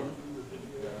painful one.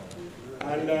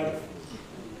 And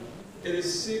it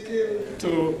is seeking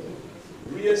to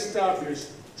reestablish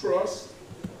trust,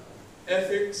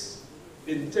 ethics,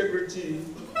 integrity,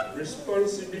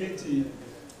 responsibility,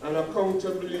 and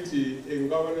accountability in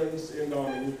governance in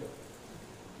Dominica.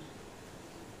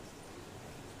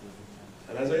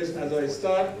 And as I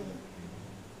start,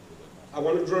 I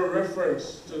want to draw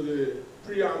reference to the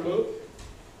preamble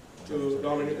to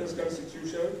Dominica's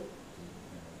Constitution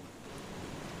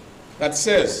that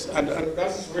says, and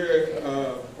that's where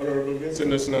Honorable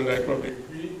Vincent and I probably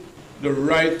agree, the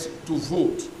right to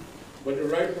vote. But the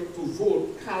right to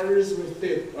vote carries with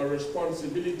it a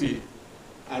responsibility.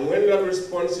 And when that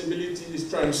responsibility is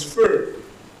transferred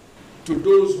to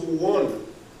those who won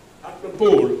at the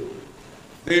poll,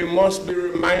 they must be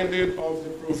reminded of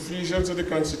the provisions of the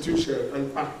Constitution,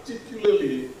 and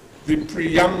particularly the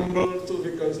preamble to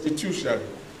the Constitution,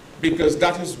 because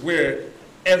that is where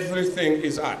everything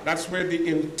is at. That's where the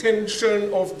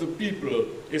intention of the people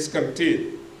is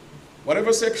contained.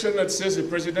 Whatever section that says the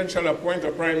president shall appoint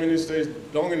a prime minister is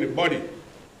down in the body.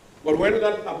 But when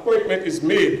that appointment is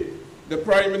made, the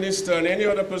prime minister and any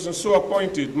other person so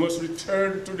appointed must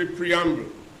return to the preamble,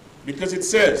 because it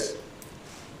says,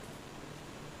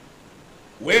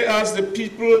 whereas the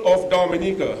people of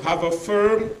Dominica have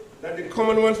affirmed that the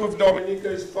Commonwealth of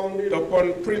Dominica is founded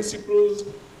upon principles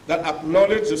that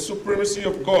acknowledge the supremacy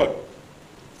of God,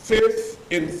 faith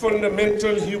in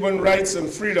fundamental human rights and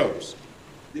freedoms,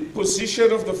 the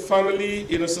position of the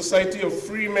family in a society of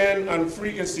free men and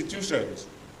free institutions,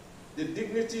 the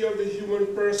dignity of the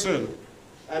human person,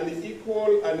 and the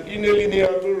equal and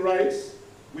inalienable rights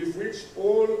with which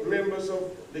all members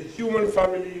of the human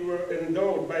family were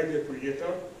endowed by their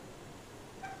Creator,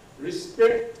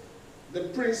 respect the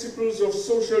principles of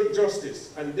social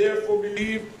justice, and therefore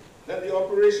believe that the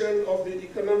operation of the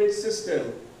economic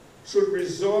system should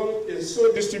result in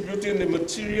so distributing the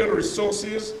material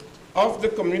resources of the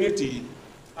community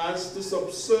as to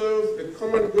subserve the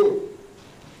common good,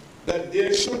 that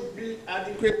there should be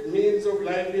adequate means of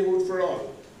livelihood for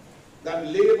all, that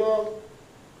labor,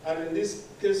 and in this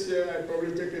case here I'm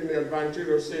probably taking the advantage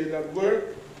of saying that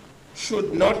work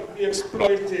should not be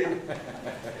exploited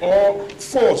or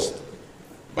forced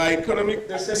by economic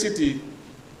necessity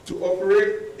to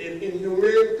operate in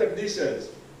inhumane conditions,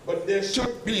 but there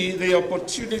should be the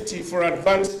opportunity for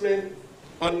advancement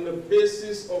on the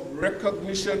basis of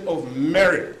recognition of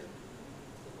merit,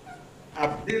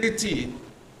 ability,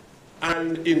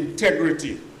 and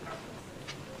integrity.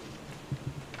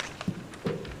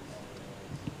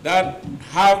 That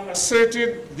have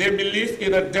asserted their belief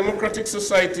in a democratic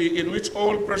society in which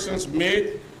all persons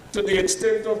may, to the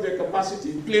extent of their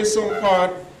capacity, play some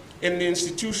part in the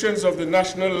institutions of the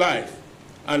national life,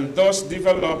 and thus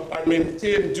develop and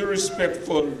maintain due respect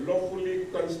for lawfully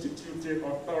constituted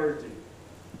authority.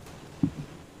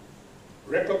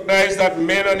 Recognize that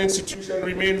men and institutions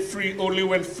remain free only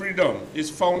when freedom is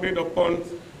founded upon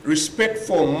respect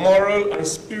for moral and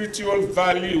spiritual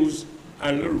values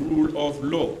and the rule of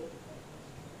law.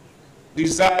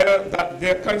 Desire that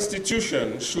their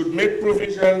constitution should make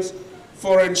provisions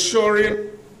for ensuring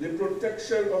the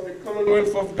protection of the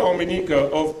Commonwealth of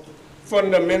Dominica of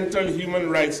fundamental human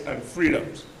rights and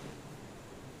freedoms.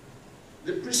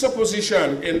 The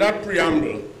presupposition in that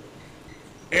preamble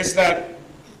is that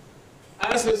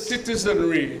as a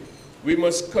citizenry, we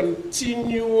must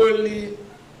continually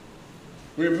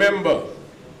remember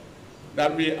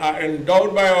that we are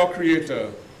endowed by our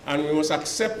Creator, and we must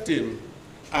accept Him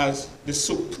as the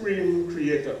supreme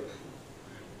Creator.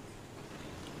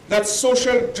 That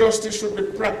social justice should be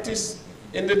practiced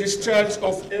in the discharge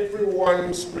of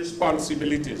everyone's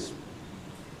responsibilities.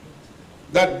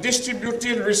 That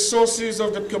distributing resources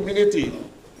of the community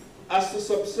as to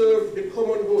subserve the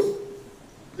common good,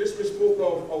 this we spoke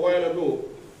of a while ago,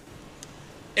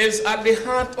 is at the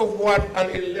heart of what an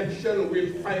election will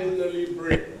finally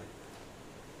bring.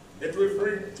 It will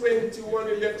bring 21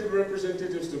 elected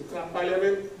representatives to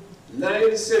Parliament,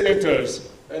 9 senators,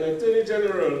 an Attorney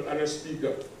General, and a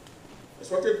Speaker. That's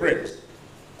what it brings.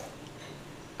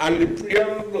 And the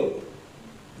preamble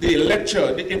the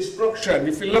lecture, the instruction,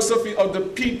 the philosophy of the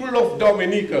people of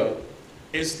Dominica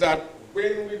is that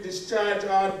when we discharge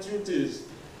our duties,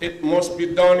 it must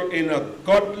be done in a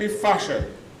godly fashion.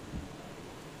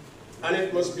 And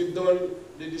it must be done,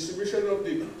 the distribution of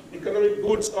the economic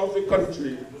goods of the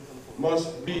country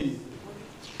must be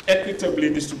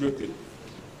equitably distributed.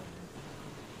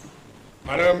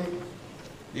 Madam,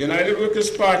 the United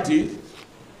Workers' Party,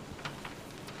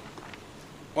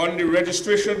 on the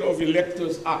Registration of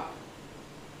Electors Act,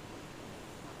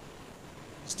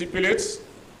 stipulates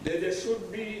that there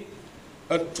should be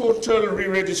a total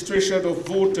re-registration of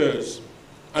voters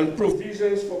and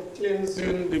provisions for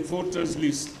cleansing the voters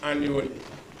list annually.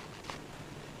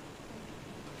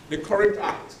 The current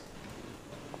act,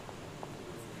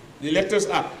 the Electors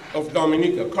Act of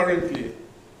Dominica currently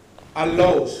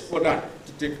allows for that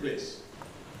to take place.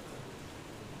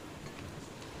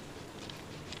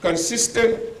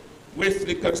 Consistent with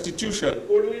the Constitution,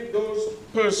 only those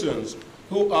persons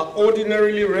who are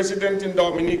ordinarily resident in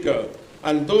Dominica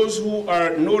and those who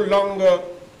are no longer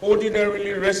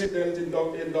ordinarily resident in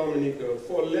Dominica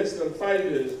for less than 5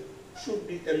 years should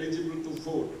be eligible to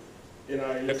vote in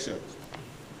our elections.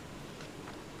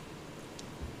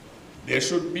 There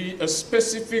should be a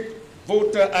specific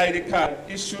voter ID card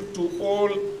issued to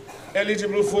all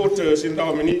eligible voters in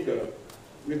Dominica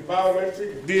with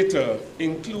biometric data,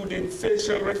 including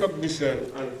facial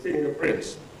recognition and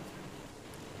fingerprints.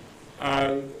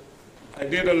 And I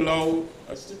did allow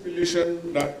a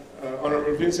stipulation that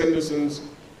Honorable Vince Henderson's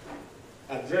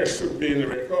address should be in the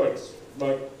records.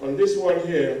 But on this one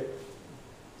here,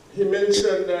 he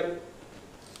mentioned that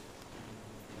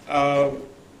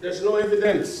there's no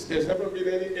evidence, there's never been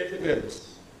any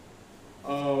evidence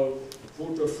of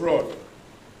voter fraud.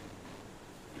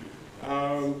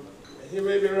 He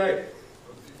may be right.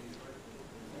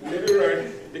 He may be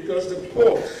right, because the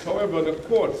courts, however, the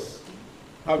courts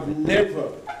have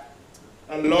never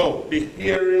allowed the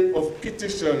hearing of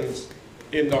petitions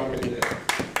in Dominica.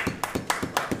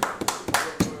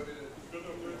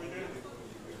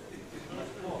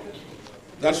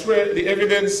 That's where the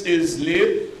evidence is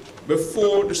laid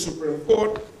before the Supreme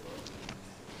Court.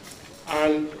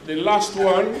 And the last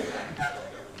one,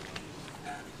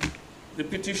 the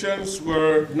petitions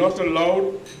were not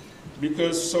allowed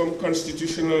because some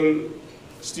constitutional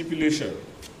stipulation.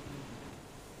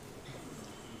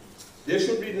 There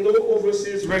should be no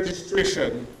overseas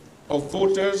registration of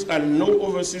voters and no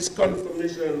overseas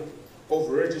confirmation of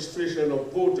registration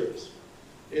of voters.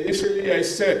 Initially, I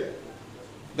said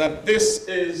that this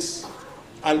is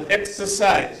an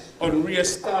exercise on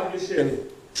reestablishing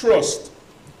trust,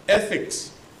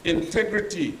 ethics,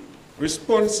 integrity,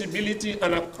 responsibility,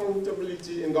 and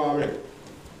accountability in government.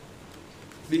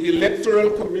 The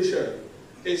Electoral Commission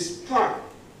is part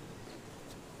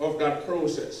of that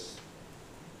process,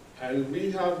 and we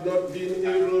have not been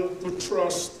able to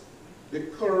trust the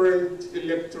current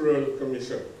Electoral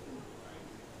Commission.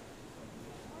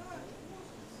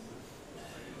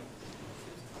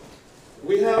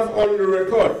 We have on the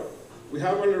record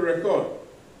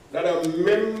that a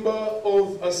member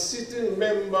of, a sitting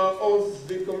member of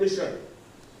the commission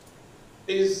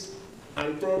is,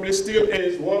 and probably still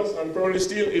is, was and probably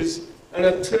still is, an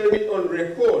attorney on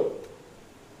record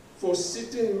for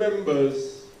sitting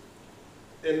members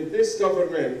in this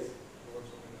government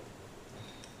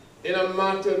in a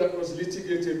matter that was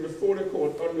litigated before the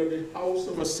court under the House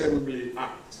of Assembly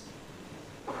Act.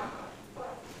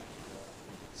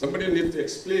 Somebody needs to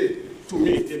explain to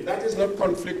me if that is not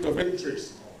conflict of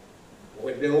interest,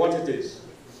 then what it is.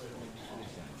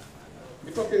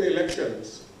 We're talking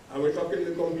elections, and we're talking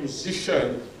the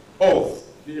composition of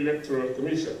the Electoral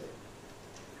Commission.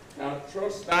 Now,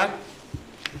 trust that,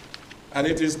 and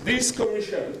it is this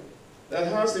commission that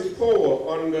has the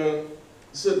power under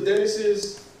Sir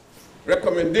Dennis's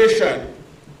recommendation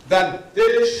that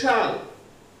they shall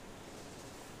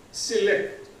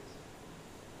select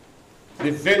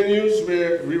the venues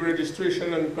where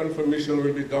re-registration and confirmation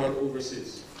will be done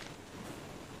overseas.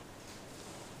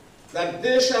 That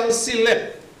they shall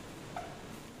select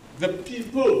the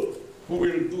people who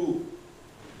will do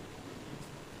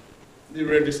the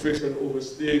registration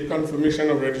overseas, the confirmation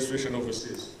of registration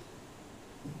overseas.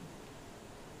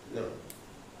 Now,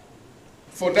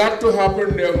 for that to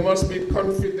happen, there must be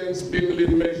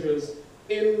confidence-building measures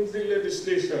in the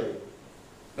legislation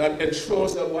that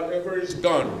ensures that whatever is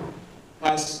done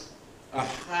has a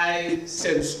high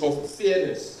sense of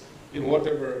fairness in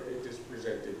whatever it is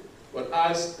presented. But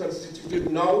as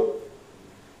constituted now,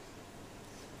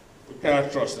 we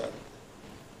cannot trust that.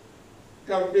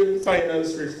 Campaign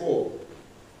finance reform.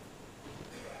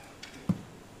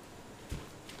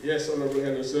 Yes, Honorable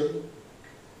Henderson.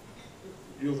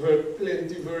 You've heard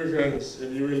plenty versions,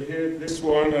 and you will hear this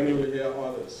one and you will hear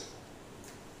others.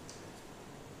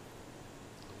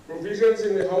 Provisions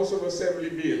in the House of Assembly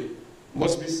bill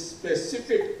must be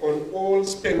specific on all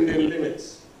spending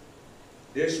limits.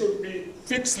 There should be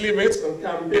fixed limits on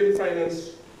campaign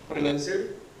financing,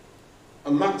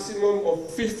 a maximum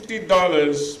of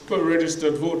 $50 per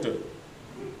registered voter.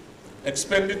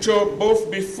 Expenditure both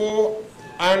before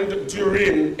and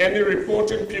during any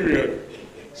reporting period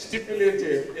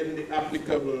stipulated in the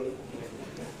applicable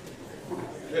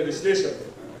legislation.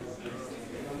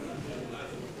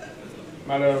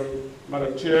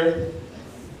 Madam Chair,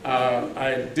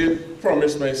 I did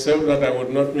promise myself that I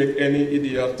would not make any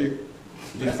idiotic,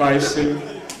 divisive,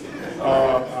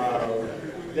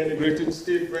 denigrating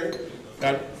statement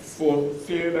that for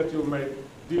fear that you might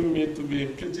deem me to be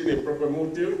imputing a proper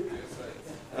motive.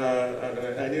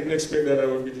 And I didn't expect that I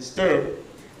would be disturbed,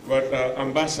 but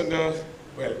Ambassador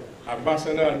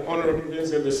and Honorable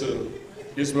Vince Henderson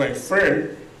is my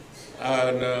friend,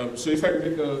 and so if I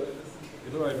make a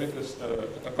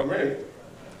comment,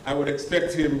 I would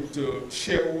expect him to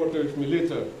share water with me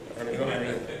later.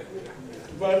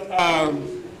 But I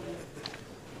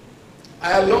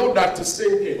allowed that to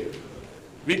sink in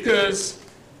because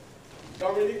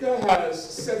Dominica has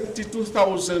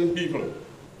 72,000 people.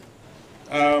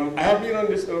 I have been on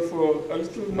this earth for a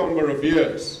little number of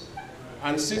years,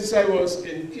 and since I was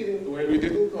in we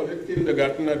didn't call it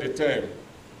kindergarten at the time.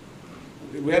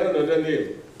 We had another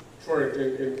name for it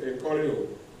in Collier.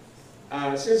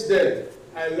 Since then,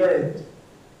 I learned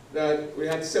that we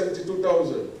had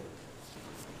 72,000.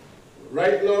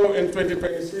 Right now, in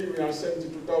 2023, we have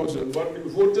 72,000, but the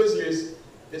voters list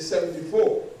is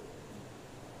 74.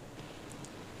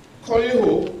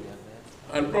 Collier,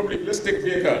 and probably, let's take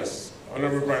Vegas.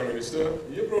 Honorable Prime Minister,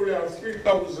 you probably have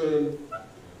 3,000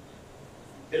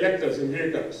 electors in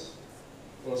Vegas.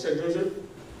 Or St. Joseph?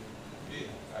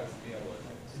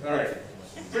 All right.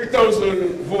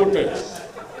 3,000 voters.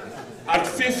 At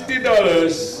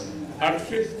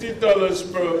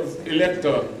 $50 per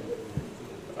elector.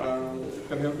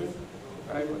 Can you help me?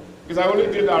 Because I only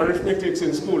did arithmetic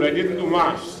in school. I didn't do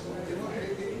maths.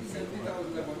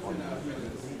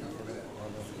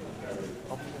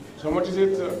 So how much is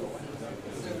it?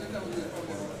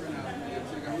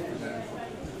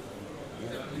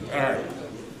 All right.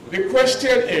 The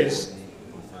question is,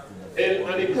 in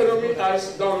an economy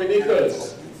as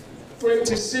Dominica's,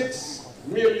 $26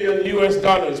 million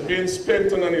US being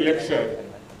spent on an election,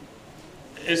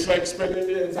 it's like spending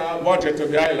the entire budget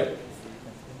of the island.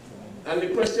 And the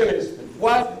question is,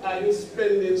 what are you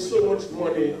spending so much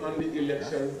money on the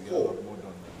election for?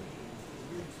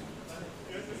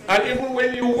 And even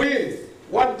when you win,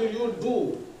 what do you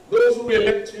do? Those who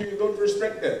elect you, you don't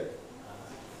respect them.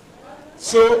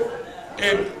 So,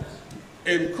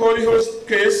 in Collier's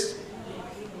case,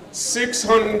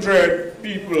 600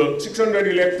 people, 600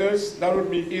 electors, that would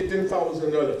be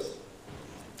 $18,000.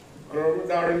 Honorable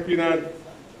Darren Pinard,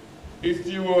 if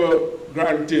you were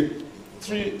granted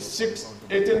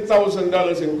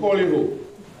 $18,000 in Collier,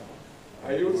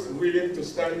 are you willing to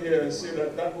stand here and say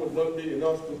that that would not be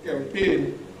enough to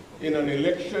campaign in an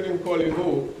election in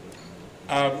Collier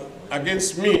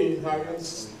against me having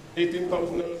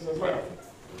 $18,000 as well?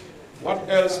 What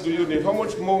else do you need? How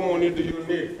much more money do you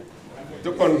need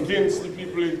to convince the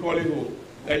people in Collier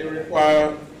that you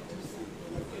require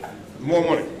more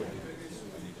money?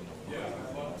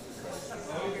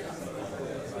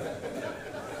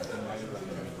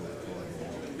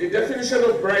 The definition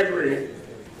of bribery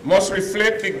must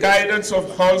reflect the guidance of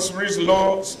Halsbury's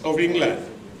laws of England.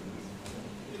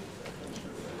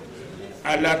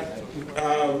 And that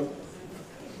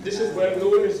this is well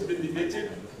known, it's been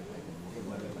debated.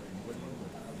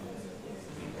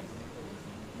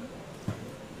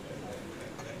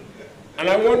 And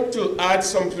I want to add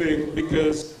something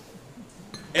because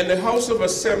in the House of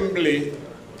Assembly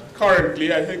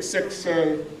currently, I think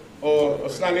section or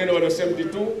Standing Order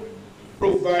 72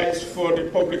 provides for the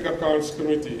Public Accounts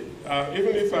Committee.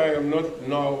 Even if I am not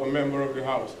now a member of the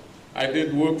House, I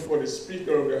did work for the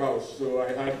Speaker of the House, so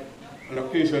I had an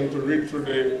occasion to read through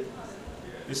the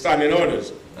standing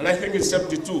orders. And I think it's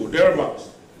 72, thereabouts.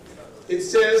 It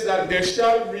says that there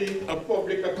shall be a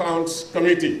Public Accounts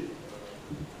Committee.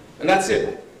 And that's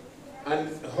it. And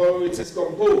how it is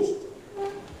composed.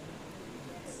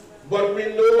 But we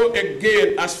know,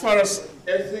 again, as far as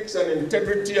ethics and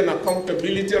integrity and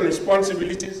accountability and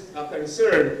responsibilities are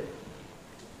concerned,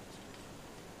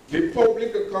 the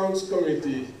Public Accounts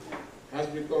Committee has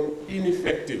become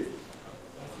ineffective.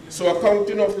 So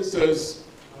accounting officers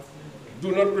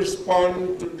do not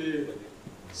respond to the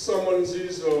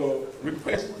summonses or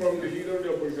requests from the leader of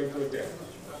the opposition to attend.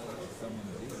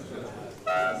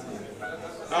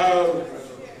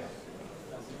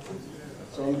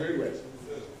 So I'm doing well.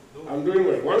 I'm doing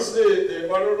well. Once the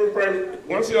Honorable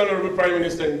Prime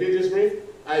Minister engages me,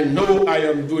 I know I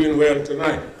am doing well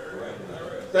tonight.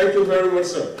 Thank you very much,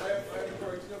 sir.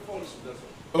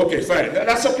 Okay, fine.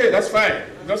 That's okay, that's fine.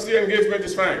 Just the engagement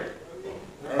is fine.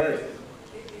 All right.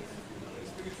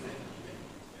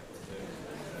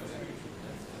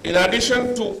 In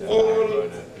addition to all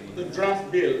the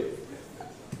draft bill,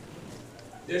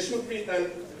 there should be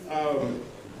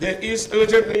there is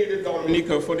urgent need in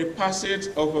Dominica for the passage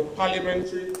of a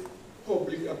Parliamentary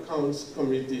Public Accounts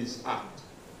Committees Act.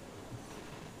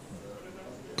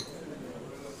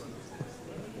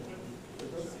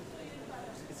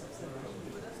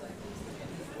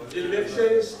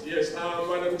 Elections, yes.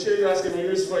 Madam Chair, you're asking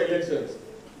me for elections.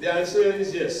 The answer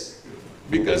is yes,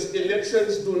 because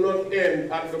elections do not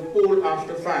end at the poll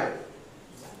after 5.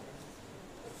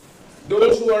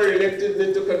 Those who are elected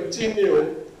need to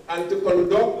continue and to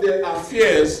conduct their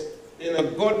affairs in a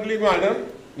godly manner,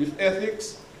 with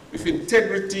ethics, with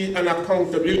integrity and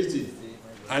accountability.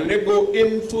 And they go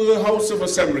into the House of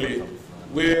Assembly,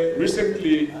 where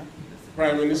recently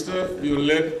Prime Minister, you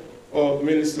led, or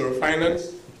Minister of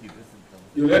Finance,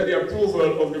 you led the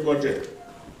approval of the budget.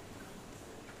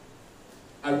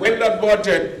 And when that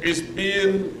budget is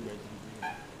being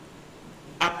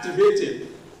activated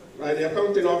by the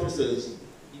accounting officers,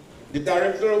 the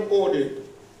Director of Audit,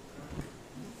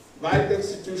 by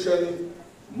Constitution,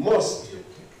 must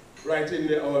write in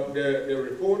the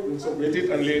report and submit it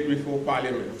and lay it before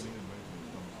Parliament.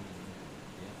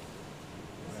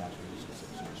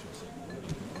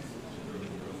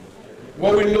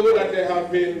 Well, we know that there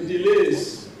have been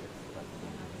delays.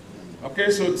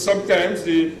 Okay, so sometimes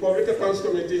the Public Accounts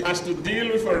Committee has to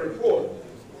deal with a report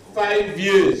 5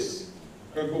 years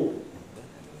ago.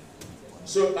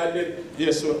 So, and then,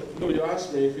 yes, so, no, you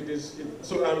asked me if it is,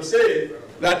 so I'm saying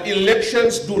that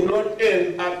elections do not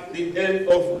end at the end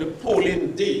of the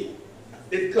polling day.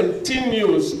 It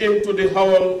continues into the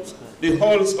halls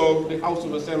of the House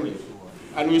of Assembly.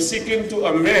 And we're seeking to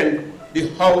amend the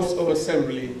House of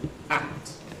Assembly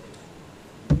Act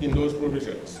in those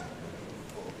provisions.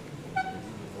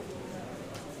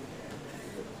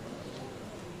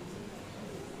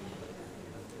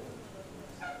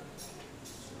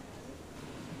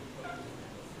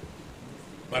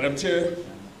 Madam Chair,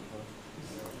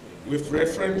 with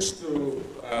reference to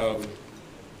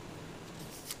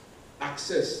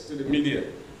access to the media,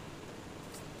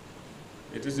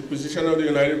 it is the position of the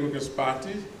United Workers'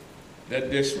 Party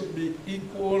that there should be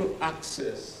equal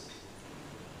access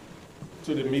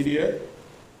to the media,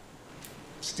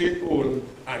 state-owned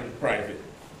and private.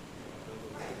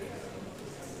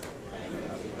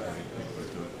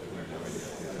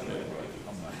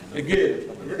 Again,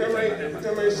 every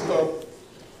time I stop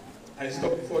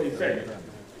for effect.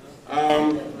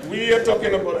 We are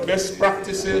talking about best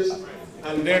practices,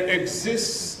 and there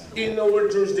exists in our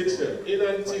jurisdiction, in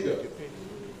Antigua,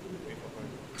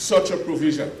 such a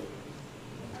provision.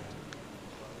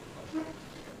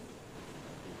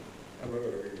 I'm not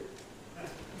going to read it,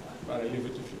 but I leave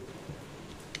it to you.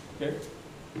 Okay?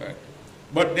 Right.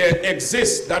 But there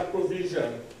exists that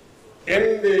provision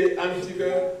in the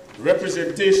Antigua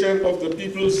Representation of the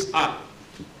People's Act.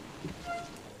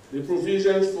 The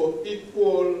provisions for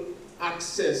equal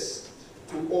access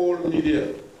to all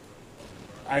media.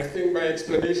 I think by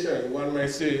explanation, one might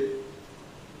say,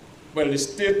 well, the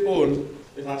state-owned,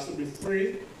 it has to be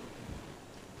free,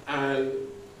 and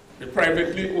the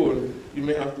privately owned, you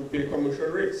may have to pay commercial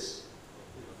rates.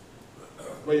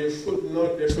 But there should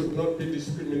not be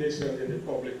discrimination in the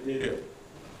public media.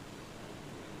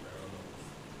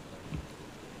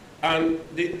 And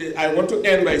I want to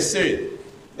end by saying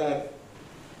that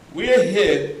we are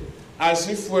here as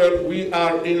if we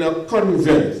are in a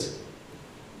convent.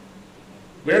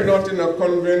 We're not in a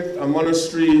convent, a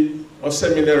monastery, or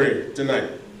seminary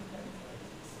tonight.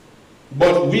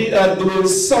 But we are doing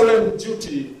solemn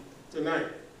duty tonight.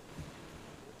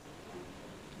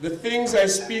 The things I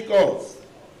speak of,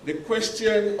 the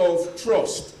question of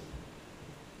trust,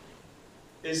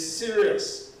 is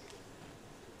serious.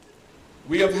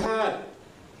 We have had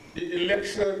the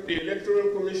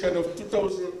Electoral Commission of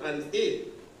 2008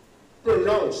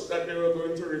 pronounced that they were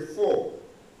going to reform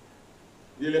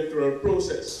the electoral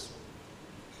process.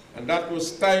 And that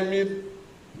was stymied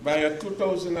by a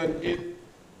 2008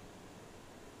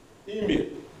 email.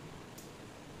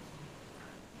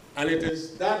 And it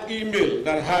is that email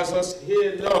that has us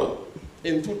here now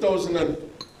in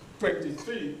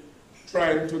 2023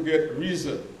 trying to get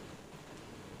reason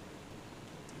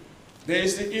There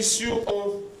is the issue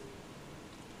of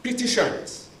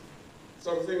petitions,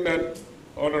 something that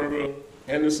Honorable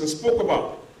Henderson spoke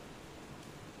about.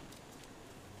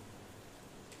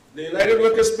 The United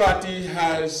Workers' Party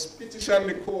has petitioned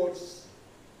the courts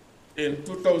in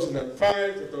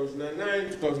 2005,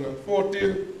 2009,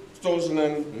 2014,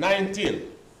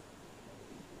 2019.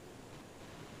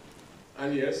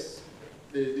 And yes,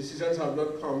 the decisions have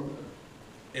not come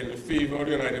in the favor of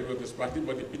the United Workers' Party,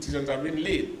 but the petitions have been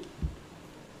laid.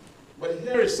 But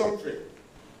here is something.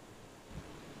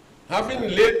 Having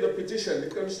laid the petition,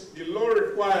 the law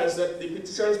requires that the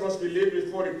petitions must be laid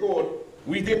before the court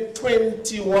within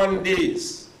 21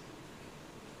 days.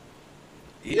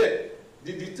 Yet,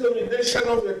 the determination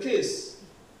of the case,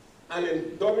 and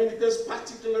in Dominica's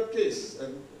particular case,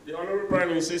 and the Honorable Prime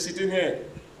Minister is sitting here,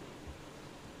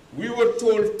 we were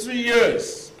told 3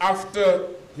 years after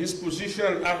his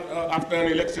position, after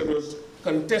an election was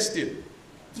contested,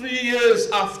 3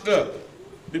 years after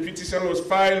the petition was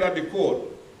filed at the court,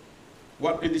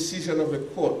 what the decision of the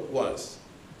court was.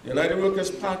 The United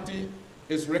Workers' Party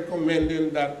is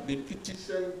recommending that the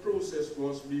petition process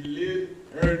must be laid,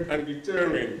 heard, and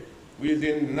determined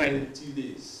within 90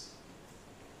 days.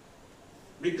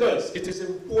 Because it is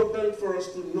important for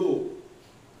us to know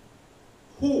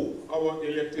who our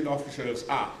elected officials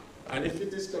are. And if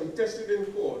it is contested in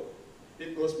court,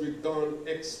 it must be done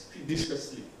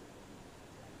expeditiously.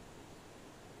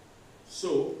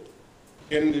 So,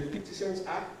 in the Petitions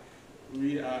Act,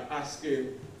 we are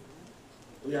asking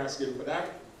for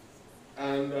that.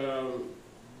 And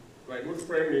my good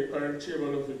friend, the current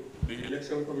chairman of the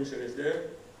Election Commission is there.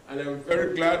 And I'm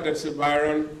very glad that Sir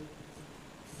Byron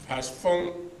has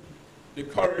found the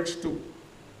courage to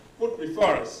put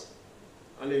before us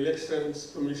an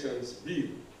Elections Commission's bill.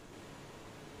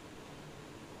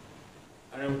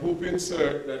 I am hoping,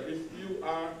 sir, that if you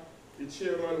are the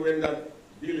chairman when that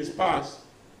bill is passed,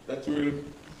 that you will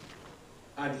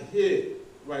adhere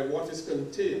by what is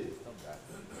contained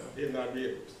in that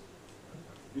bill.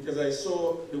 Because I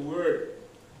saw the word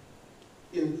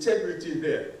integrity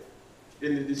there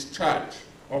in the discharge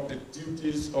of the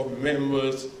duties of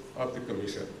members of the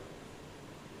Commission.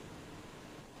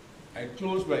 I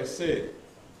close by saying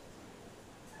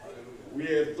we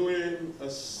are doing a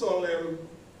solemn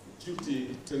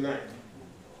duty tonight.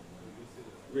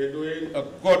 We're doing a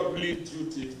godly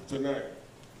duty tonight.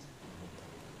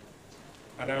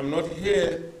 And I'm not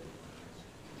here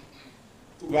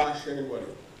to bash anybody.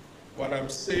 What I'm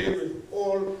saying with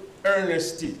all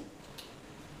earnesty,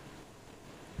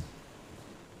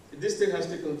 this thing has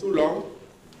taken too long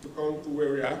to come to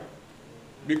where we are,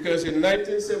 because in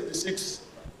 1976,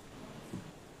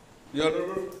 the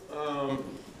Honorable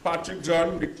Patrick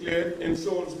John declared in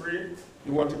Salisbury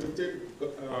he wanted to take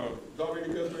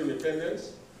Dominica to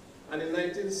independence, and in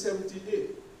 1978,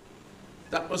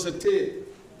 that was attained.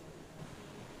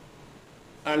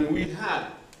 And we had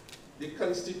the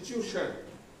Constitution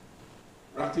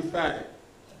ratified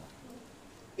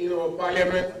in our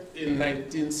Parliament in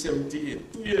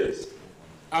 1978, 2 years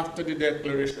after the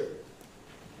Declaration.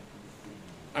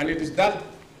 And it is that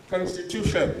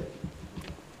Constitution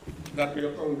that we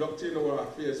are conducting our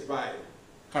affairs by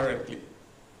currently.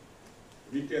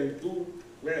 We can do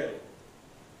well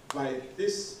by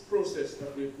this process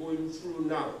that we're going through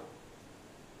now,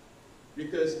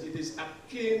 because it is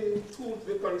akin to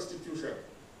the Constitution.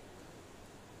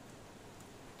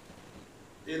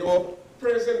 In our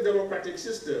present democratic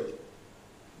system,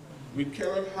 we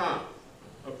cannot have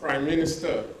a prime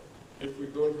minister if we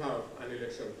don't have an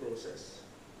election process.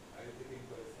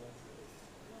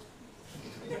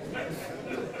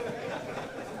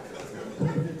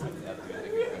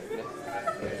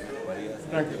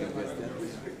 Thank you.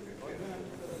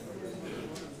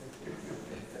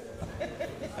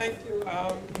 Thank you,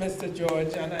 Mr.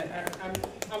 George, and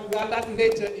I'm glad that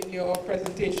later in your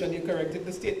presentation you corrected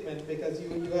the statement, because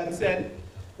you had said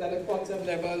that the courts have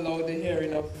never allowed the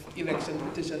hearing of election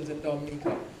petitions in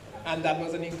Dominica, and that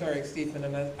was an incorrect statement.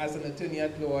 And as an attorney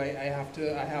at law, I have to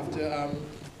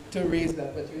raise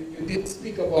that. But you did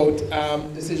speak about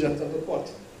decisions of the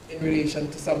court in relation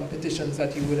to some petitions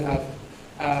that you would have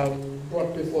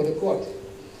brought before the court.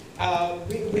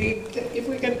 If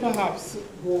we can perhaps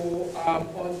go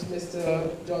on to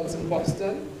Mr. Johnson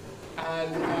Boston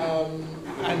and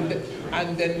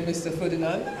then Mr.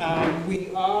 Ferdinand.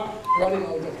 We are running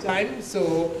out of time,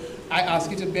 so I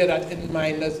ask you to bear that in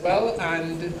mind as well,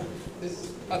 and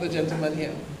this other gentleman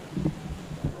here.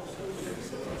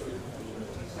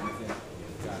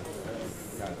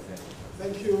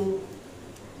 Thank you,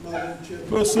 Madam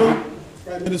Chairperson,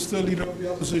 Prime Minister, Leader of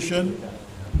the Opposition,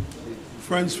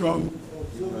 friends from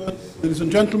Ladies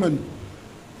and gentlemen,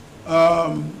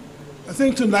 I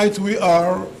think tonight we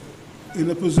are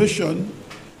in a position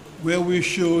where we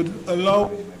should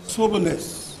allow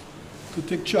soberness to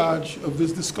take charge of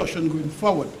this discussion going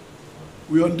forward.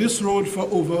 We're on this road for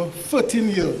over 13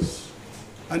 years,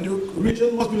 and the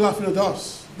region must be laughing at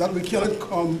us that we cannot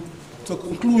come to a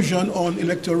conclusion on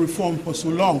electoral reform for so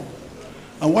long.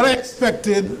 And what I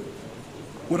expected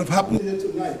would have happened here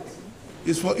tonight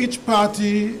is for each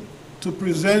party to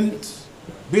present,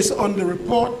 based on the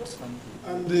report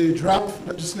and the draft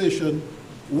legislation,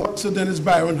 what Sir Dennis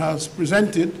Byron has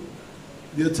presented.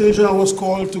 The Attorney General was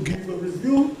called to give a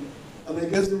review, and I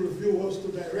guess the review was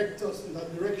to direct us in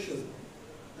that direction.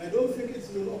 I don't think it's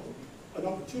an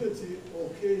opportunity or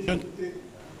occasion to take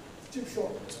cheap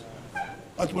shots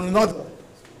at one another.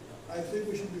 I think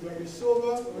we should be very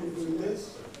sober when we're doing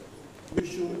this. We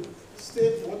should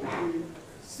state what we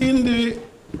see in the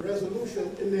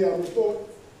resolution, in the report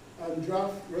and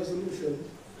draft resolution,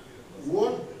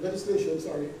 what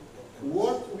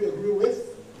we agree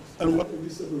with and what we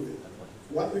disagree with,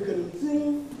 what we can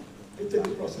improve to take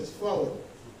the process forward.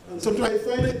 And sometimes I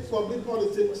find it public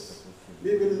politics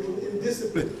maybe a little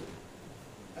indisciplined,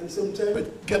 and sometimes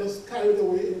it gets carried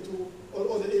away into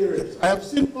all other areas. I have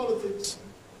seen politics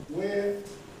where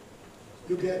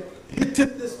you get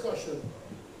heated discussion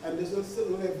and there's a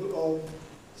certain level of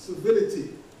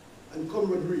civility and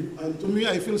camaraderie. And to me,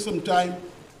 I feel sometimes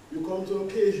you come to an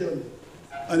occasion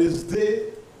and it's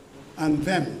they and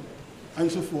them and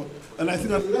so forth. And I think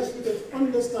that unless we can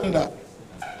understand that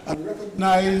and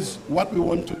recognize what we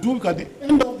want to do, because at the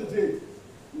end of the day,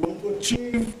 we want to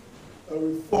achieve a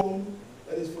reform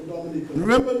that is for Dominican.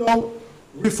 Remember now,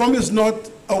 reform is not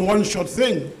a one-shot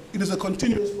thing. It is a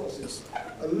continuous process,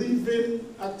 a living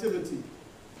activity.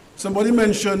 Somebody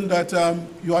mentioned that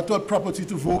you had to have property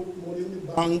to vote, money in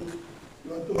the bank,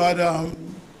 you had to have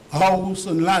house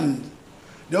and land.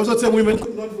 There was a time women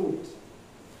could not vote.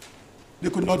 They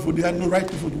could not vote. They had no right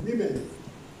to vote. Women.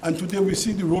 And today we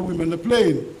see the role women are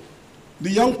playing.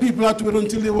 The young people had to wait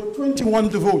until they were 21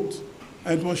 to vote,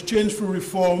 and it was changed from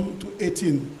reform to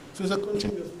 18. So it's a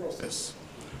continuous process.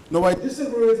 Now I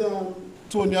disagree with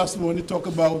Tony Aston when he talked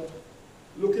about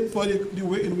looking for the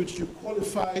way in which you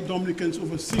qualify Dominicans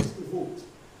overseas to vote.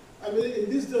 I mean, in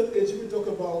this day and age, we talk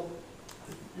about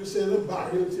you send a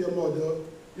barrel to your mother,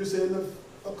 you send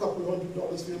a couple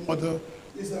 $100 to your mother,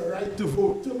 is a right to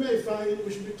vote. To me, I find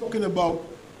we should be talking about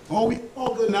how we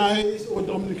organize our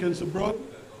Dominicans abroad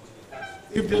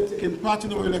if they're taking part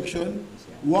in our election.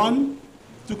 One,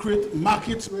 to create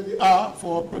markets where they are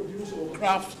for produce or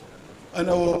craft and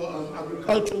our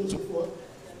agriculture and so forth.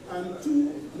 And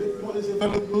two, make monies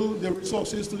available, the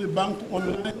resources to the bank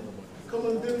online, come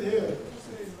and build here,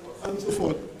 and so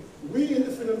forth. We in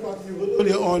the Freedom Party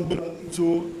earlier on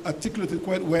to articulate it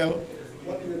quite well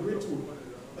what we agreed to.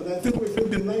 And I think within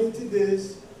the 90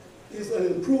 days is an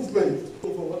improvement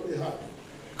over what we had.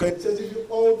 Because it says if you're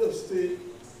out of state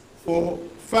for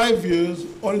 5 years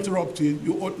uninterrupted,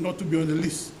 you ought not to be on the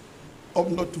list, ought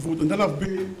not to vote. And that has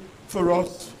been, for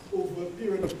us, over a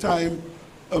period of time,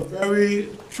 a very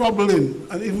troubling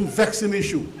and even vexing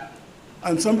issue.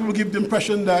 And some people give the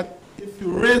impression that if you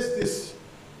raise this,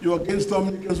 you're against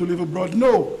Dominicans who live abroad.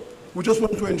 No, we just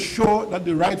want to ensure that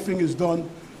the right thing is done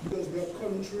because we're a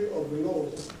country of the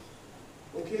laws.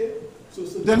 Okay? So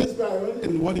Dennis Byron,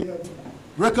 in what he had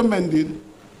recommended,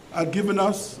 had given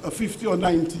us a 50 or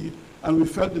 90, and we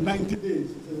felt the 90 days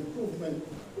is an improvement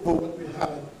over what we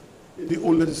had in the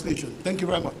old legislation. Thank you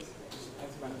very much.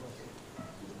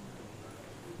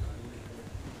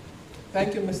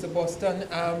 Thank you, Mr. Boston.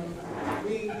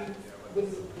 We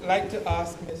would like to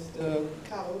ask Mr.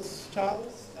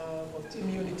 Charles of Team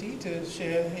Unity to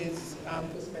share his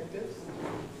perspectives.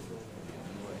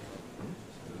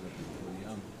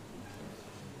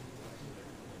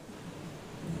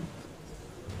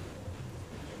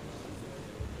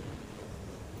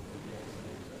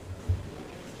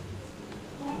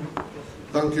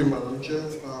 Thank you, Madam Chair.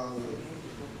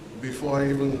 Before I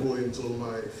even go into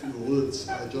my few words,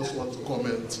 I just want to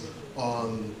comment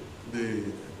on the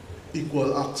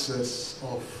equal access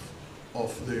of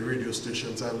the radio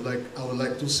stations. I would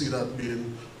like to see that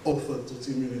being offered to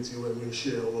Team Unity when we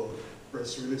share our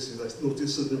press releases. I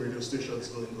noticed certain radio stations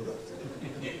don't do that.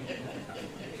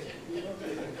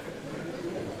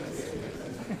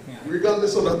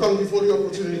 Regardless of that, thank you for the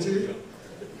opportunity.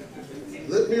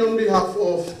 Let me, on behalf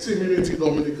of Team Unity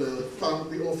Dominica, thank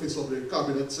the Office of the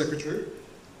Cabinet Secretary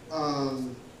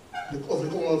and of the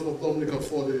Commonwealth of Dominica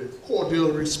for the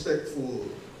cordial, respectful,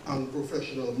 and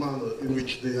professional manner in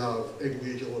which they have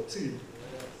engaged our team.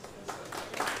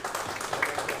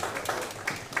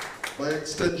 By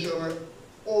extension, I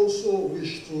also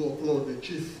wish to applaud the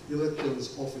Chief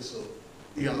Elections Officer,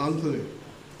 Ian Anthony,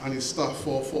 and his staff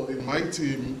for affording my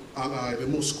team and I the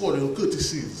most cordial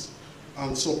courtesies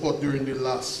and support during the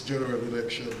last general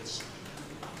elections.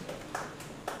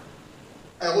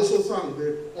 I also thank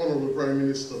the Honorable Prime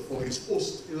Minister for his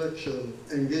post-election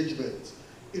engagement,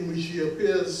 in which he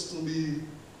appears to be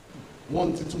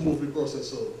wanting to move the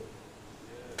process on.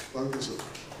 Thank you, sir.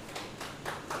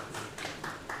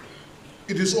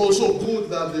 It is also good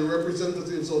that the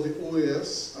representatives of the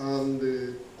OAS and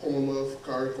the Commonwealth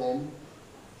CARICOM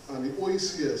and the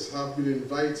OECS have been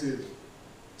invited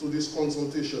to this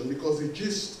consultation, because the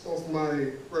gist of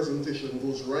my presentation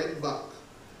goes right back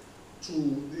to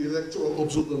the Electoral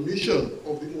Observer Mission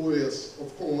of the OAS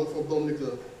of Commonwealth of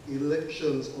Dominica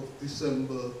elections of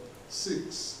December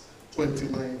 6,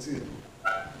 2019,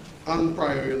 and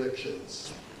prior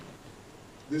elections.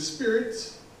 The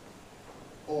spirit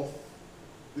of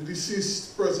the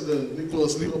deceased President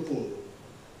Nicholas Leopold,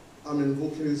 I'm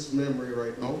invoking his memory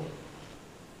right now.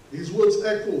 His words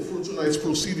echo through tonight's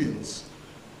proceedings.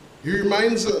 He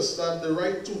reminds us that the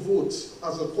right to vote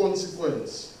as a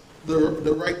consequence,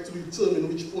 the right to determine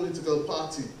which political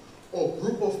party or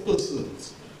group of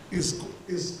persons is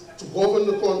to govern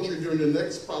the country during the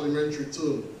next parliamentary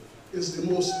term, is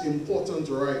the most important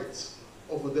right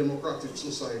of a democratic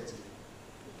society.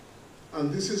 And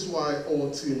this is why our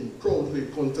team proudly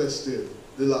contested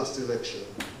the last election.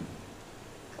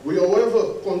 We,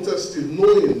 however, contested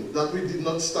knowing that we did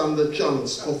not stand a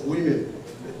chance of winning,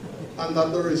 and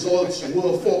that the results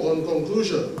were a foregone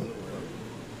conclusion,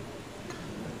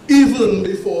 even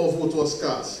before a vote was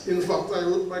cast. In fact, I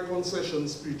wrote my concession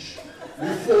speech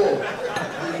before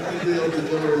the day of the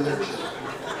general election.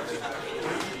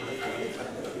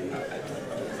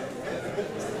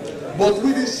 But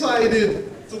we decided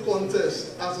to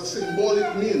contest as a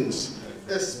symbolic means,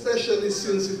 especially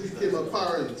since it became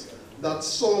apparent that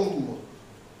some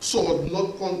saw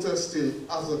not contesting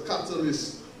as a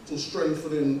catalyst to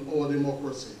strengthening our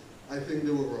democracy. I think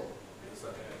they were wrong.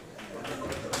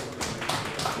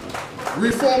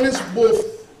 Reform is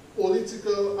both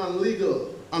political and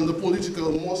legal, and the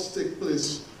political must take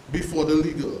place before the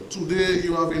legal. Today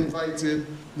you have invited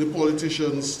the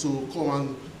politicians to come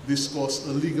and discuss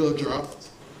a legal draft,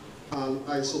 and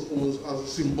I suppose as a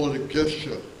symbolic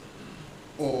gesture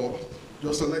or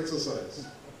just an exercise.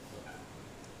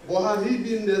 But had he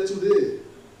been there today,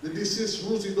 the deceased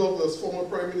Ruthie Douglas, former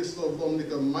Prime Minister of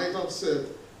Dominica, might have said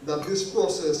that this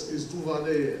process is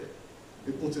Duvalier.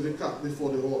 They put the cat before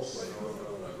the horse.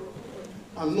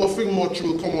 And nothing much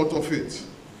will come out of it.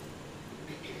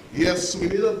 Yes, we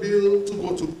need a bill to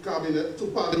go to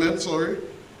Parliament,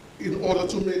 in order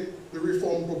to make the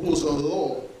reform proposal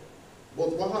law.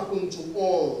 But what happened to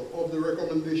all of the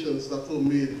recommendations that were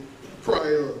made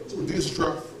prior to these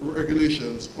draft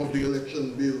regulations of the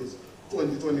election bills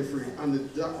 2023 and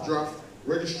the draft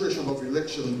registration of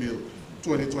election bill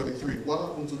 2023? What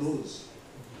happened to those?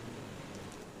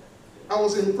 I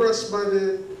was impressed by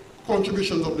the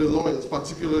contributions of the lawyers,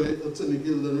 particularly Attorney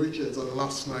Gilden Richards, at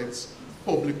last night's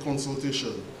public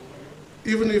consultation.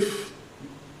 Even if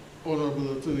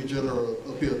Honorable Attorney General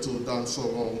appeared to dance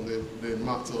along the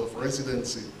matter of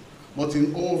residency, but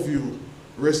in our view,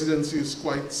 residency is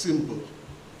quite simple.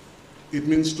 It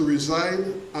means to reside,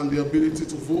 and the ability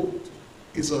to vote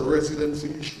is a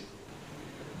residency issue.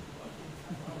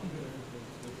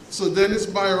 So Dennis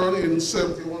Byron in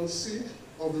 71C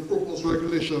of the proposed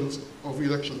regulations of the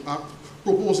Election Act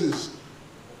proposes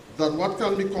that what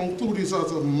can be concluded is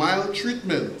as a mild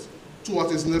treatment to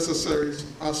what is necessary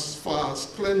as far as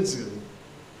cleansing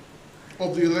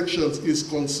of the elections is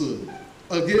concerned.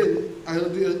 Again, I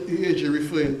heard the AG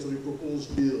referring to the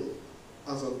proposed bill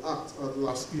as an act at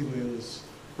last evening's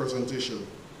presentation,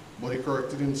 but he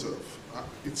corrected himself.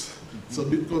 It's a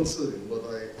bit concerning, but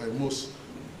I'm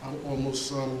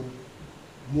almost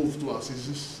moved to ask, is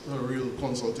this a real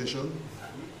consultation?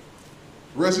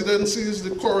 Residency is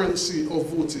the currency of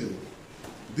voting.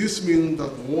 This means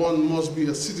that one must be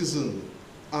a citizen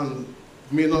and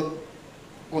may not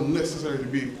unnecessarily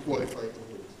be qualified to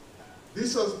vote.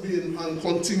 This has been and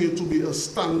continues to be a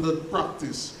standard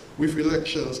practice with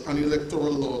elections and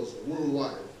electoral laws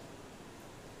worldwide.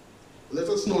 Let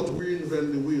us not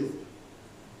reinvent the wheel.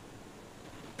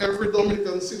 Every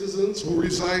Dominican citizen who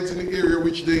resides in the area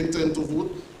which they intend to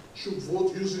vote should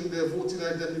vote using their voting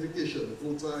identification,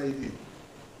 voter ID,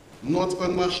 not a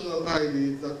national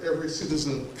ID that every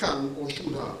citizen can or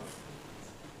should have.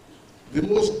 The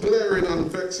most glaring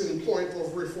and vexing point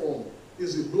of reform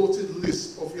is the bloated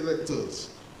list of electors,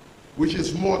 which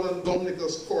is more than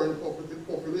Dominica's current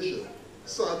population.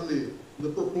 Sadly, the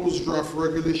proposed draft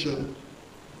regulation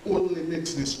only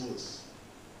makes this worse.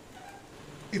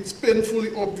 It's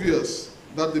painfully obvious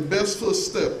that the best first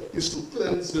step is to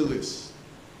cleanse the list.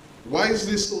 Why is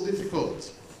this so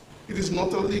difficult? It is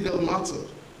not a legal matter.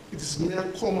 It is mere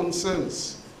common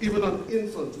sense. Even an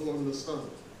infant will understand.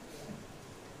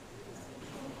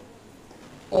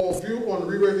 Our view on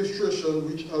re-registration,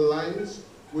 which aligns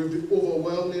with the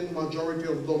overwhelming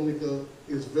majority of Dominica,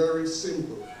 is very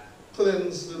simple.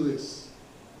 Cleanse the list.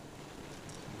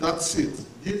 That's it.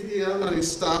 Give Ian and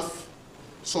his staff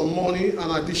some money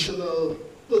and additional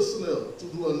personnel to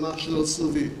do a national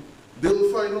survey. They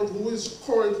will find out who is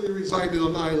currently residing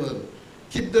on island.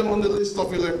 Keep them on the list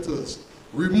of electors.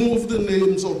 Remove the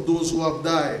names of those who have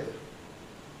died.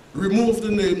 Remove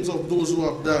the names of those who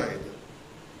have died.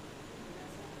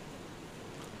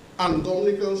 And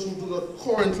Dominicans who do not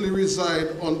currently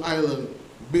reside on island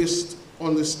based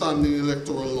on the standing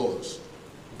electoral laws.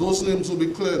 Those names will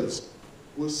be cleansed.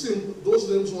 Those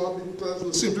names who have been cleansed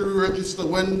will simply re-register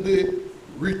when they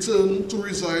return to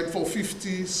reside for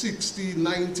 50, 60,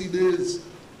 90 days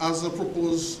as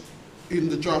proposed in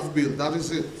the draft bill. That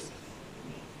is it.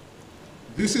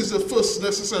 This is the first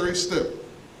necessary step.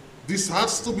 This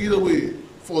has to be the way,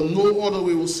 for no other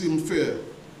way will seem fair,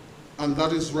 and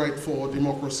that is right for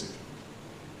democracy.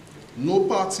 No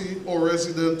party or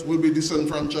resident will be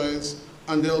disenfranchised,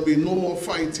 and there will be no more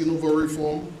fighting over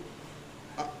reform,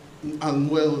 and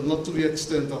well, not to the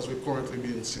extent as we're currently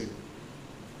being seen.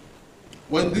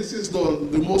 When this is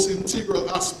done, the most integral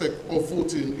aspect of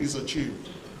voting is achieved.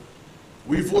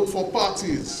 We vote for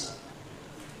parties,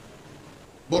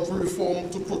 but reform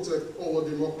to protect our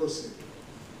democracy.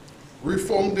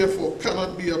 Reform, therefore,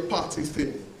 cannot be a party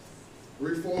thing.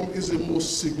 Reform is the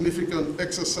most significant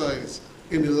exercise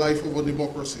in the life of a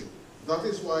democracy. That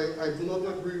is why I do not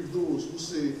agree with those who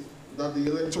say that the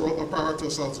electoral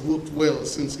apparatus has worked well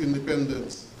since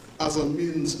independence as a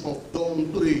means of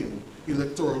downplaying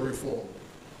electoral reform.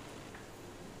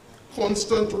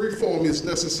 Constant reform is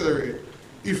necessary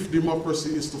if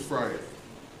democracy is to thrive.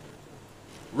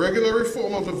 Regular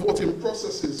reform of the voting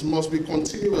processes must be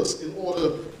continuous in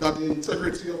order that the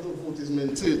integrity of the vote is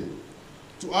maintained.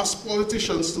 To ask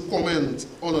politicians to comment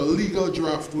on a legal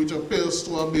draft which appears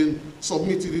to have been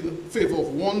submitted in favor of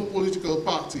one political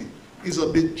party is a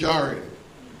bit jarring.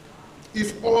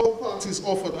 If all parties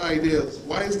offered ideas,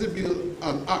 why is the bill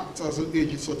an act, as the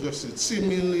AG suggested,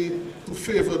 seemingly to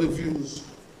favor the views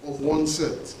of one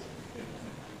set?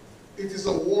 It is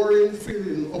a worrying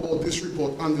feeling about this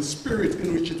report and the spirit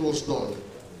in which it was done.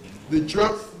 The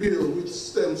draft bill, which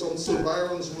stems on Sir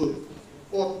Byron's work,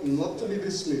 ought not to be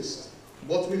dismissed,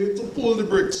 but we need to pull the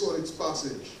brakes on its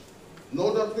passage.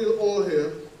 Now that we're all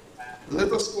here,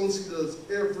 let us consider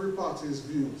every party's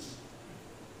views.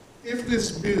 If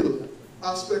this bill,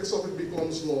 aspects of it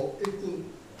becomes law,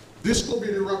 this could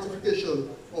be the ratification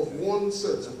of one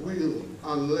set's will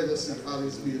and legacy, as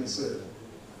is being said.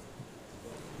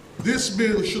 This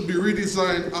bill should be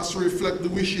redesigned as to reflect the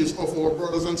wishes of our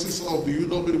brothers and sisters of the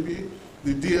UWP,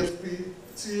 the DFP,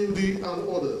 TUD, and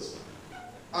others,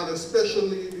 and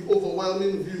especially the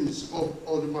overwhelming views of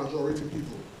the majority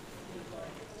people.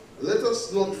 Let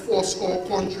us not force our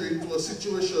country into a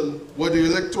situation where the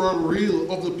electoral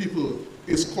will of the people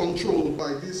is controlled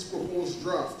by this proposed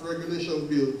draft regulation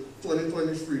bill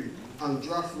 2023 and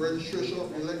draft registration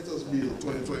of electors bill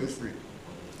 2023.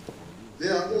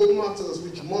 There are all matters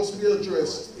which must be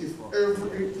addressed if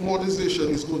every modernization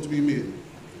is going to be made.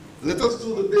 Let us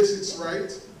do the basics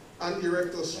right and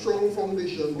erect a strong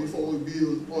foundation before we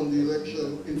build on the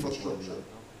election infrastructure.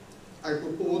 I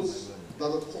propose that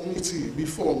a committee be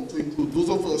formed to include those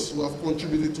of us who have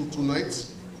contributed to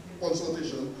tonight's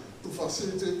consultation to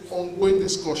facilitate ongoing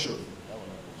discussion,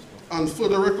 and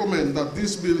further recommend that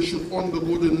this bill should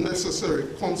undergo the necessary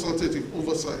consultative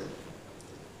oversight.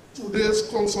 Today's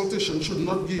consultation should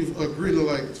not give a green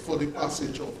light for the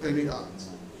passage of any act.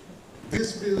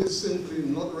 This bill is simply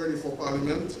not ready for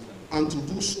Parliament, and to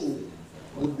do so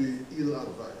would be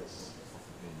ill-advised.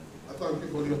 I thank you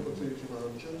for the opportunity,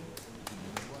 Madam Chair.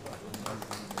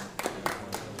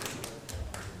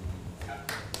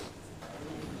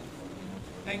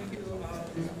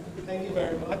 Thank you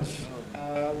very much.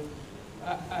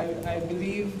 I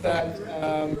believe that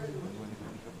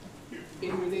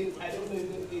it relates, I don't know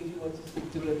if you want to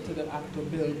speak to the actual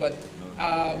bill, but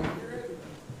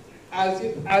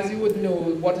as you would know,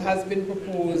 what has been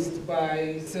proposed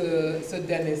by Sir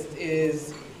Dennis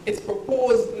is, it's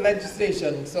proposed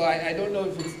legislation, so I don't know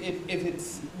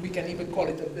if we can even call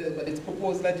it a bill, but it's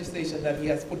proposed legislation that he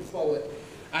has put forward.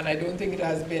 and I don't think it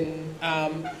has been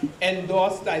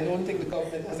endorsed. I don't think the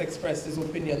government has expressed its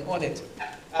opinion on it.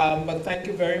 But thank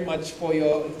you very much for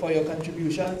your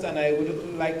contributions, and I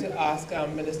would like to ask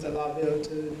Minister Laville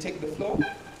to take the floor.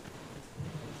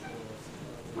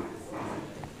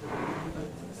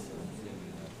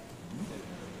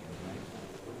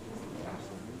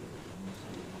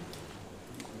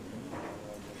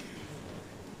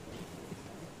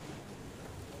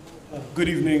 Good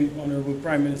evening, Honorable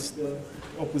Prime Minister,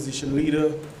 Opposition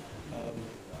Leader,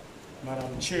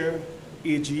 Madam Chair,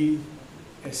 AG,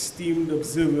 esteemed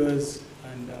observers,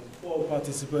 and all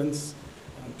participants.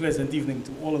 Pleasant evening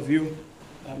to all of you.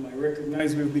 I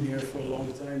recognize we've been here for a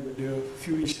long time, but there are a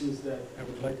few issues that I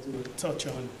would like to touch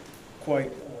on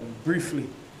quite briefly.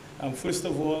 First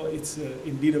of all, it's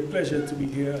indeed a pleasure to be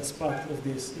here as part of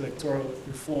this electoral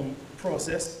reform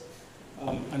process.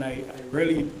 And I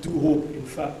really do hope, in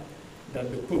fact, that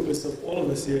the purpose of all of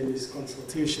us here in this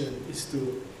consultation is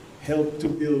to help to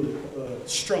build a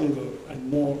stronger and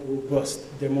more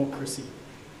robust democracy.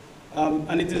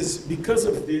 And it is because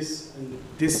of this, and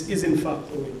this is in fact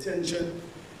our intention,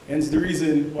 hence the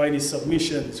reason why the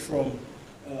submissions from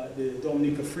the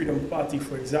Dominica Freedom Party,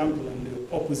 for example, and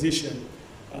the opposition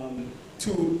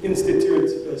to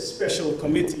institute a special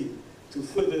committee to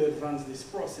further advance this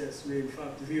process, we're in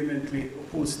fact vehemently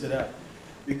opposed to that.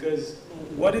 Because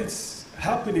what is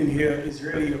happening here is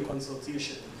really a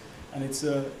consultation, and it's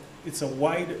a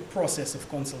wide process of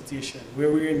consultation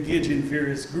where we're engaging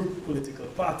various political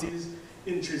parties,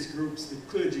 interest groups, the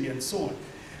clergy, and so on.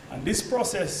 And this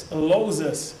process allows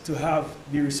us to have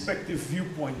the respective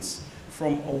viewpoints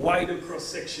from a wider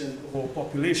cross-section of our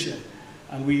population,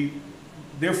 and we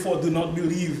therefore do not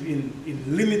believe in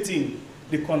limiting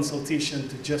the consultation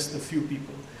to just a few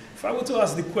people. If I were to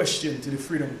ask the question to the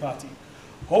Freedom Party,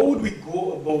 how would we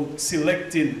go about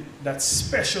selecting that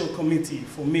special committee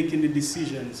for making the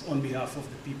decisions on behalf of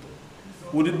the people?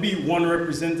 Would it be one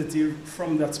representative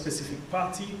from that specific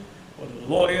party, or the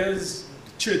lawyers,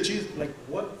 the churches? Like,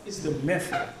 what is the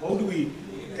method? How do we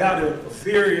gather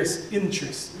various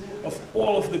interests of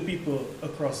all of the people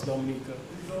across Dominica?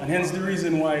 And hence the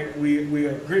reason why we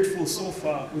are grateful so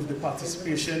far with the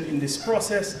participation in this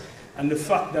process, and the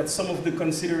fact that some of the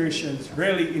considerations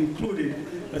really included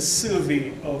a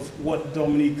survey of what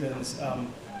Dominicans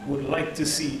would like to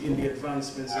see in the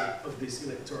advancements of this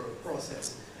electoral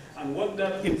process. And what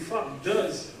that in fact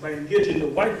does by engaging the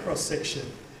wide cross-section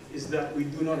is that we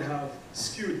do not have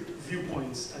skewed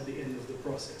viewpoints at the end of the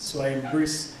process. So I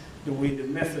embrace the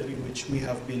method in which we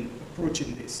have been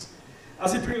approaching this.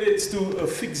 As it relates to a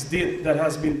fixed date that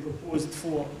has been proposed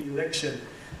for the election,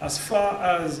 as far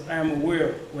as I am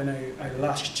aware, when I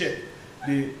last checked,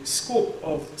 the scope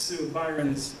of Sir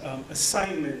Byron's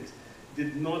assignment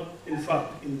did not, in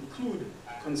fact, include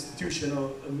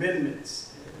constitutional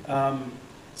amendments.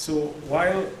 So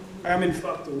while I am, in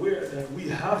fact, aware that we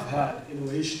have had in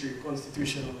our history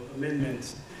constitutional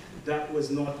amendments, that was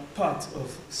not part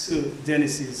of Sir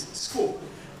Dennis's scope.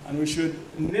 And we should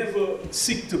never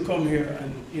seek to come here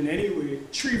and in any way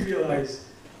trivialize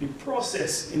the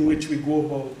process in which we go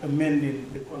about amending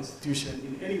the Constitution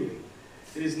in any way.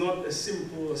 It is not a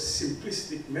simple or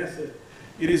simplistic method.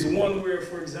 It is one where,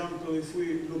 for example, if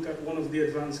we look at one of the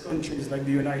advanced countries like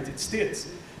the United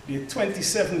States, the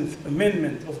 27th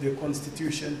Amendment of their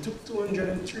Constitution took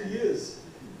 203 years.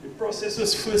 The process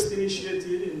was first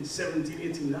initiated in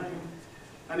 1789,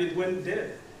 and it went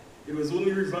dead. It was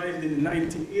only revived in the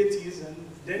 1980s, and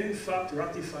then in fact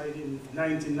ratified in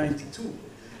 1992.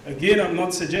 Again, I'm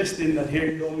not suggesting that here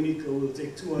in Dominica will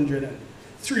take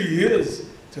 203 years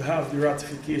to have the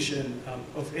ratification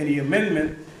of any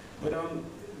amendment, but I'm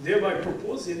thereby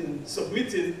proposing and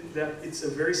submitting that it's a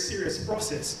very serious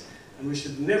process, and we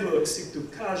should never seek to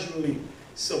casually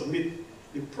submit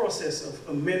the process of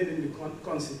amending the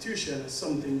Constitution as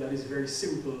something that is very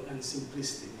simple and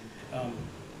simplistic.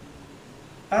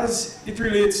 As it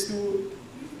relates to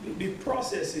the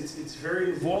process, it's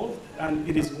very involved, and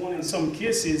it is one in some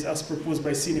cases, as proposed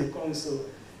by senior counsel,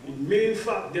 it may in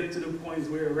fact get to the point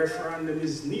where a referendum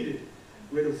is needed,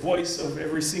 where the voice of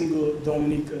every single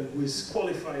Dominican who is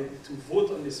qualified to vote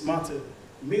on this matter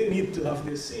may need to have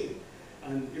their say.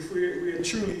 And if we are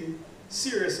truly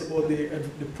serious about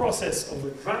the process of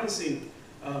advancing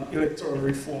electoral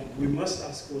reform, we must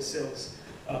ask ourselves,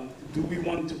 do we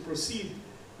want to proceed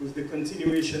with the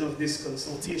continuation of this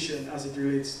consultation as it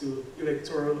relates to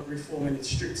electoral reform in its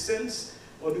strict sense,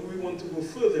 or do we want to go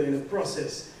further in a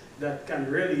process that can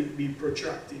really be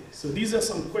protracted? So these are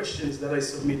some questions that I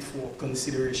submit for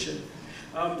consideration.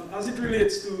 As it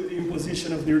relates to the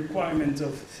imposition of the requirement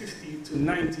of 50 to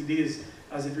 90 days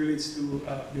as it relates to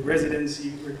the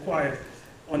residency required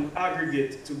on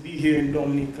aggregate to be here in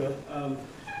Dominica.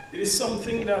 It is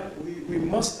something that we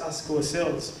must ask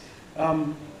ourselves.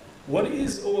 What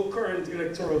is our current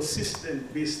electoral system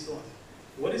based on?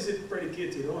 What is it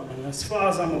predicated on? And as far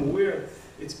as I'm aware,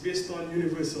 it's based on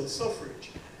universal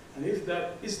suffrage. And if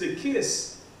that is the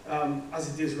case,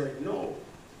 as it is right now,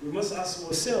 we must ask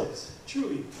ourselves,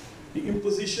 truly, the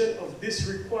imposition of this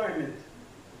requirement,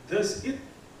 does it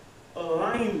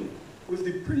align with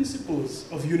the principles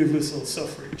of universal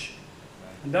suffrage?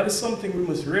 And that is something we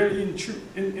must really,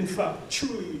 in fact,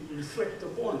 truly reflect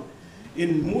upon.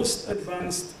 In most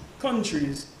advanced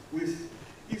countries with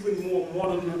even more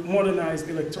modernized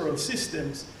electoral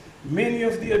systems, many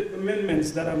of the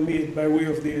amendments that are made by way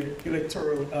of the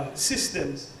electoral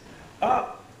systems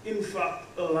are, in fact,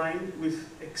 aligned with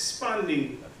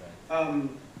expanding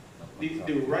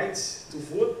the rights to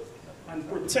vote and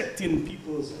protecting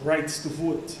people's rights to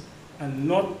vote, and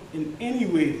not in any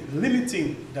way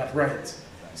limiting that right.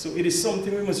 So it is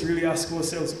something we must really ask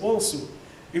ourselves also.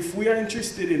 If we are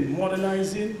interested in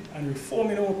modernizing and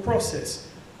reforming our process,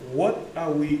 what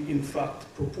are we in fact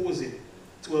proposing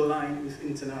to align with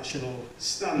international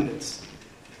standards?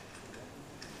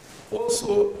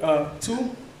 Also,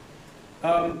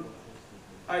 I'm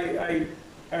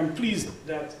pleased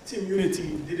that Team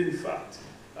Unity did in fact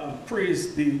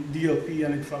praise the DLP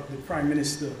and in fact the Prime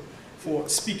Minister for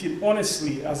speaking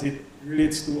honestly as it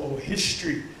relates to our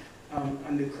history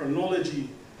and the chronology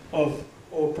of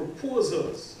our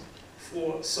proposals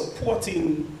for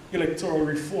supporting electoral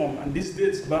reform. And this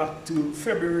dates back to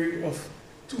February of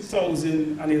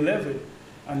 2011.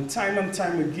 And time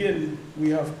again,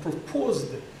 we have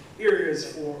proposed areas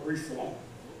for reform.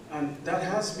 And that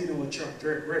has been our track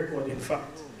record, in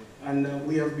fact. And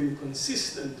we have been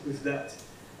consistent with that.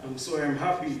 So I am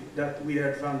happy that we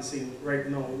are advancing right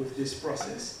now with this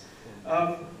process.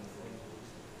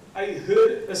 I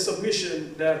heard a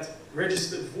submission that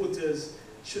registered voters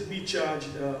should be charged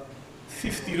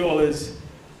 $50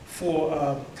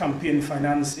 for campaign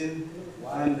financing.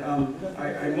 And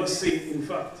I must say, in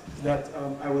fact, that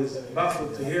I was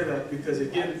baffled to hear that, because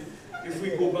again, if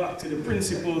we go back to the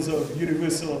principles of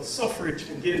universal suffrage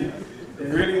again,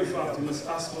 then really, in fact, we must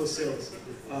ask ourselves,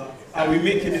 are we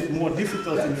making it more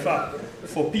difficult, in fact,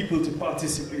 for people to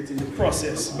participate in the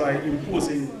process by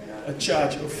imposing a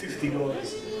charge of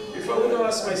 $50? If I would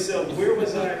ask myself, where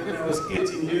was I when I was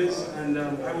 18 years, and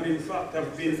I would in fact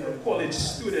have been a college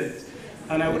student,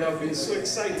 and I would have been so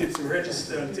excited to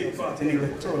register and take part in the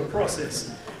electoral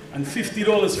process, and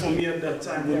 $50 for me at that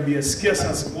time would be as scarce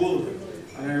as gold.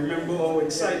 And I remember how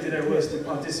excited I was to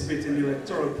participate in the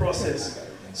electoral process.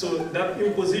 So that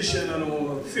imposition on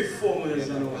our fifth formers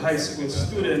and our high school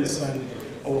students and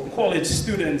our college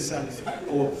students and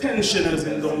our pensioners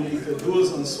in Dominica,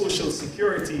 those on social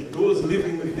security, those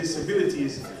living with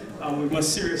disabilities, we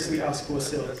must seriously ask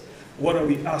ourselves, what are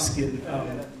we asking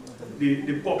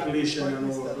the population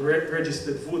and our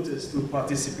registered voters to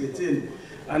participate in?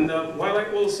 And while I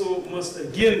also must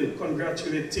again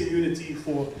congratulate Team Unity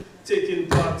for taking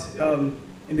part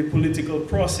in the political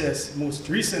process most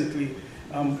recently,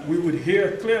 we would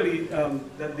hear clearly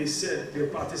that they said their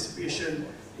participation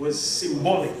was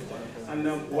symbolic. And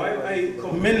while I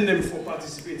commend them for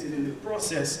participating in the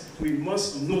process, we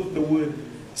must note the word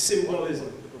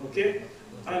symbolism, okay?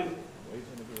 And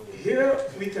here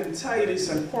we can tie this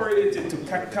and correlate it to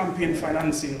campaign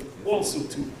financing also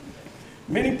too.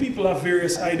 Many people have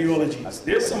various ideologies.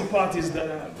 There's some parties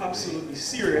that are absolutely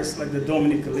serious, like the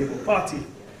Dominica Labour Party.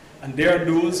 And there are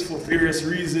those, for various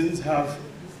reasons, have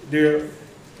their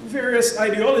various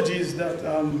ideologies that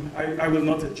I will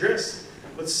not address.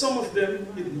 But some of them,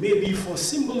 it may be for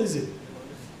symbolism.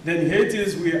 Then here it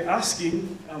is, we are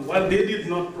asking, while they did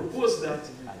not propose that,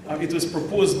 it was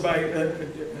proposed by a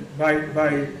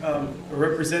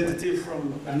representative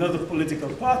from another political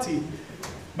party.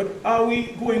 But are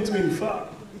we going to, in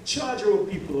fact, charge our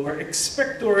people or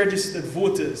expect our registered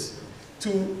voters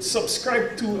to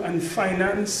subscribe to and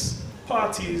finance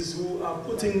parties who are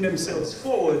putting themselves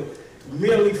forward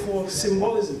merely for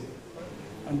symbolism?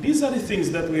 And these are the things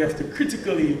that we have to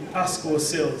critically ask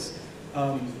ourselves.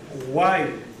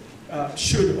 Why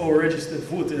should our registered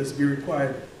voters be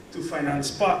required to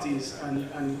finance parties, and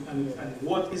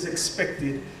what is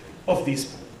expected of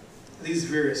these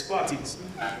various parties?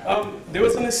 There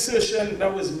was an assertion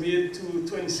that was made to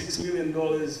 $26 million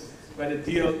by the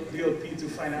DLP to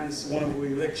finance one of our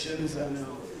elections, and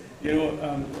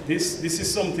this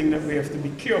is something that we have to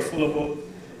be careful about,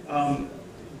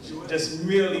 just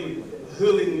merely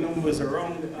hurling numbers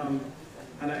around,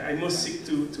 and I must seek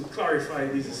to clarify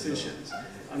these assertions.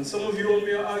 And some of you all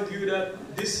may argue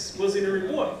that this was in a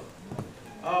report.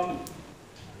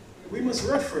 We must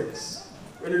reference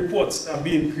when reports are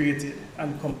being created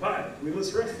and compiled. We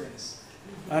must reference.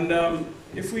 And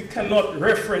if we cannot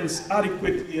reference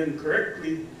adequately and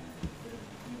correctly,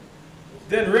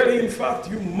 then really, in fact,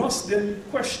 you must then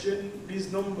question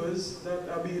these numbers that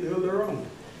are being held around.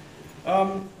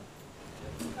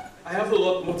 I have a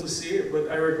lot more to say,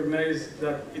 but I recognize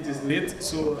that it is late,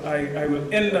 so I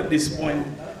will end at this point.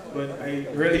 But I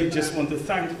really just want to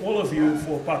thank all of you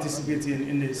for participating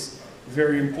in this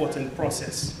very important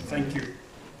process. Thank you.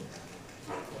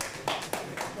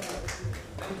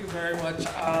 Thank you very much.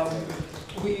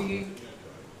 We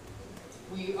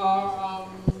are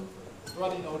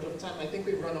running out of time. I think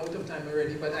we've run out of time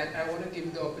already, but I want to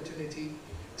give the opportunity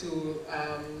to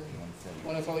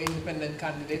one of our independent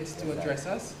candidates to address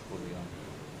us.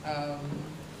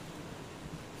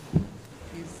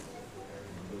 Please.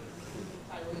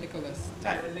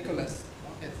 Tyrone Nicholas.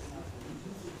 Yes.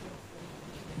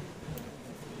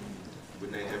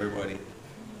 Good night, everybody.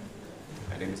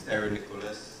 My name is Tyrone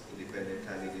Nicholas, independent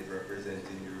candidate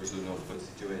representing the Roseau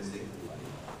constituency.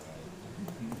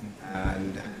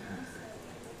 And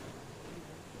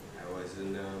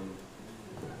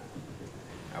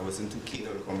I wasn't too keen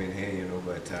on coming here, you know,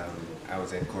 but I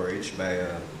was encouraged by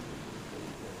a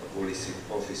police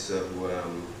officer who,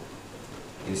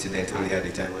 incidentally at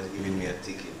the time, was giving me a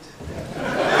ticket.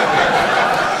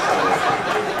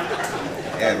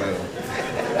 Yeah, well.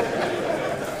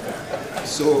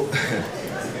 So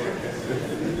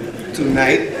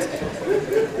tonight,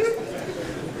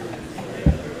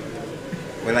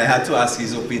 well, I had to ask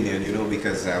his opinion, you know,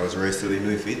 because I was wrestling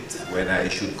with it, whether I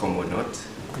should come or not.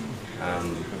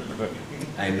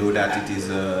 I know that it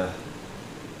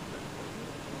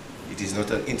is not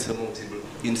an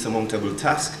insurmountable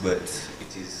task, but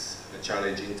it is a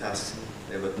challenging task,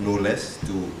 no less,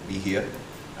 to be here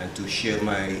and to share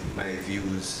my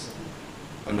views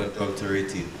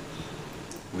unadulterated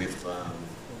with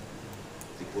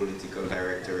the political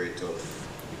directorate of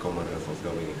the Commonwealth of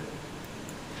Dominica.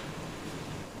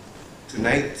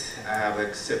 Tonight, I have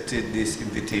accepted this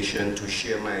invitation to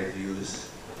share my views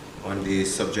on the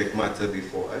subject matter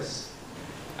before us,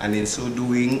 and in so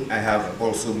doing, I have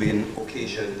also been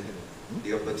occasioned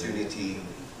the opportunity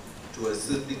to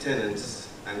assert the tenets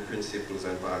and principles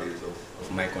and values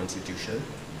of my constitution,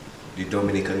 the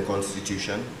Dominican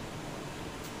Constitution,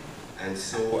 and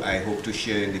so I hope to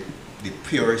share in the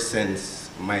purest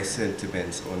sense my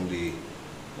sentiments on the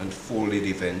unfolded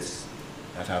events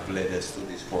that have led us to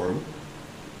this forum,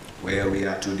 where we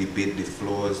are to debate the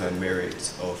flaws and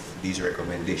merits of these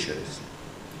recommendations.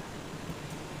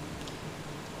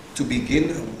 To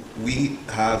begin, we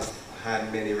have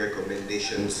had many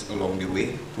recommendations along the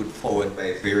way put forward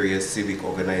by various civic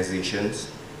organizations,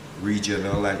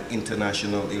 regional and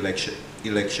international election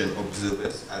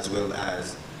observers, as well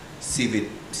as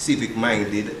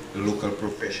civic-minded local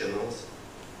professionals,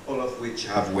 all of which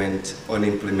have went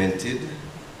unimplemented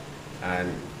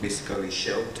and basically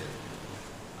shelved.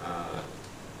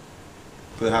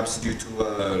 Perhaps due to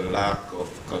a lack of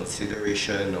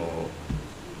consideration or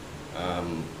a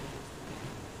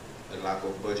lack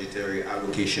of budgetary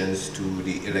allocations to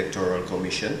the Electoral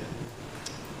Commission.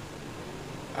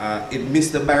 In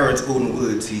Mr. Barrett's own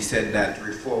words, he said that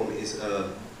reform is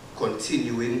a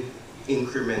continuing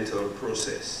incremental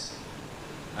process.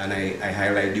 And I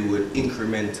highlight the word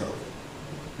incremental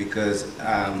because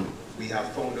we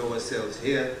have found ourselves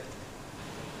here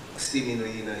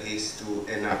seemingly in a haste to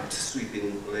enact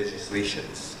sweeping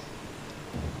legislations.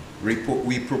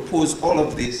 We propose all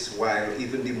of this while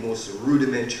even the most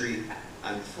rudimentary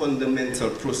and fundamental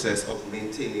process of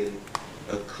maintaining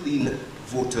a clean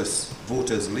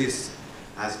voters list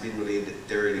has been laid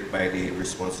derelict by the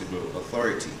responsible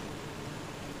authority.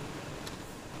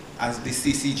 As the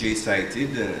CCJ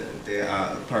cited, there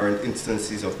are apparent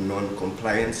instances of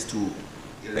non-compliance to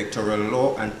electoral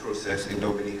law and process in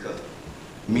Dominica,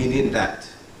 meaning that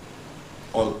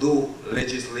although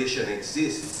legislation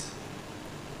exists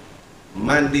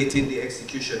mandating the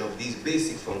execution of these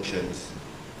basic functions,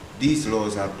 these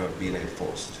laws have not been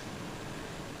enforced.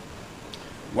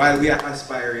 While we are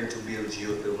aspiring to build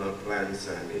geothermal plants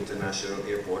and international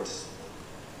airports,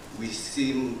 we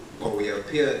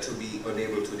appear to be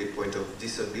unable to the point of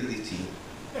disability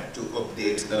to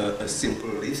update a simple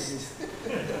list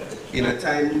in a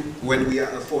time when we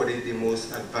are afforded the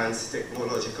most advanced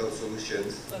technological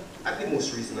solutions at the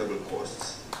most reasonable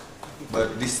costs,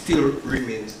 but this still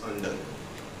remains undone.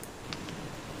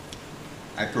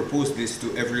 I propose this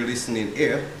to every listening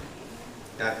ear,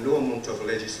 that no amount of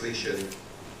legislation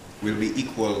will be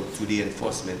equal to the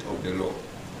enforcement of the law.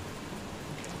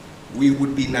 we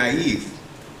would be naive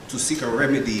to seek a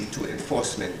remedy to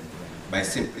enforcement by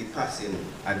simply passing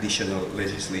additional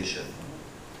legislation.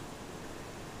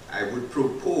 I would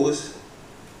propose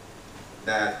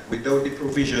that without the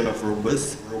provision of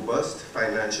robust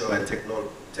financial and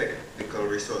technical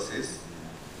resources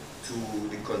to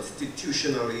the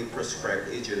constitutionally prescribed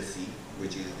agency,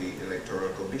 which is the Electoral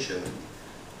Commission,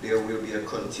 there will be a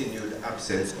continued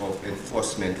absence of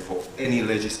enforcement for any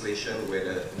legislation,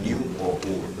 whether new or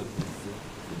old.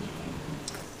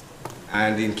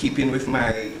 And in keeping with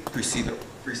my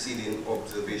preceding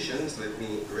observations, let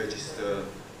me register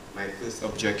my first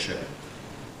objection.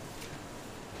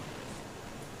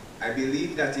 I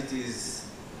believe that it is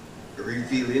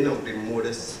revealing of the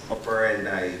modus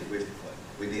operandi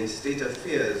within state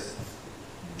affairs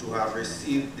to have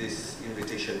received this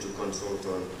invitation to consult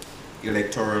on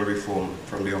electoral reform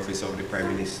from the office of the Prime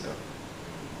Minister.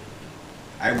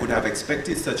 I would have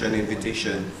expected such an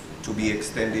invitation to be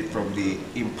extended from the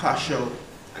impartial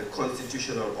and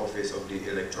constitutional office of the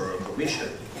Electoral Commission.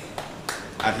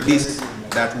 At least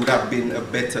that would have been a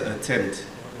better attempt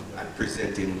at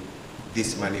presenting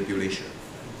this manipulation.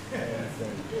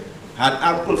 Had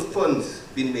ample funds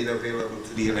been made available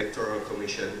to the Electoral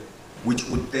Commission, which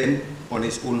would then, on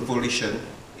its own volition,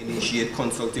 initiate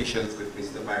consultations with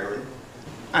Mr. Byron,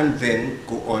 and then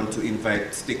go on to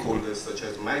invite stakeholders such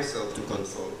as myself to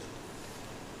consult.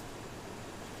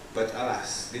 But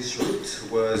alas, this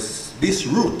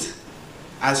route,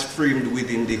 as framed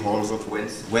within the halls of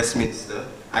Westminster,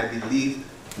 I believe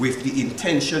with the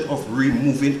intention of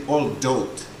removing all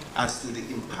doubt as to the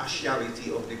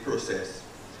impartiality of the process,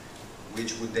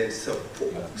 which would then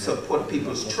support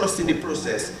people's trust in the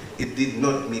process, it did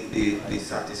not meet the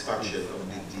satisfaction of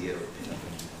the DLP.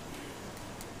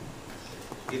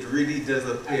 It really does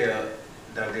appear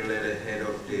that the letterhead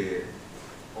of the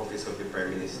Office of the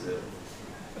Prime Minister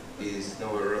is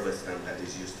now a rubber stamp that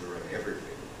is used to run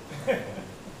everything.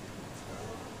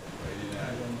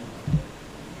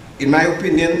 In my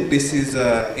opinion, this is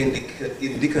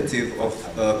indicative of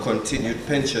a continued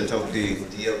penchant of the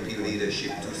DLP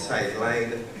leadership to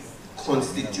sideline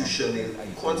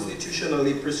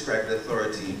constitutionally prescribed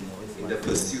authority in the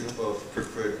pursuit of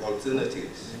preferred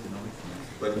alternatives.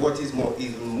 But what is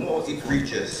even more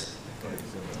egregious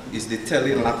is the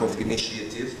telling lack of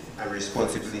initiative and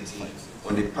responsibility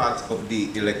on the part of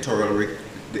the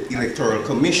Electoral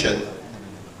Commission,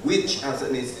 which as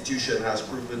an institution has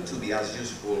proven to be as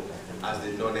useful as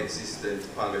the non-existent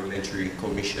Parliamentary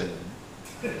Commission.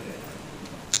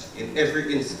 In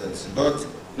every instance, but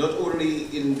not only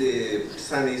in the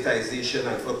sanitization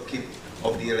and upkeep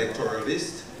of the electoral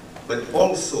list, but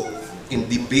also in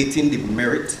debating the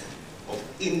merit of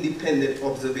independent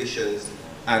observations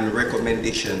and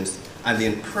recommendations, and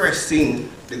in pressing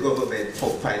the government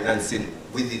for financing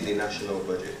within the national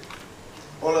budget.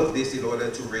 All of this in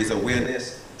order to raise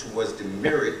awareness towards the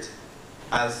merit,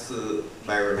 as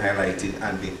Byron highlighted,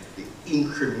 and the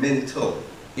incremental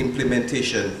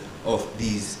implementation of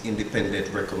these independent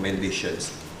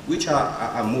recommendations, which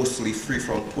are mostly free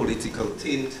from political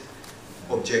tint,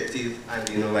 objective, and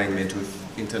in alignment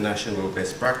with international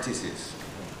best practices.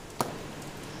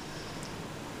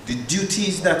 The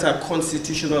duties that are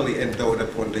constitutionally endowed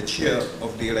upon the chair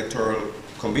of the Electoral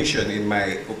Commission, in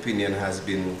my opinion, has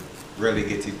been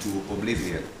relegated to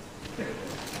oblivion.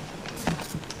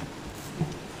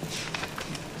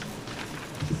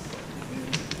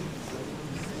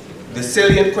 The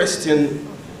salient question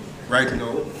right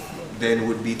now then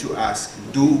would be to ask,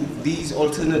 do these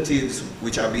alternatives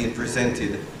which are being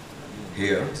presented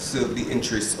here serve the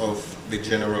interests of the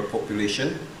general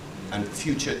population and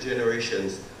future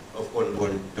generations of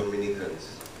unborn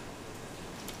Dominicans?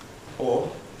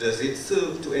 Or does it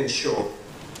serve to ensure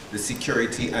the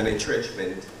security and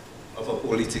entrenchment of a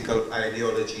political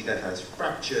ideology that has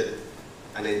fractured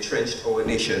and entrenched our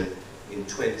nation in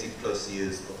 20+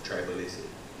 years of tribalism?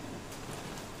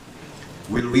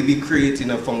 Will we be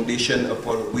creating a foundation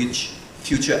upon which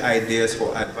future ideas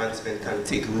for advancement can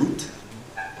take root?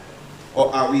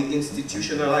 Or are we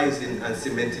institutionalizing and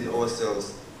cementing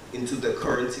ourselves into the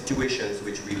current situations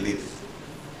which we live?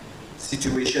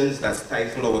 Situations that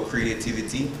stifle our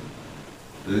creativity,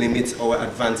 limit our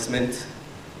advancement,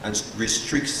 and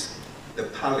restricts the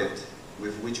palette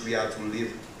with which we are to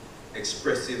live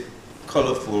expressive,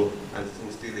 colorful, and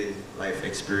fulfilling life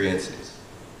experiences.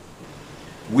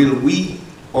 Will we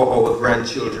or our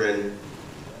grandchildren,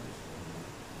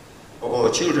 or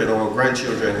our children or our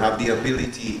grandchildren have the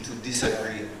ability to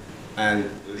disagree and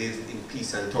live in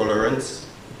peace and tolerance?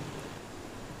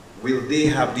 Will they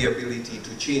have the ability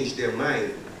to change their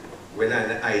mind when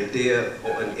an idea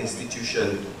or an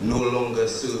institution no longer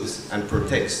serves and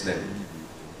protects them.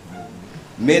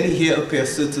 Many here appear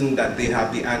certain that they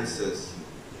have the answers,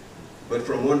 but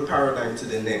from one paradigm to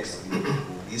the next,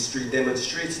 history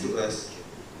demonstrates to us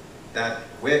that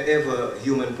wherever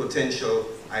human potential,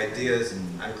 ideas,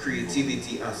 and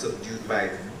creativity are subdued by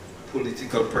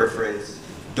political preference,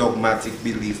 dogmatic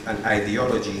belief, and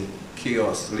ideology,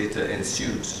 chaos later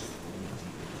ensues.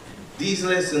 These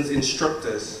lessons instruct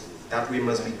us that we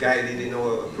must be guided in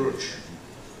our approach,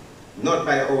 not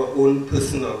by our own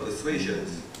personal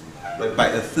persuasions, but by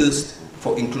a thirst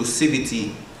for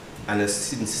inclusivity and a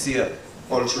sincere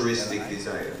altruistic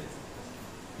desire.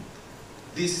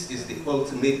 This is the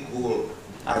ultimate goal,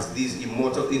 as these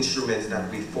immortal instruments that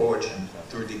we forge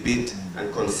through debate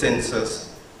and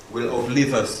consensus will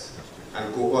outlive us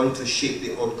and go on to shape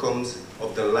the outcomes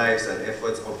of the lives and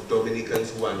efforts of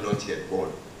Dominicans who are not yet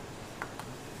born.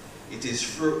 It is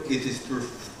through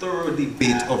thorough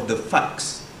debate of the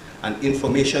facts and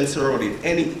information surrounding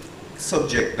any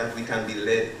subject that we can be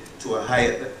led to a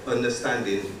higher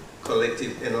understanding,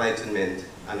 collective enlightenment,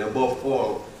 and above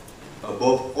all,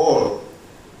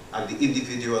 at the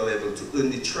individual level, to earn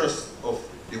the trust of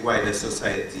the wider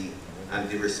society and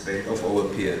the respect of our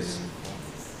peers.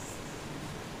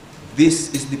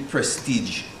 This is the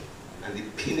prestige and the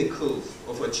pinnacle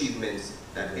of achievements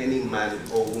that any man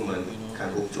or woman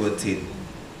can hope to attain: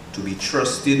 to be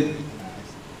trusted,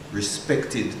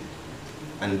 respected,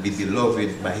 and be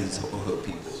beloved by his or her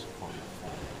people.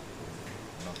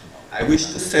 I wish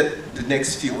to set the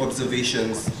next few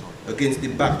observations against the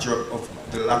backdrop of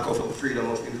the lack of a Freedom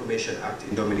of Information Act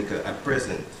in Dominica at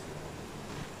present.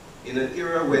 In an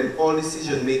era when all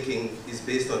decision-making is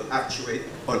based on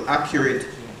accurate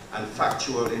and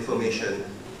factual information,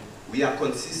 we are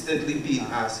consistently being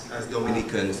asked as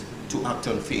Dominicans to act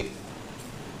on faith.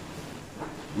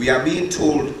 We are being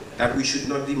told that we should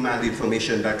not demand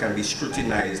information that can be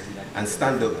scrutinized and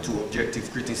stand up to objective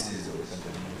criticisms.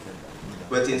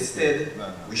 But instead,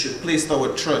 we should place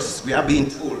our trust, we are being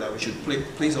told that we should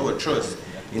place our trust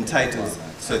in titles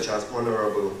such as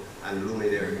honorable and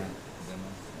luminary.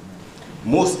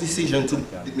 Most decision to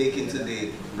be making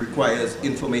today requires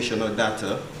information or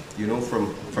data,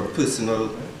 from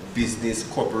personal, business,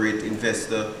 corporate,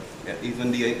 investor,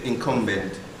 even the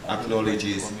incumbent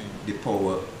acknowledges the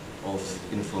power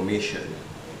of information.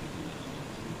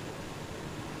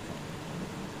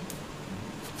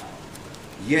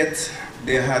 Yet,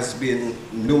 there has been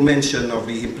no mention of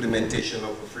the implementation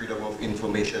of the Freedom of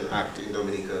Information Act in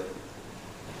Dominica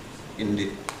in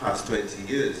the past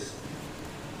 20 years.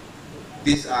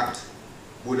 This act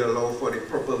would allow for the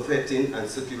proper vetting and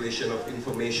circulation of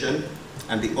information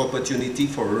and the opportunity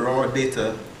for raw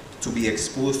data to be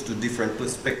exposed to different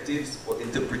perspectives or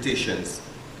interpretations,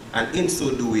 and in so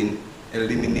doing,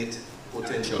 eliminate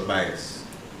potential bias.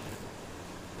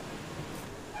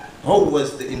 How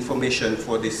was the information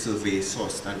for this survey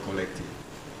sourced and collected?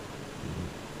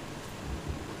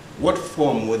 What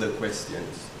form were the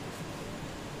questions?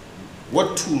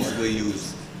 What tools were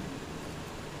used?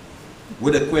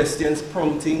 Were the questions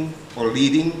prompting or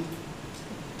leading?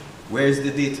 Where is the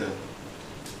data?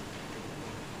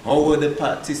 How were the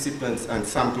participants and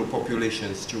sample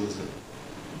populations chosen?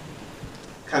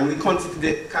 Can we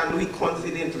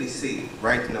confidently say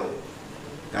right now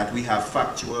that we have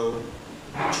factual,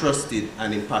 trusted,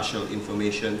 and impartial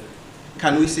information?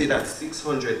 Can we say that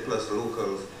 600 plus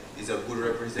locals is a good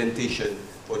representation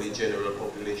for the general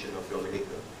population of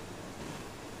Dominica?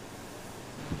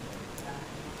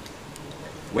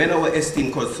 When our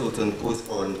esteemed consultant goes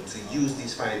on to use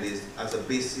these findings as a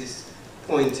basis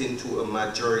pointing to a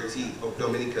majority of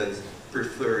Dominicans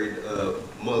preferring a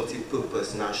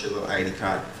multi-purpose national ID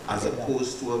card as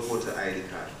opposed to a voter ID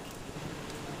card.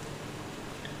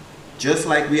 Just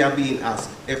like we are being asked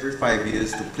every 5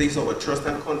 years to place our trust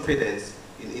and confidence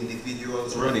in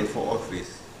individuals running for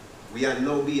office, we are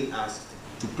now being asked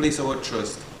to place our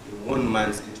trust in one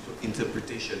man's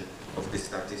interpretation of the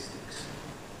statistics.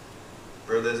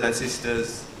 Brothers and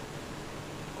sisters,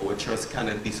 our trust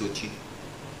cannot be so cheap.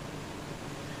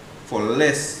 For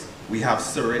less, we have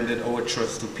surrendered our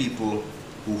trust to people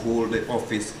who hold the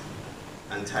office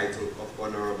and title of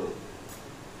honorable.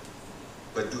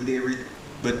 But do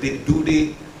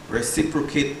they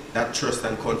reciprocate that trust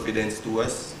and confidence to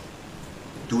us?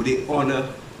 Do they honor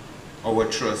our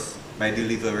trust by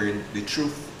delivering the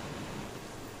truth?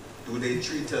 Do they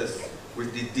treat us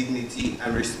with the dignity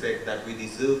and respect that we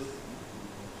deserve?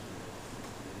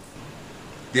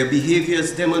 Their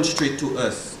behaviors demonstrate to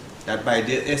us that by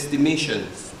their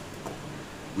estimations,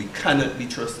 we cannot be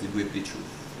trusted with the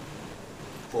truth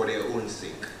for their own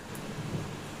sake.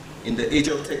 In the age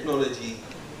of technology,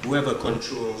 whoever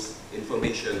controls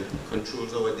information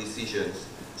controls our decisions.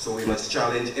 So we must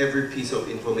challenge every piece of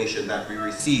information that we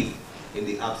receive in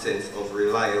the absence of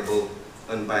reliable,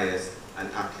 unbiased, and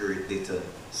accurate data,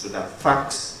 so that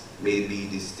facts may be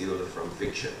distilled from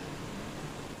fiction.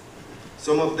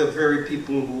 Some of the very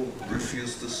people who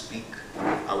refuse to speak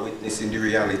are witnessing the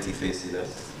reality facing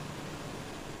us.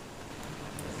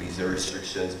 Visa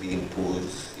restrictions being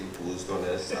imposed on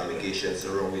us, allegations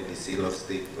surrounding the sale of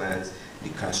state plans, the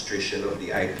castration of the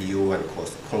IPO, and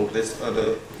countless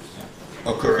other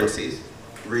occurrences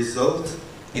result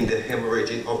in the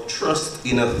hemorrhaging of trust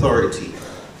in authority.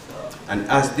 And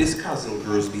as this chasm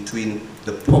grows between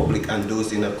the public and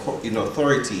those in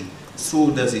authority,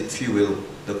 so does it fuel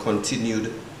the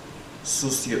continued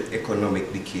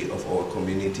socio-economic decay of our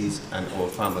communities and our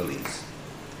families.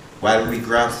 While we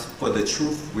grasp for the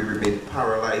truth, we remain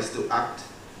paralyzed to act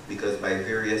because by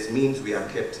various means we are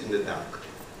kept in the dark.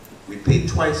 We pay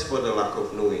twice for the lack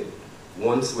of knowing,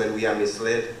 once when we are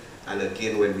misled, and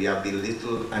again when we are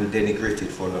belittled and denigrated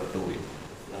for not knowing.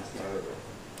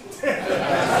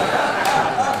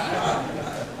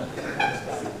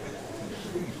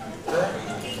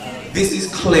 This is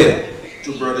clear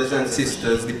to brothers and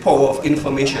sisters. The power of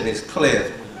information is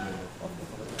clear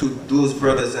to those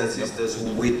brothers and sisters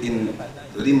who wait in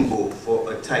limbo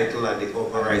for a title and the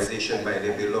authorization by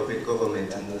the beloved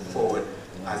government to move forward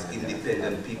as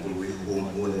independent people with home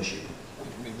ownership.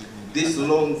 This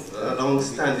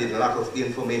long-standing lack of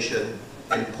information,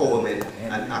 empowerment,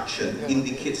 and action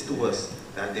indicates to us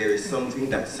that there is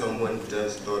something that someone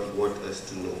does not want us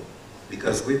to know.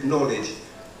 Because with knowledge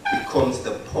becomes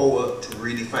the power to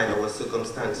redefine our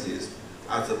circumstances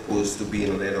as opposed to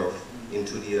being led off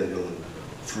into the unknown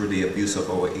through the abuse of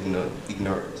our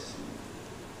ignorance.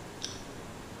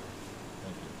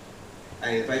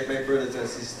 I invite my brothers and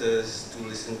sisters to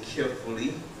listen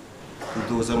carefully to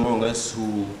those among us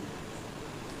who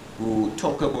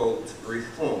talk about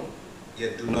reform,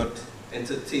 yet do not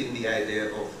entertain the idea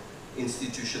of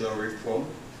institutional reform.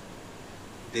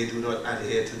 They do not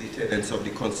adhere to the tenets of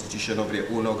the constitution of their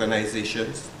own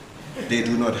organizations. They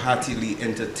do not heartily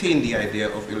entertain the idea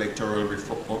of electoral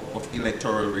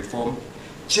reform.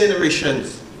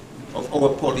 Generations of our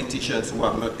politicians who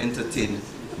have not entertained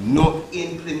nor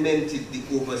implemented the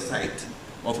oversight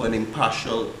of an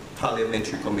impartial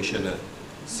parliamentary commissioner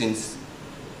since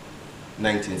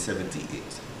 1978,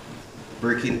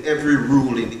 breaking every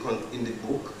rule in the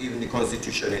book, even the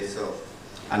Constitution itself.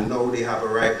 And now they have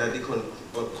arrived at the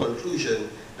conclusion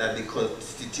that the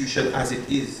Constitution as it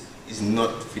is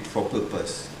not fit for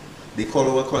purpose. They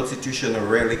call our Constitution a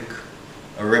relic,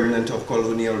 a remnant of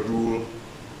colonial rule,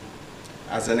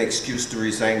 as an excuse to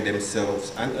resign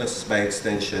themselves, and us by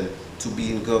extension, to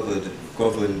being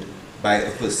governed by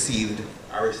a perceived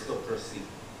aristocracy.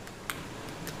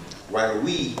 While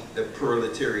we, the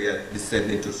proletariat,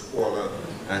 descend into squalor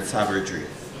and savagery.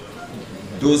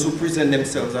 Those who present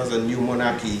themselves as a new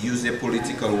monarchy use their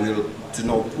political will to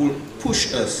now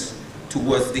push us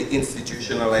towards the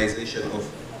institutionalization of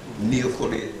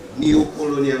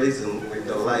neocolonialism, with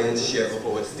the lion's share of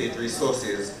our state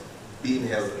resources being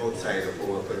held outside of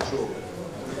our control.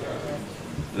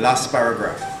 Last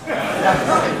paragraph.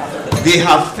 They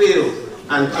have failed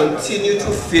and continue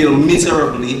to fail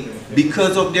miserably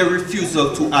because of their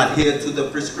refusal to adhere to the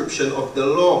prescription of the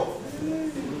law,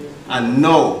 and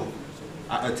now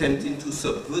are attempting to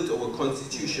subvert our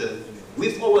constitution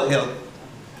with our help,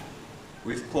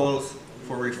 with calls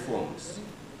for reforms.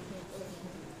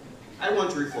 I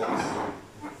want reforms,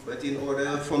 but in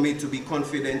order for me to be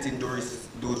confident in those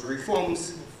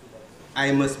reforms,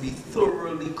 I must be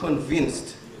thoroughly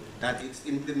convinced that its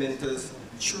implementers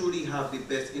truly have the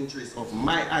best interests of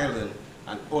my island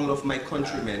and all of my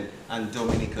countrymen and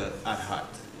Dominica at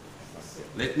heart.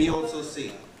 Let me also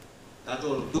say that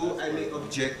although I may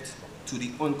object to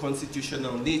the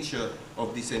unconstitutional nature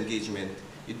of this engagement,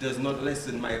 it does not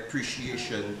lessen my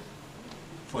appreciation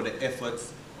for the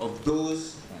efforts of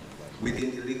those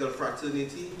within the legal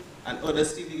fraternity and other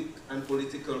civic and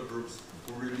political groups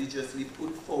who religiously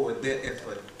put forward their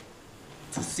effort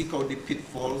to seek out the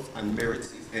pitfalls and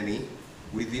merits, if any,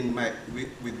 within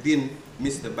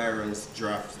Mr. Byron's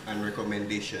drafts and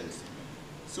recommendations,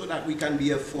 so that we can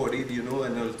be afforded,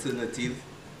 an alternative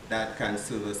that can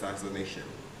serve us as a nation.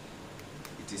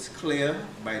 It is clear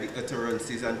by the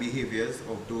utterances and behaviors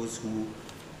of those who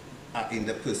are in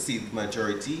the perceived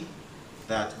majority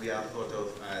that we are thought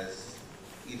of as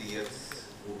idiots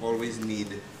who always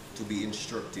need to be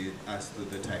instructed as to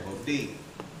the time of day.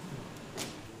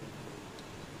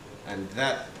 And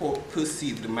that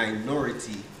perceived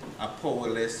minority are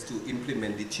powerless to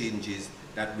implement the changes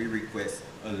that we request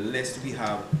unless we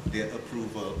have their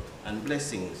approval and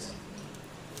blessings.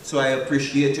 So I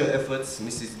appreciate your efforts,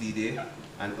 Mrs. Dide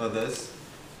and others.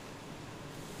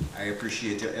 I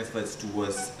appreciate your efforts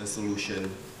towards a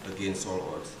solution against all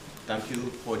odds. Thank you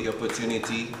for the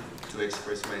opportunity to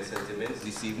express my sentiments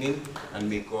this evening, and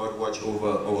may God watch over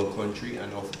our country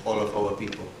and of all of our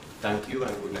people. Thank you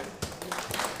and good night.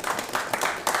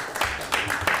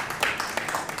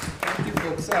 Thank you,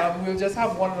 folks. We'll just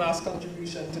have one last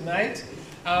contribution tonight.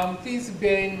 Please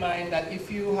bear in mind that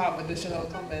if you have additional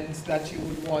comments that you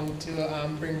would want to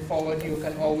bring forward, you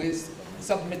can always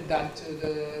submit that to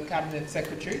the Cabinet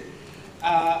Secretary.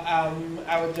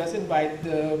 I would just invite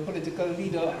the political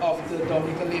leader of the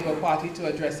Dominica Labour Party to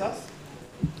address us.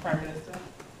 Prime Minister.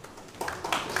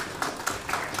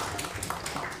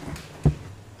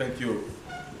 Thank you.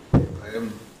 I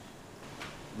am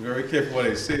very careful what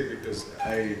I say because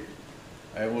I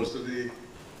am also the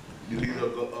leader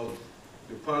of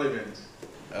the Parliament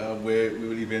where we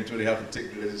will eventually have to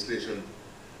take the legislation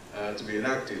to be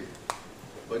enacted.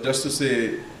 But just to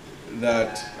say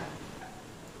that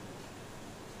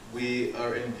we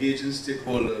are engaging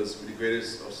stakeholders with the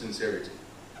greatest of sincerity.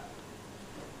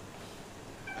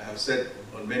 I have said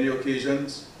on many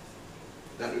occasions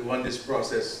that we want this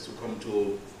process to come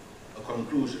to a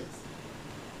conclusion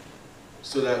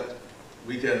so that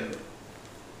we can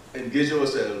engage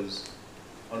ourselves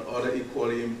on other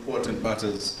equally important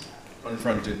matters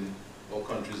confronting our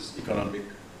country's economic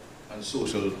and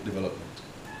social development.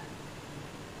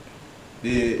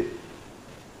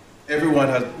 Everyone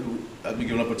has been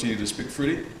given an opportunity to speak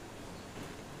freely,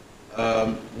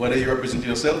 whether you represent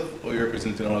yourself or you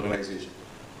represent an organization.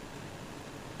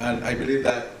 And I believe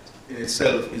that in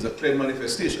itself is a clear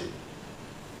manifestation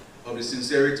of the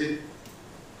sincerity,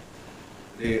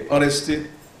 the honesty,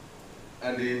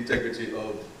 and the integrity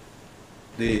of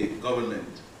the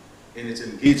government in its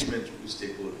engagement with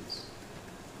stakeholders.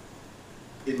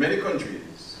 In many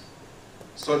countries,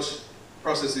 such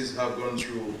processes have gone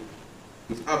through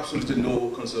with absolutely no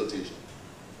consultation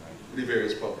with the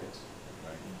various pockets.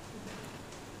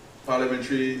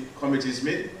 Parliamentary committees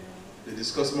meet, they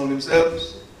discuss among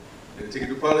themselves, they take it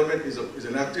to Parliament, is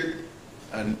enacted,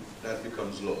 and that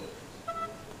becomes law.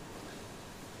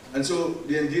 And so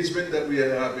the engagement that we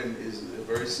are having is a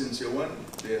very sincere one.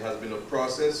 There has been a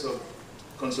process of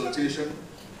consultation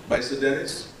by Sir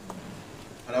Dennis.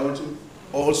 And I want to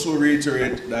also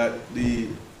reiterate that the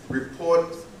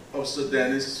report of Sir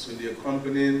Dennis with the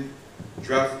accompanying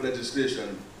draft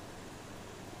legislation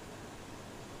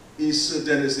is Sir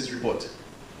Dennis's report.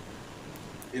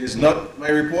 It is not my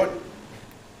report.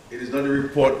 It is not the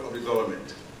report of the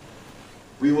government.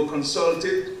 We were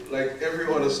consulted like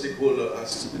every other stakeholder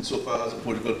insofar as a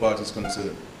political party is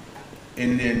concerned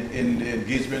in the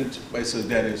engagement by Sir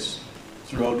Dennis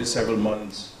throughout the several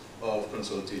months of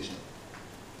consultation.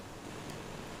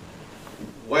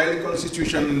 While the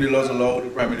Constitution and the laws allow the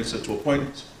Prime Minister to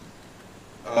appoint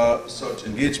such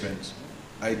engagement,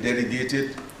 I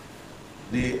delegated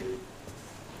the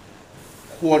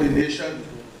coordination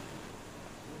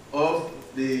of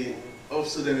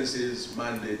Sir Dennis's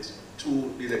mandate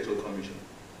to the Electoral Commission.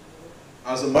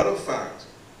 As a matter of fact,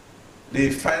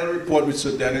 the final report which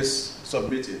Sir Dennis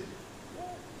submitted,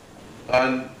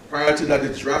 and prior to that, the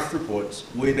draft reports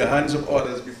were in the hands of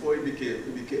others before it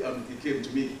came to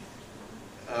me.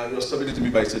 It was submitted to me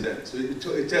by Sir Dennis.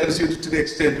 So it tells you to the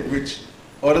extent to which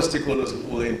other stakeholders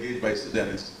were engaged by Sir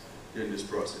Dennis during this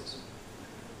process.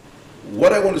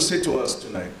 What I want to say to us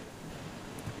tonight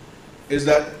is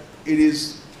that it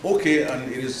is okay and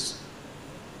it is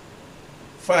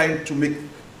fine to make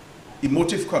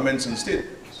emotive comments and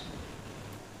statements,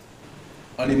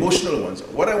 and emotional ones.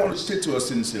 What I want to say to us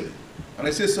sincerely, and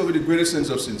I say so with the greatest sense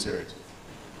of sincerity,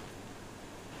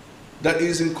 that it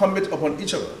is incumbent upon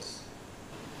each of us,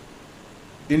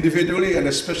 individually and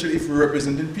especially if we're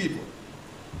representing people,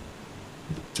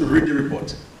 to read the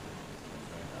report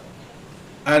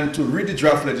and to read the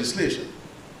draft legislation.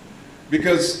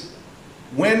 Because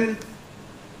when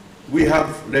we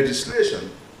have legislation,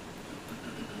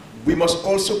 we must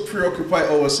also preoccupy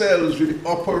ourselves with the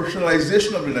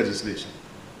operationalization of the legislation.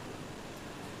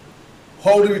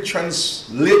 How do we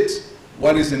translate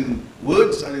what is in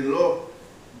words and in law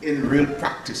in real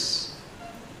practice?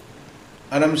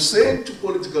 And I'm saying to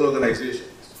political organizations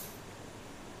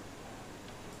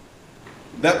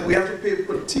that we have to pay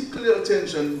particular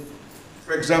attention.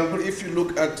 For example, if you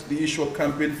look at the issue of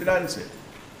campaign financing,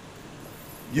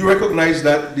 you recognize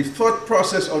that the thought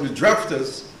process of the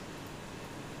drafters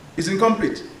is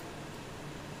incomplete.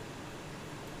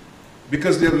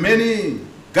 Because there are many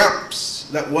gaps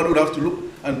that one would have to look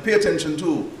and pay attention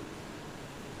to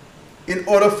in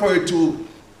order for it to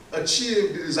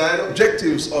achieve the desired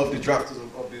objectives of the drafters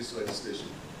of this legislation.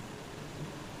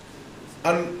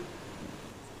 And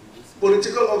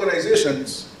political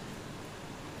organizations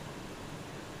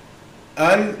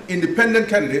and independent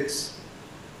candidates,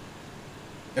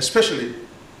 especially,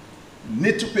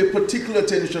 need to pay particular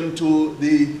attention to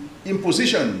the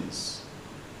impositions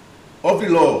of the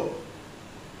law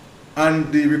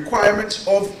and the requirements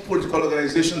of political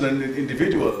organizations and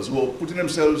individuals who are putting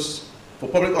themselves for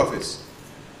public office.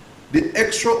 The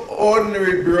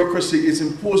extraordinary bureaucracy is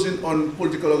imposing on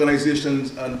political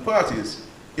organizations and parties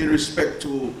in respect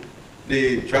to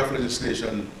the draft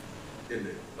legislation in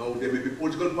there. Now, there may be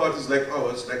political parties like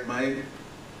ours, like mine,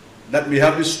 that may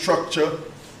have the structure,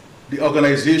 the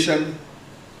organization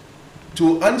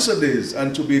to answer this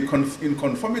and to be in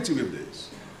conformity with this.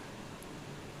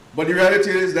 But the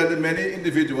reality is that the many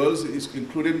individuals,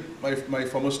 including my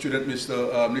former student,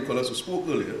 Mr. Nicholas, who spoke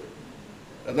earlier,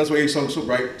 and that's why he sounds so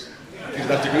bright in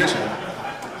his articulation.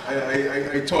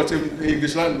 I taught him the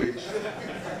English language,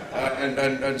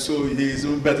 and so he's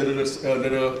even better than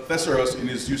a thesaurus in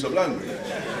his use of language.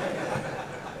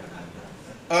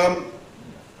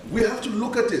 We have to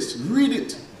look at this, read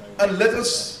it, and let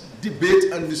us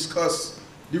debate and discuss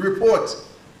the report.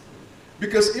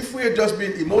 Because if we are just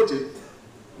being emotive,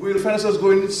 we'll find ourselves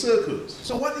going in circles.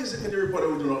 So what is it in the report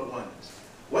that we do not want?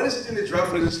 What is it in the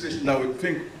draft legislation that we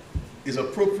think is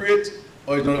appropriate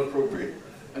or is not appropriate?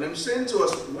 And I'm saying to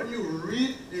us, when you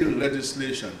read the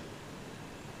legislation,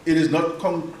 it is not,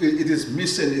 it is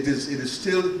missing, it is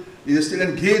still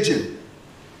engaging.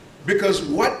 Because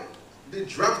what the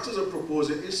drafters are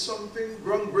proposing is something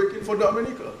groundbreaking for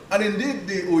Dominica, and indeed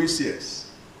the OECS.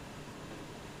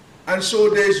 And so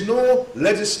there is no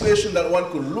legislation that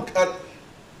one could look at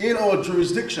in our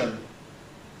jurisdiction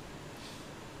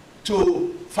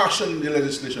to fashion the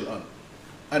legislation on.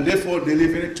 And therefore they're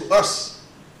leaving it to us,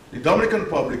 the Dominican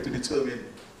public, to determine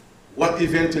what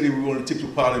eventually we will take to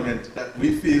Parliament that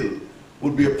we feel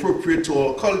would be appropriate to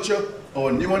our culture,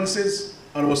 our nuances,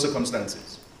 and our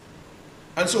circumstances.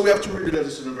 And so we have to read the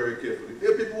legislation very carefully.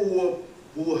 There are people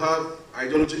who have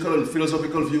ideological and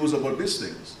philosophical views about these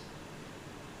things.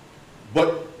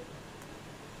 But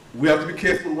we have to be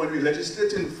careful when we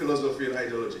legislate in philosophy and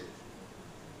ideology,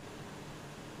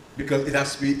 because it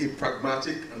has to be a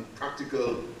pragmatic and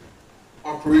practical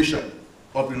operation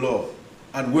of the law,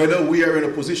 and whether we are in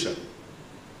a position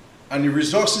and the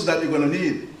resources that we're going to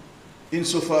need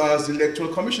insofar as the Electoral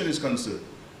Commission is concerned.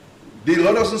 The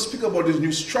law doesn't speak about this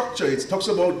new structure, it talks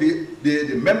about the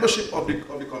membership of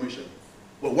the commission.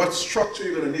 But what structure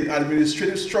you're going to need,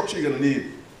 administrative structure you're going to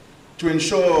need to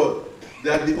ensure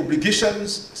that the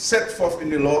obligations set forth in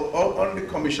the law or on the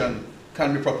commission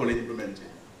can be properly implemented.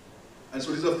 And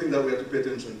so these are things that we have to pay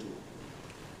attention to.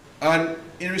 And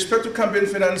in respect to campaign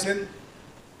financing,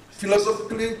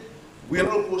 philosophically, we are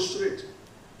not opposed to it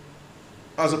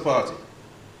as a party.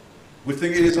 We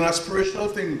think it is an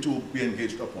aspirational thing to be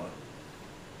engaged upon.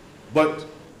 But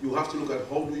you have to look at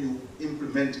how do you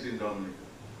implement it in Dominica.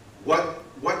 What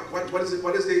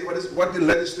the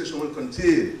legislation will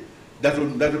contain that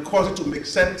will cause it to make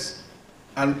sense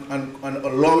and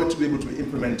allow it to be able to be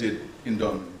implemented in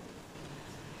Dominica.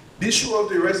 The issue of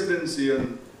the residency,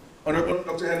 and Honorable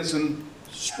Dr. Henderson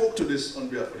spoke to this on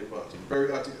behalf of the party,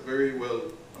 very well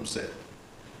said.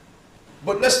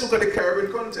 But let's look at the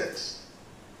Caribbean context.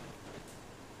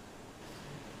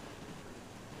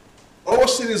 Our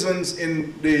citizens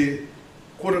in the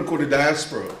quote-unquote the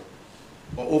diaspora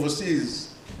or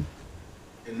overseas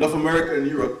in North America and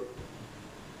Europe,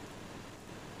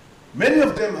 many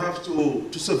of them have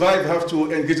to survive, have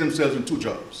to engage themselves in two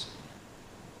jobs.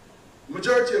 The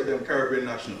majority of them Caribbean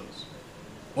nationals.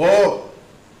 Or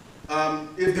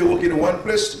if they work in one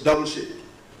place, double shift.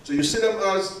 So you see them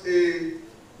as a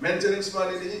maintenance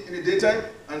man in the daytime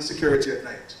and security at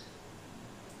night.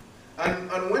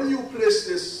 And when you place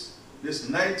this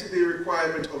 90-day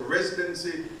requirement of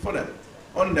residency for them,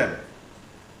 on them,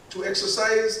 to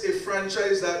exercise a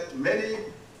franchise that many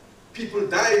people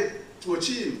died to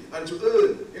achieve and to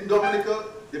earn. In Dominica,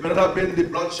 there may not have been the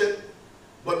bloodshed,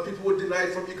 but people were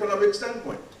denied from economic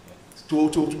standpoint. To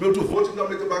be able to vote in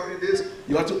Dominica back in the days,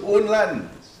 you had to own land.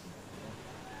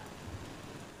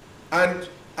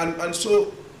 And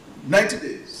so 90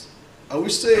 days. Are we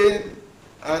saying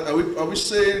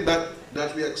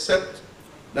that we accept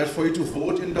that for you to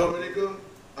vote in Dominica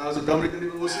as a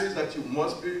Dominican overseas, that you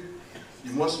must be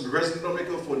resident in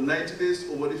Dominica for 90 days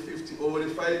over the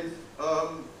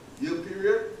 5-year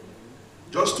period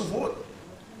just to vote?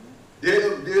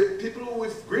 There are people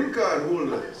with green card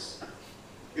holders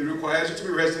requires you to be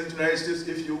resident in the United States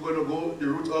if you're going to go the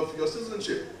route of your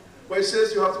citizenship. But it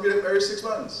says you have to be there every 6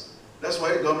 months. That's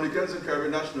why Dominicans and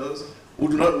Caribbean nationals who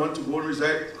do not want to go and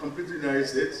reside completely in the United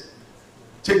States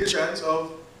take the chance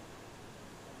of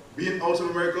being out of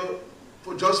America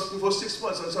for 6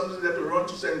 months, and sometimes they have to run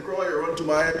to St. Croix or run to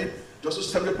Miami just to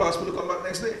stamp their passport to come back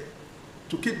next day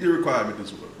to keep the requirement and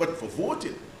so forth. But for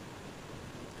voting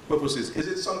purposes, is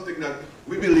it something that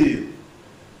we believe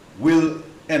will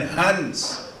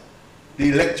enhance the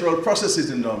electoral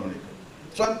processes in Dominica?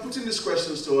 So I'm putting these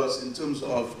questions to us in terms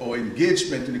of our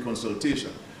engagement in the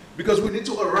consultation, because we need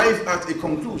to arrive at a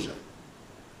conclusion.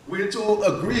 We need to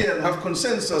agree and have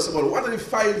consensus about what are the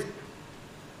 5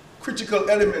 critical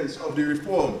elements of the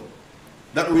reform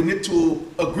that we need to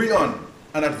agree on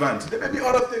and advance. There may be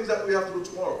other things that we have to do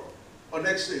tomorrow or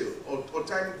next year or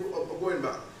time or going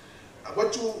back.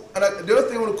 The other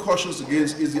thing I want to caution us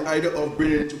against is the idea of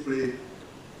bringing into play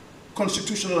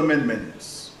constitutional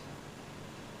amendments.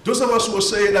 Those of us who are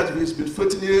saying that it's been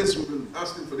 13 years, we've been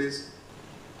asking for this.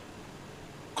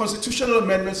 Constitutional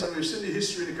amendments, and we've seen the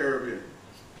history in the Caribbean.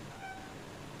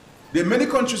 There are many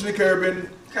countries in the Caribbean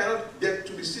cannot get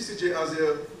to the CCJ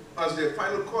as their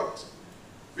final court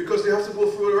because they have to go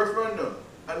through a referendum.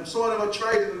 And some of them have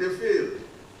tried it and they failed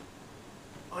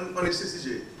on the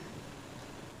CCJ.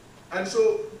 And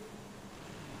so,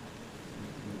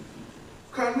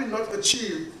 can we not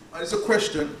achieve, and it's a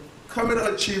question, can we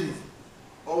not achieve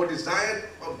our desired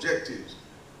objectives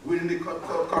within the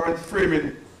current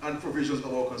framing and provisions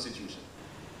of our Constitution?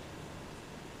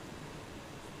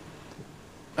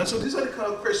 And so these are the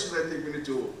kind of questions I think we need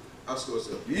to ask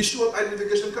ourselves. The issue of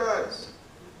identification cards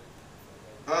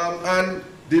and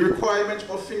the requirement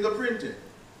of fingerprinting.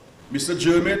 Mr.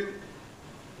 German,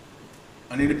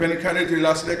 an independent candidate in the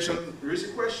last election, raised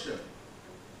a question.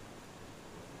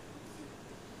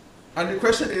 And the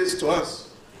question is to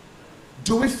us,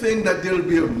 do we think that there will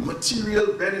be a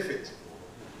material benefit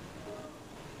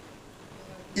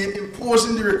in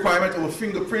imposing the requirement of a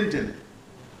fingerprinting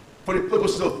for the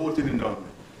purposes of voting in Dominica?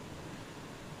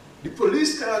 The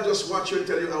police cannot just watch you and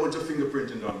tell you, I want your fingerprint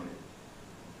in Dominica.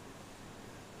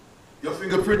 Your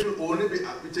fingerprint will only be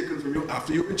taken from you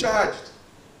after you've been charged.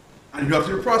 And you have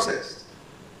to be processed.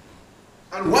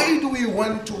 And why do we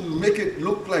want to make it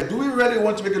look like, do we really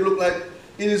want to make it look like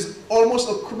it is almost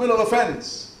a criminal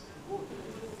offense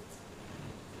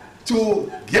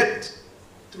to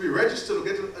be registered, to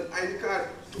get an ID card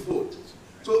to vote?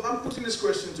 So I'm putting this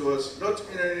question to us, not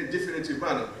in any definitive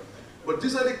manner, but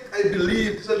these are I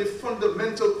believe, these are the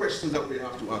fundamental questions that we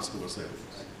have to ask ourselves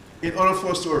in order for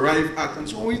us to arrive at. And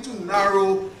so we need to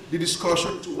narrow the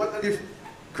discussion to what are the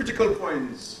critical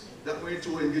points that we need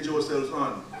to engage ourselves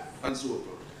on, and so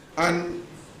forth.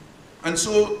 And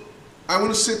so I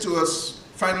want to say to us,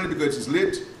 finally, because it's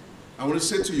late, I want to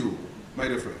say to you, my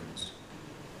dear friends,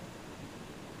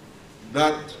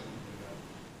 that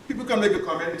people can make a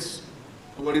comments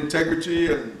about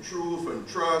integrity and truth and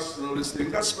trust and all these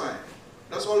things. That's fine.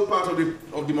 That's all part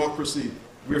of democracy.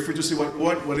 We're free to say what we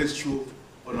want, whether it's true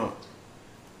or not.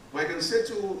 But I can say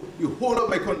to the whole of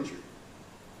my country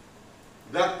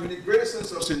that with the greatest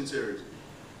sense of sincerity,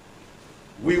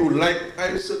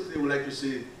 I certainly would like to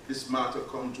see this matter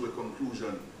come to a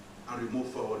conclusion and we move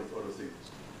forward with other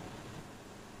things.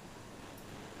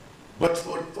 But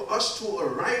for us to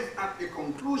arrive at a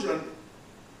conclusion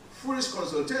through this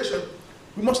consultation,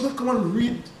 we must not come and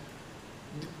read.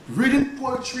 Reading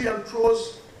poetry and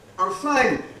prose are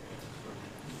fine.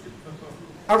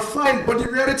 But the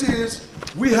reality is,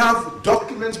 we have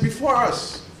documents before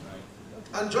us.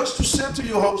 And just to say to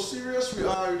you how serious we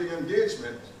are in the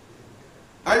engagement,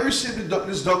 I received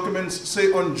these documents,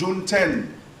 say, on June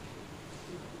 10.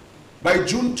 By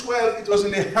June 12, it was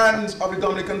in the hands of the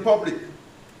Dominican public.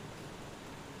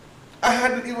 I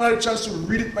hadn't even had a chance to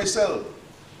read it myself.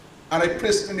 And I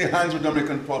placed it in the hands of the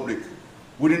Dominican public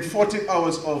within 40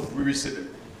 hours of receiving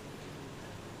it.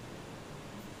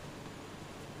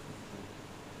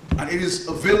 And it is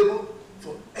available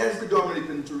for every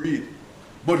Dominican to read.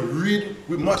 But reading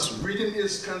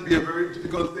can be a very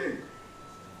difficult thing.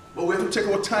 But we have to take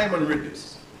our time and read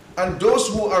this. And those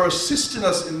who are assisting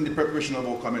us in the preparation of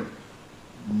our comment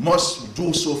must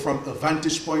do so from a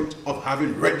vantage point of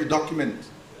having read the document.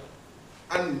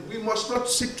 And we must not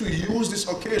seek to use this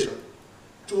occasion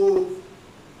to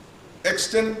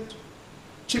extend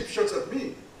cheap shots at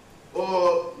me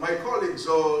or my colleagues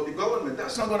or the government.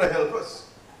 That's not going to help us.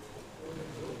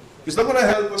 It's not going to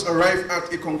help us arrive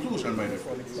at a conclusion, my dear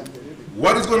friends.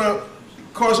 What is going to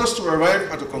cause us to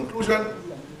arrive at a conclusion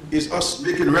is us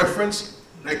making reference,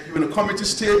 like you're in a committee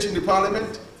stage in the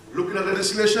parliament, looking at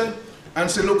legislation, and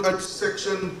say, look at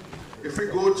section if we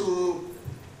go to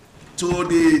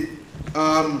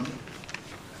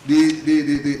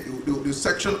the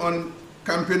section on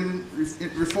campaign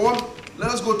reform,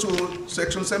 let us go to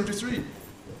section 73.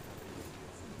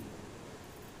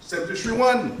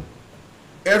 73.1.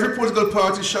 Every political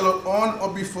party shall on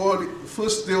or before the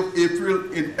first day of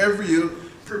April in every year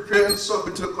prepare and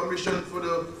submit to the Commission for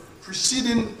the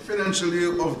preceding financial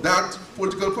year of that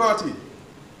political party.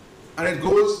 And it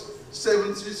goes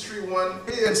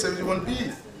 73.1A and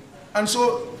 71B. And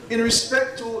so, in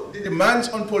respect to the demands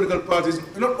on political parties,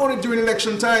 not only during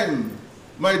election time,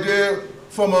 my dear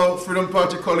former Freedom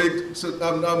Party colleague,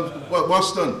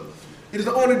 Boston, it is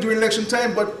not only during election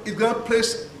time, but it's going to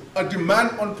place a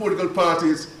demand on political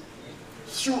parties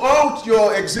throughout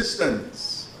your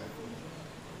existence.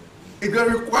 It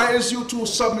requires you to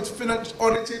submit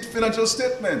audited financial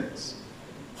statements.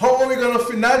 How are we going to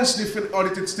finance the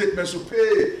audited statements to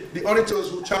pay the auditors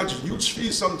who charge huge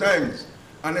fees sometimes?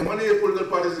 And then one of your political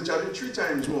parties is charging 3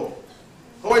 times more.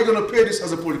 How are you going to pay this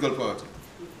as a political party?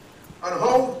 And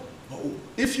how,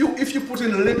 if you put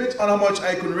in a limit on how much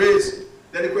I can raise,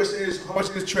 then the question is, how much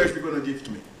is the Treasury going to give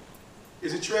to me?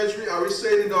 Is the Treasury, are we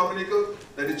saying in Dominica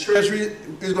that the Treasury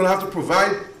is going to have to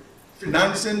provide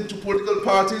financing to political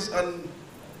parties and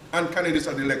candidates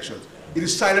at the elections? It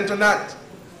is silent on that.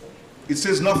 It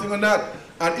says nothing on that.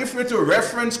 And if we're to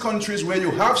reference countries where you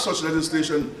have such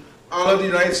legislation, out of the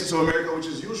United States of America, which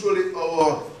is usually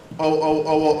our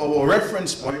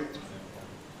reference point,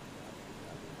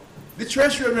 the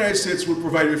Treasury of the United States will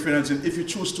provide you financing if you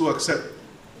choose to accept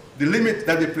the limit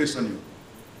that they place on you.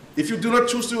 If you do not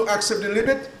choose to accept the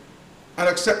limit and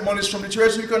accept monies from the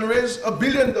Treasury, you can raise $1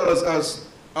 billion as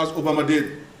Obama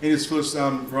did in his first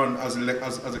run as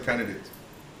a candidate.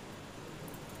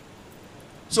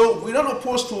 So we're not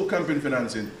opposed to campaign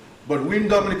financing, but we in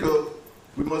Dominica,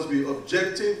 we must be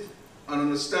objective and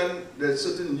understand that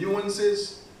certain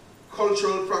nuances,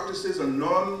 cultural practices and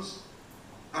norms,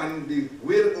 and the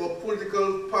way our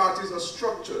political parties are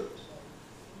structured.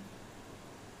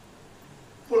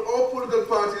 For all political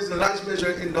parties, in large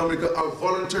measure in Dominica, are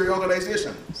voluntary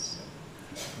organizations.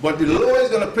 But the law is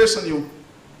going to place on you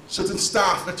certain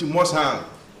staff that you must have,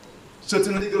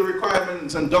 certain legal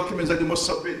requirements and documents that you must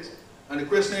submit. And the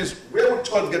question is, where would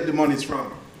Todd get the monies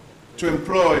from to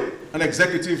employ an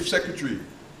executive secretary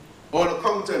or an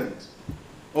accountant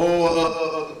or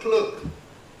a clerk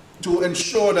to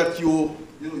ensure that you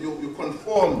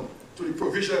conform to the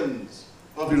provisions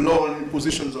of the law and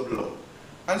impositions of the law?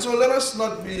 And so let us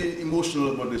not be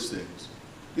emotional about these things.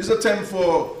 This is a time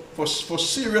for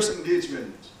serious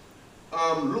engagement.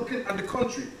 Looking at the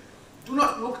country. Do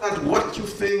not look at what you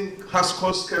think has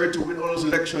caused Kerry to win all those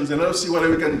elections and let us see whether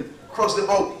we can cross them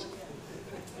out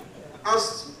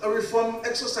as a reform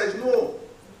exercise. No.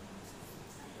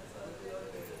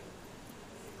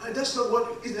 And that's not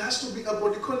what it has to be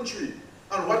about the country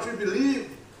and what we believe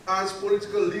as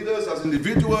political leaders, as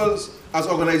individuals, as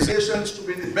organizations to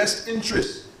be in the best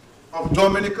interest of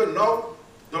Dominica now,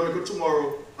 Dominica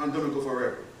tomorrow, and Dominica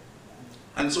forever.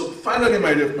 And so finally,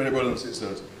 my dear brothers and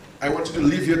sisters, I want you to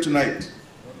leave here tonight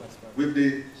with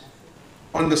the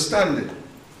understanding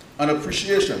and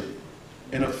appreciation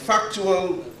in a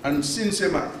factual and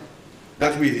sincere manner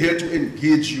that we're here to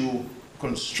engage you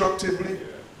constructively,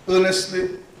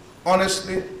 earnestly,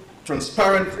 honestly,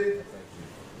 transparently,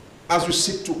 as we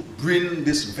seek to bring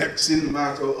this vexing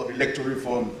matter of electoral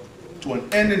reform to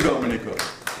an end in Dominica,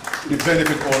 to the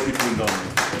benefit of all people in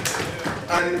Dominica.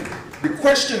 And the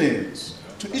question is,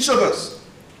 to each of us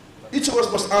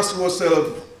must ask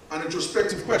ourselves an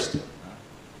introspective question.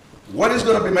 What is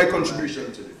going to be my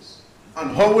contribution to this?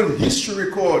 And how will history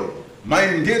record my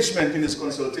engagement in these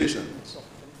consultations?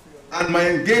 And my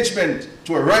engagement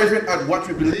to arriving at what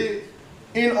we believe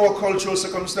in our cultural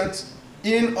circumstance,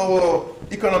 in our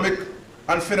economic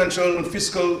and financial and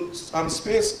fiscal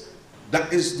space,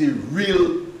 that is the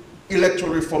real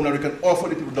electoral reform that we can offer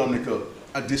the people of Dominica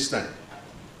at this time.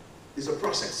 It's a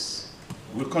process.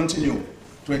 We'll continue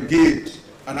to engage,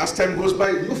 and as time goes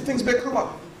by, new things may come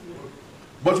up.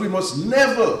 But we must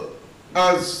never,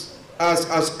 as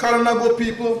Kalanago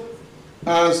people,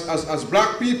 as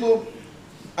black people,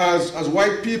 as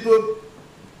white people,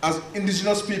 as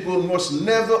indigenous people, must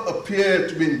never appear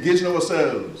to be engaging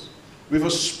ourselves with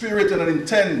a spirit and an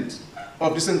intent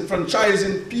of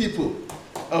disenfranchising people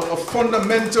of a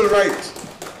fundamental right.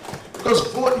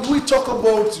 Because what we talk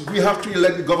about, we have to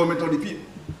elect the government of the people.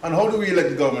 And how do we elect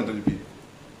the government of the people?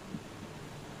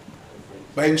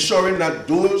 By ensuring that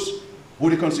those who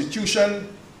the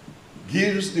Constitution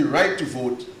gives the right to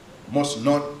vote must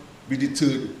not be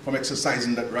deterred from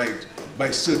exercising that right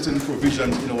by certain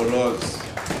provisions in our laws.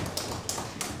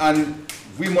 And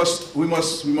we must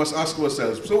ask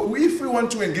ourselves, so if we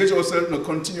want to engage ourselves in a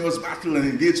continuous battle and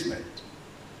engagement,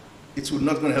 it's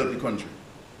not going to help the country.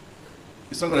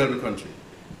 It's not going to help the country.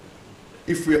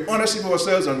 If we're honest with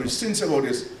ourselves and we're sincere about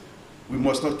this, we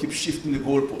must not keep shifting the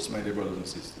goalposts, my dear brothers and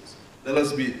sisters. Let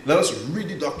us read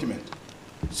the document.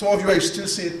 Some of you, I still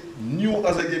see it new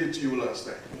as I gave it to you last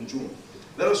time in June.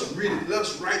 Let us read it, let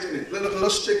us write in it, let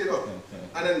us check it out.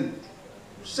 And then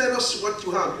send us what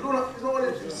you have. You know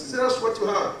what send us what you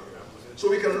have. So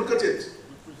we can look at it.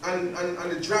 And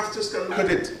the drafters can look at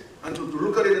it. And to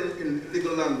look at it in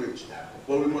legal language.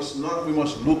 But we must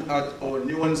look at our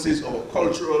nuances, our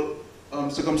cultural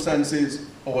circumstances,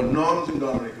 our norms in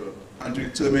Dominica, and to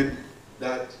determine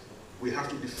that we have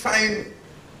to define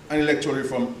an electoral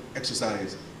reform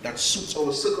exercise that suits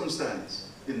our circumstance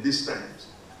in these times.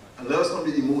 And let us not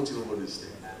be emotive about this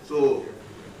thing. So,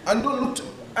 and don't look,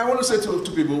 I want to say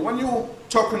to people, when you're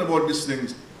talking about these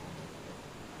things,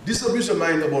 disabuse your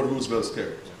mind about Roosevelt's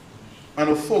character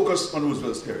and focus on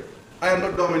Roosevelt's character. I am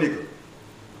not Dominican.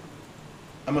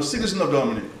 I'm a citizen of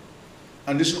Dominica.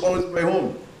 And this is always my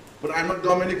home. But I'm not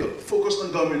Dominican. Focus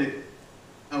on Dominica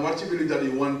and what you believe that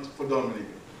you want for Dominica.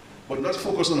 But not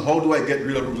focus on how do I get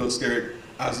rid of Roosevelt's character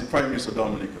as the Prime Minister of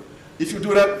Dominica. If you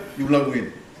do that, you will not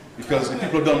win. Because the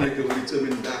people of Dominica will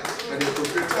determine that at the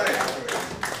appropriate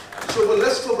time. So, but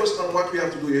let's focus on what we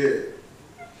have to do here.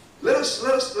 Let us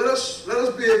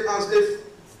behave as if,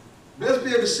 let us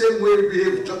behave the same way we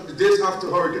behaved the days after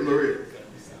Hurricane Maria,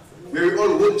 where we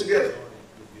all worked together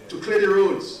to clear the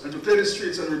roads and to clear the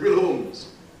streets and rebuild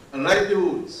homes and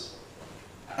livelihoods.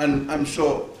 And I'm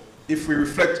sure if we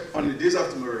reflect on the days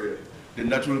after Maria, then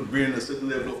that will bring a certain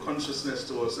level of consciousness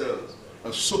to ourselves,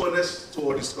 a soberness to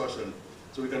our discussion,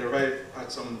 so we can arrive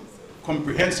at some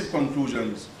comprehensive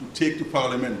conclusions to take to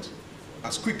Parliament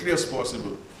as quickly as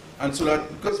possible. And so that,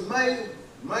 because my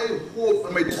hope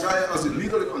and my desire as a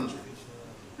leader of the country,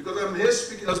 because I'm here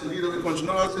speaking as the leader of the country,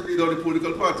 not as the leader of the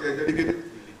political party, I dedicated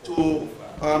to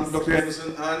Dr.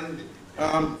 Henderson and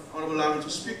Honorable Lamb to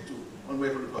speak to on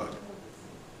behalf of the party.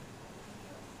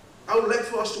 I would like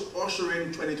for us to usher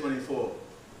in 2024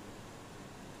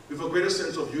 with a greater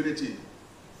sense of unity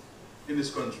in this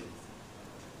country.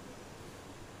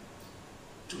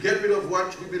 To get rid of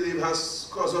what we believe has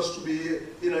caused us to be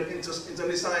in an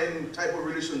internecine type of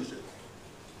relationship.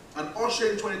 And usher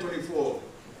in 2024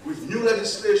 with new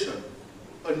legislation,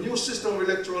 a new system of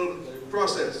electoral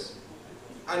process,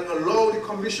 and allow the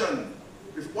Commission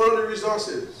with all the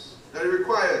resources that it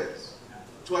requires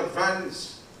to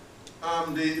advance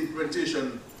the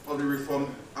implementation of the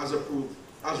reform as approved,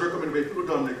 as recommended by people of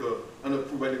Dominica and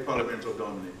approved by the Parliament of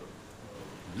Dominica.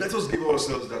 Let us give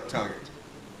ourselves that target.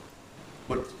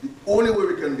 But the only way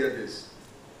we can get this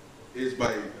is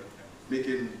by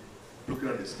looking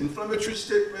at this. Inflammatory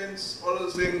statements, all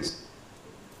those things.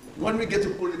 When we get to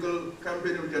political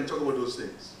campaign, we can talk about those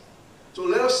things. So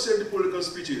let us save the political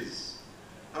speeches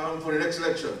for the next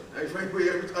election. I find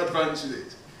we're able to advance with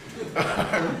it.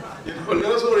 Let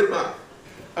us hold it back.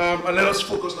 And let us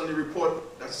focus on the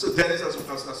report that Sir Dennis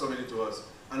has submitted to us.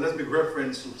 And let's make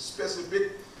reference to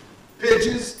specific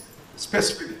pages,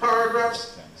 specific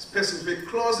paragraphs, specific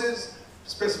clauses,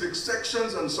 specific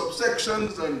sections and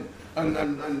subsections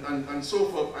and so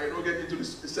forth. I don't get into the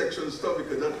section stuff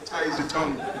because that ties the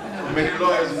tongue of many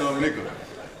lawyers in Dominica.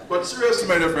 But seriously,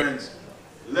 my dear friends,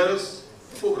 let us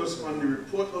focus on the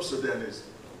report of Sir Dennis.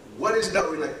 What is that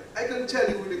we like? I can tell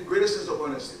you with the greatest sense of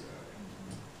honesty,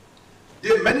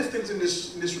 there are many things in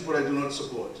this report I do not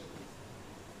support.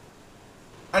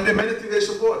 And there are many things I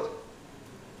support.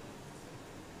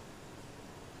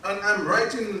 And I'm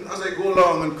writing as I go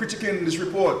along and critiquing this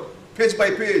report, page by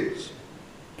page,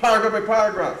 paragraph by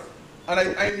paragraph. And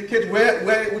I indicate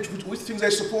which things I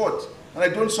support and I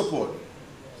don't support.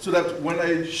 So that when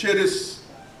I share this,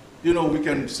 we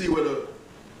can see whether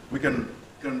we can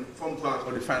form part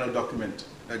of the final document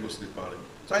that goes to the Parliament.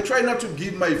 So I try not to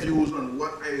give my views on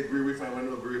what I agree with and what I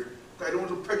don't agree with, because I don't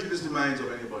want to prejudice the minds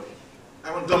of anybody.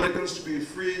 I want Dominicans to be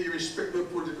free, irrespective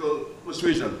of political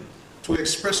persuasion, to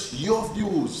express your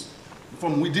views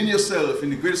from within yourself in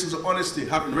the greatest sense of honesty,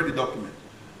 having read the document.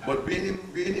 But being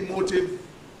emotive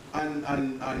and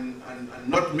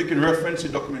not making reference to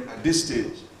the document at this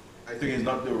stage, I think is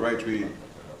not the right way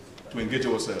to engage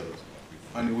ourselves.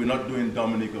 And we're not doing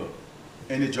Dominica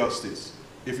any justice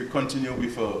if we continue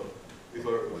with a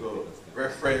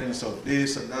reference of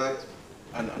this and that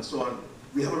and so on.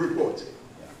 We have a report.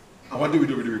 And what do we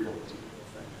do with the report?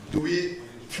 Do we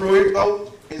throw it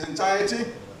out in its entirety,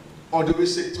 or do we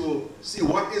seek to see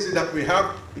what is it that we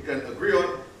have, we can agree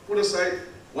on, put aside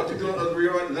what we don't agree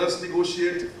on, let us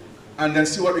negotiate and then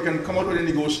see what we can come out with in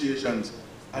negotiations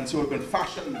and see what we can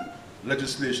fashion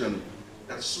legislation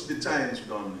that suit the times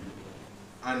predominantly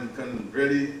and can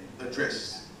really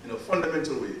address in a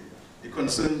fundamental way the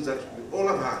concerns that we all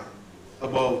have had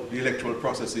about the electoral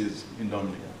processes in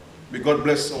Dominica. May God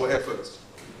bless our efforts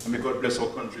and may God bless our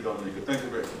country, Dominica. Thank you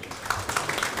very much.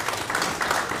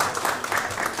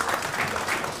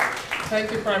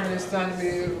 Thank you, Prime Minister, and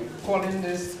we're calling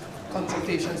this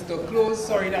consultations to a close.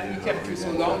 Sorry that we kept you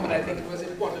so long, but I think it was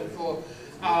important for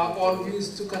all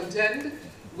views to contend.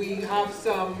 We have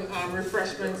some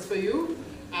refreshments for you.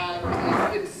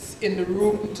 It's in the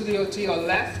room to your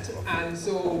left, and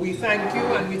so we thank you,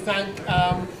 and we thank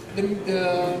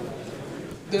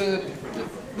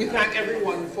we thank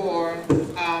everyone for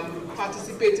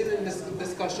participating in this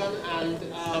discussion, and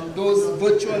those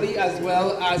virtually as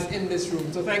well as in this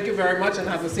room. So thank you very much, and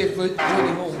have a safe journey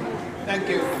home. Thank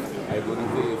you. I wouldn't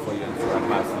pay for you for a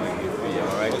pastor give me,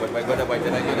 all right? But by God, I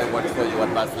did watch for you what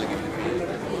pastor give me.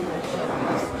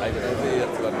 I wouldn't pay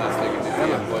for a pastor give me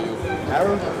for you.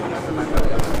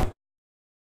 Aaron?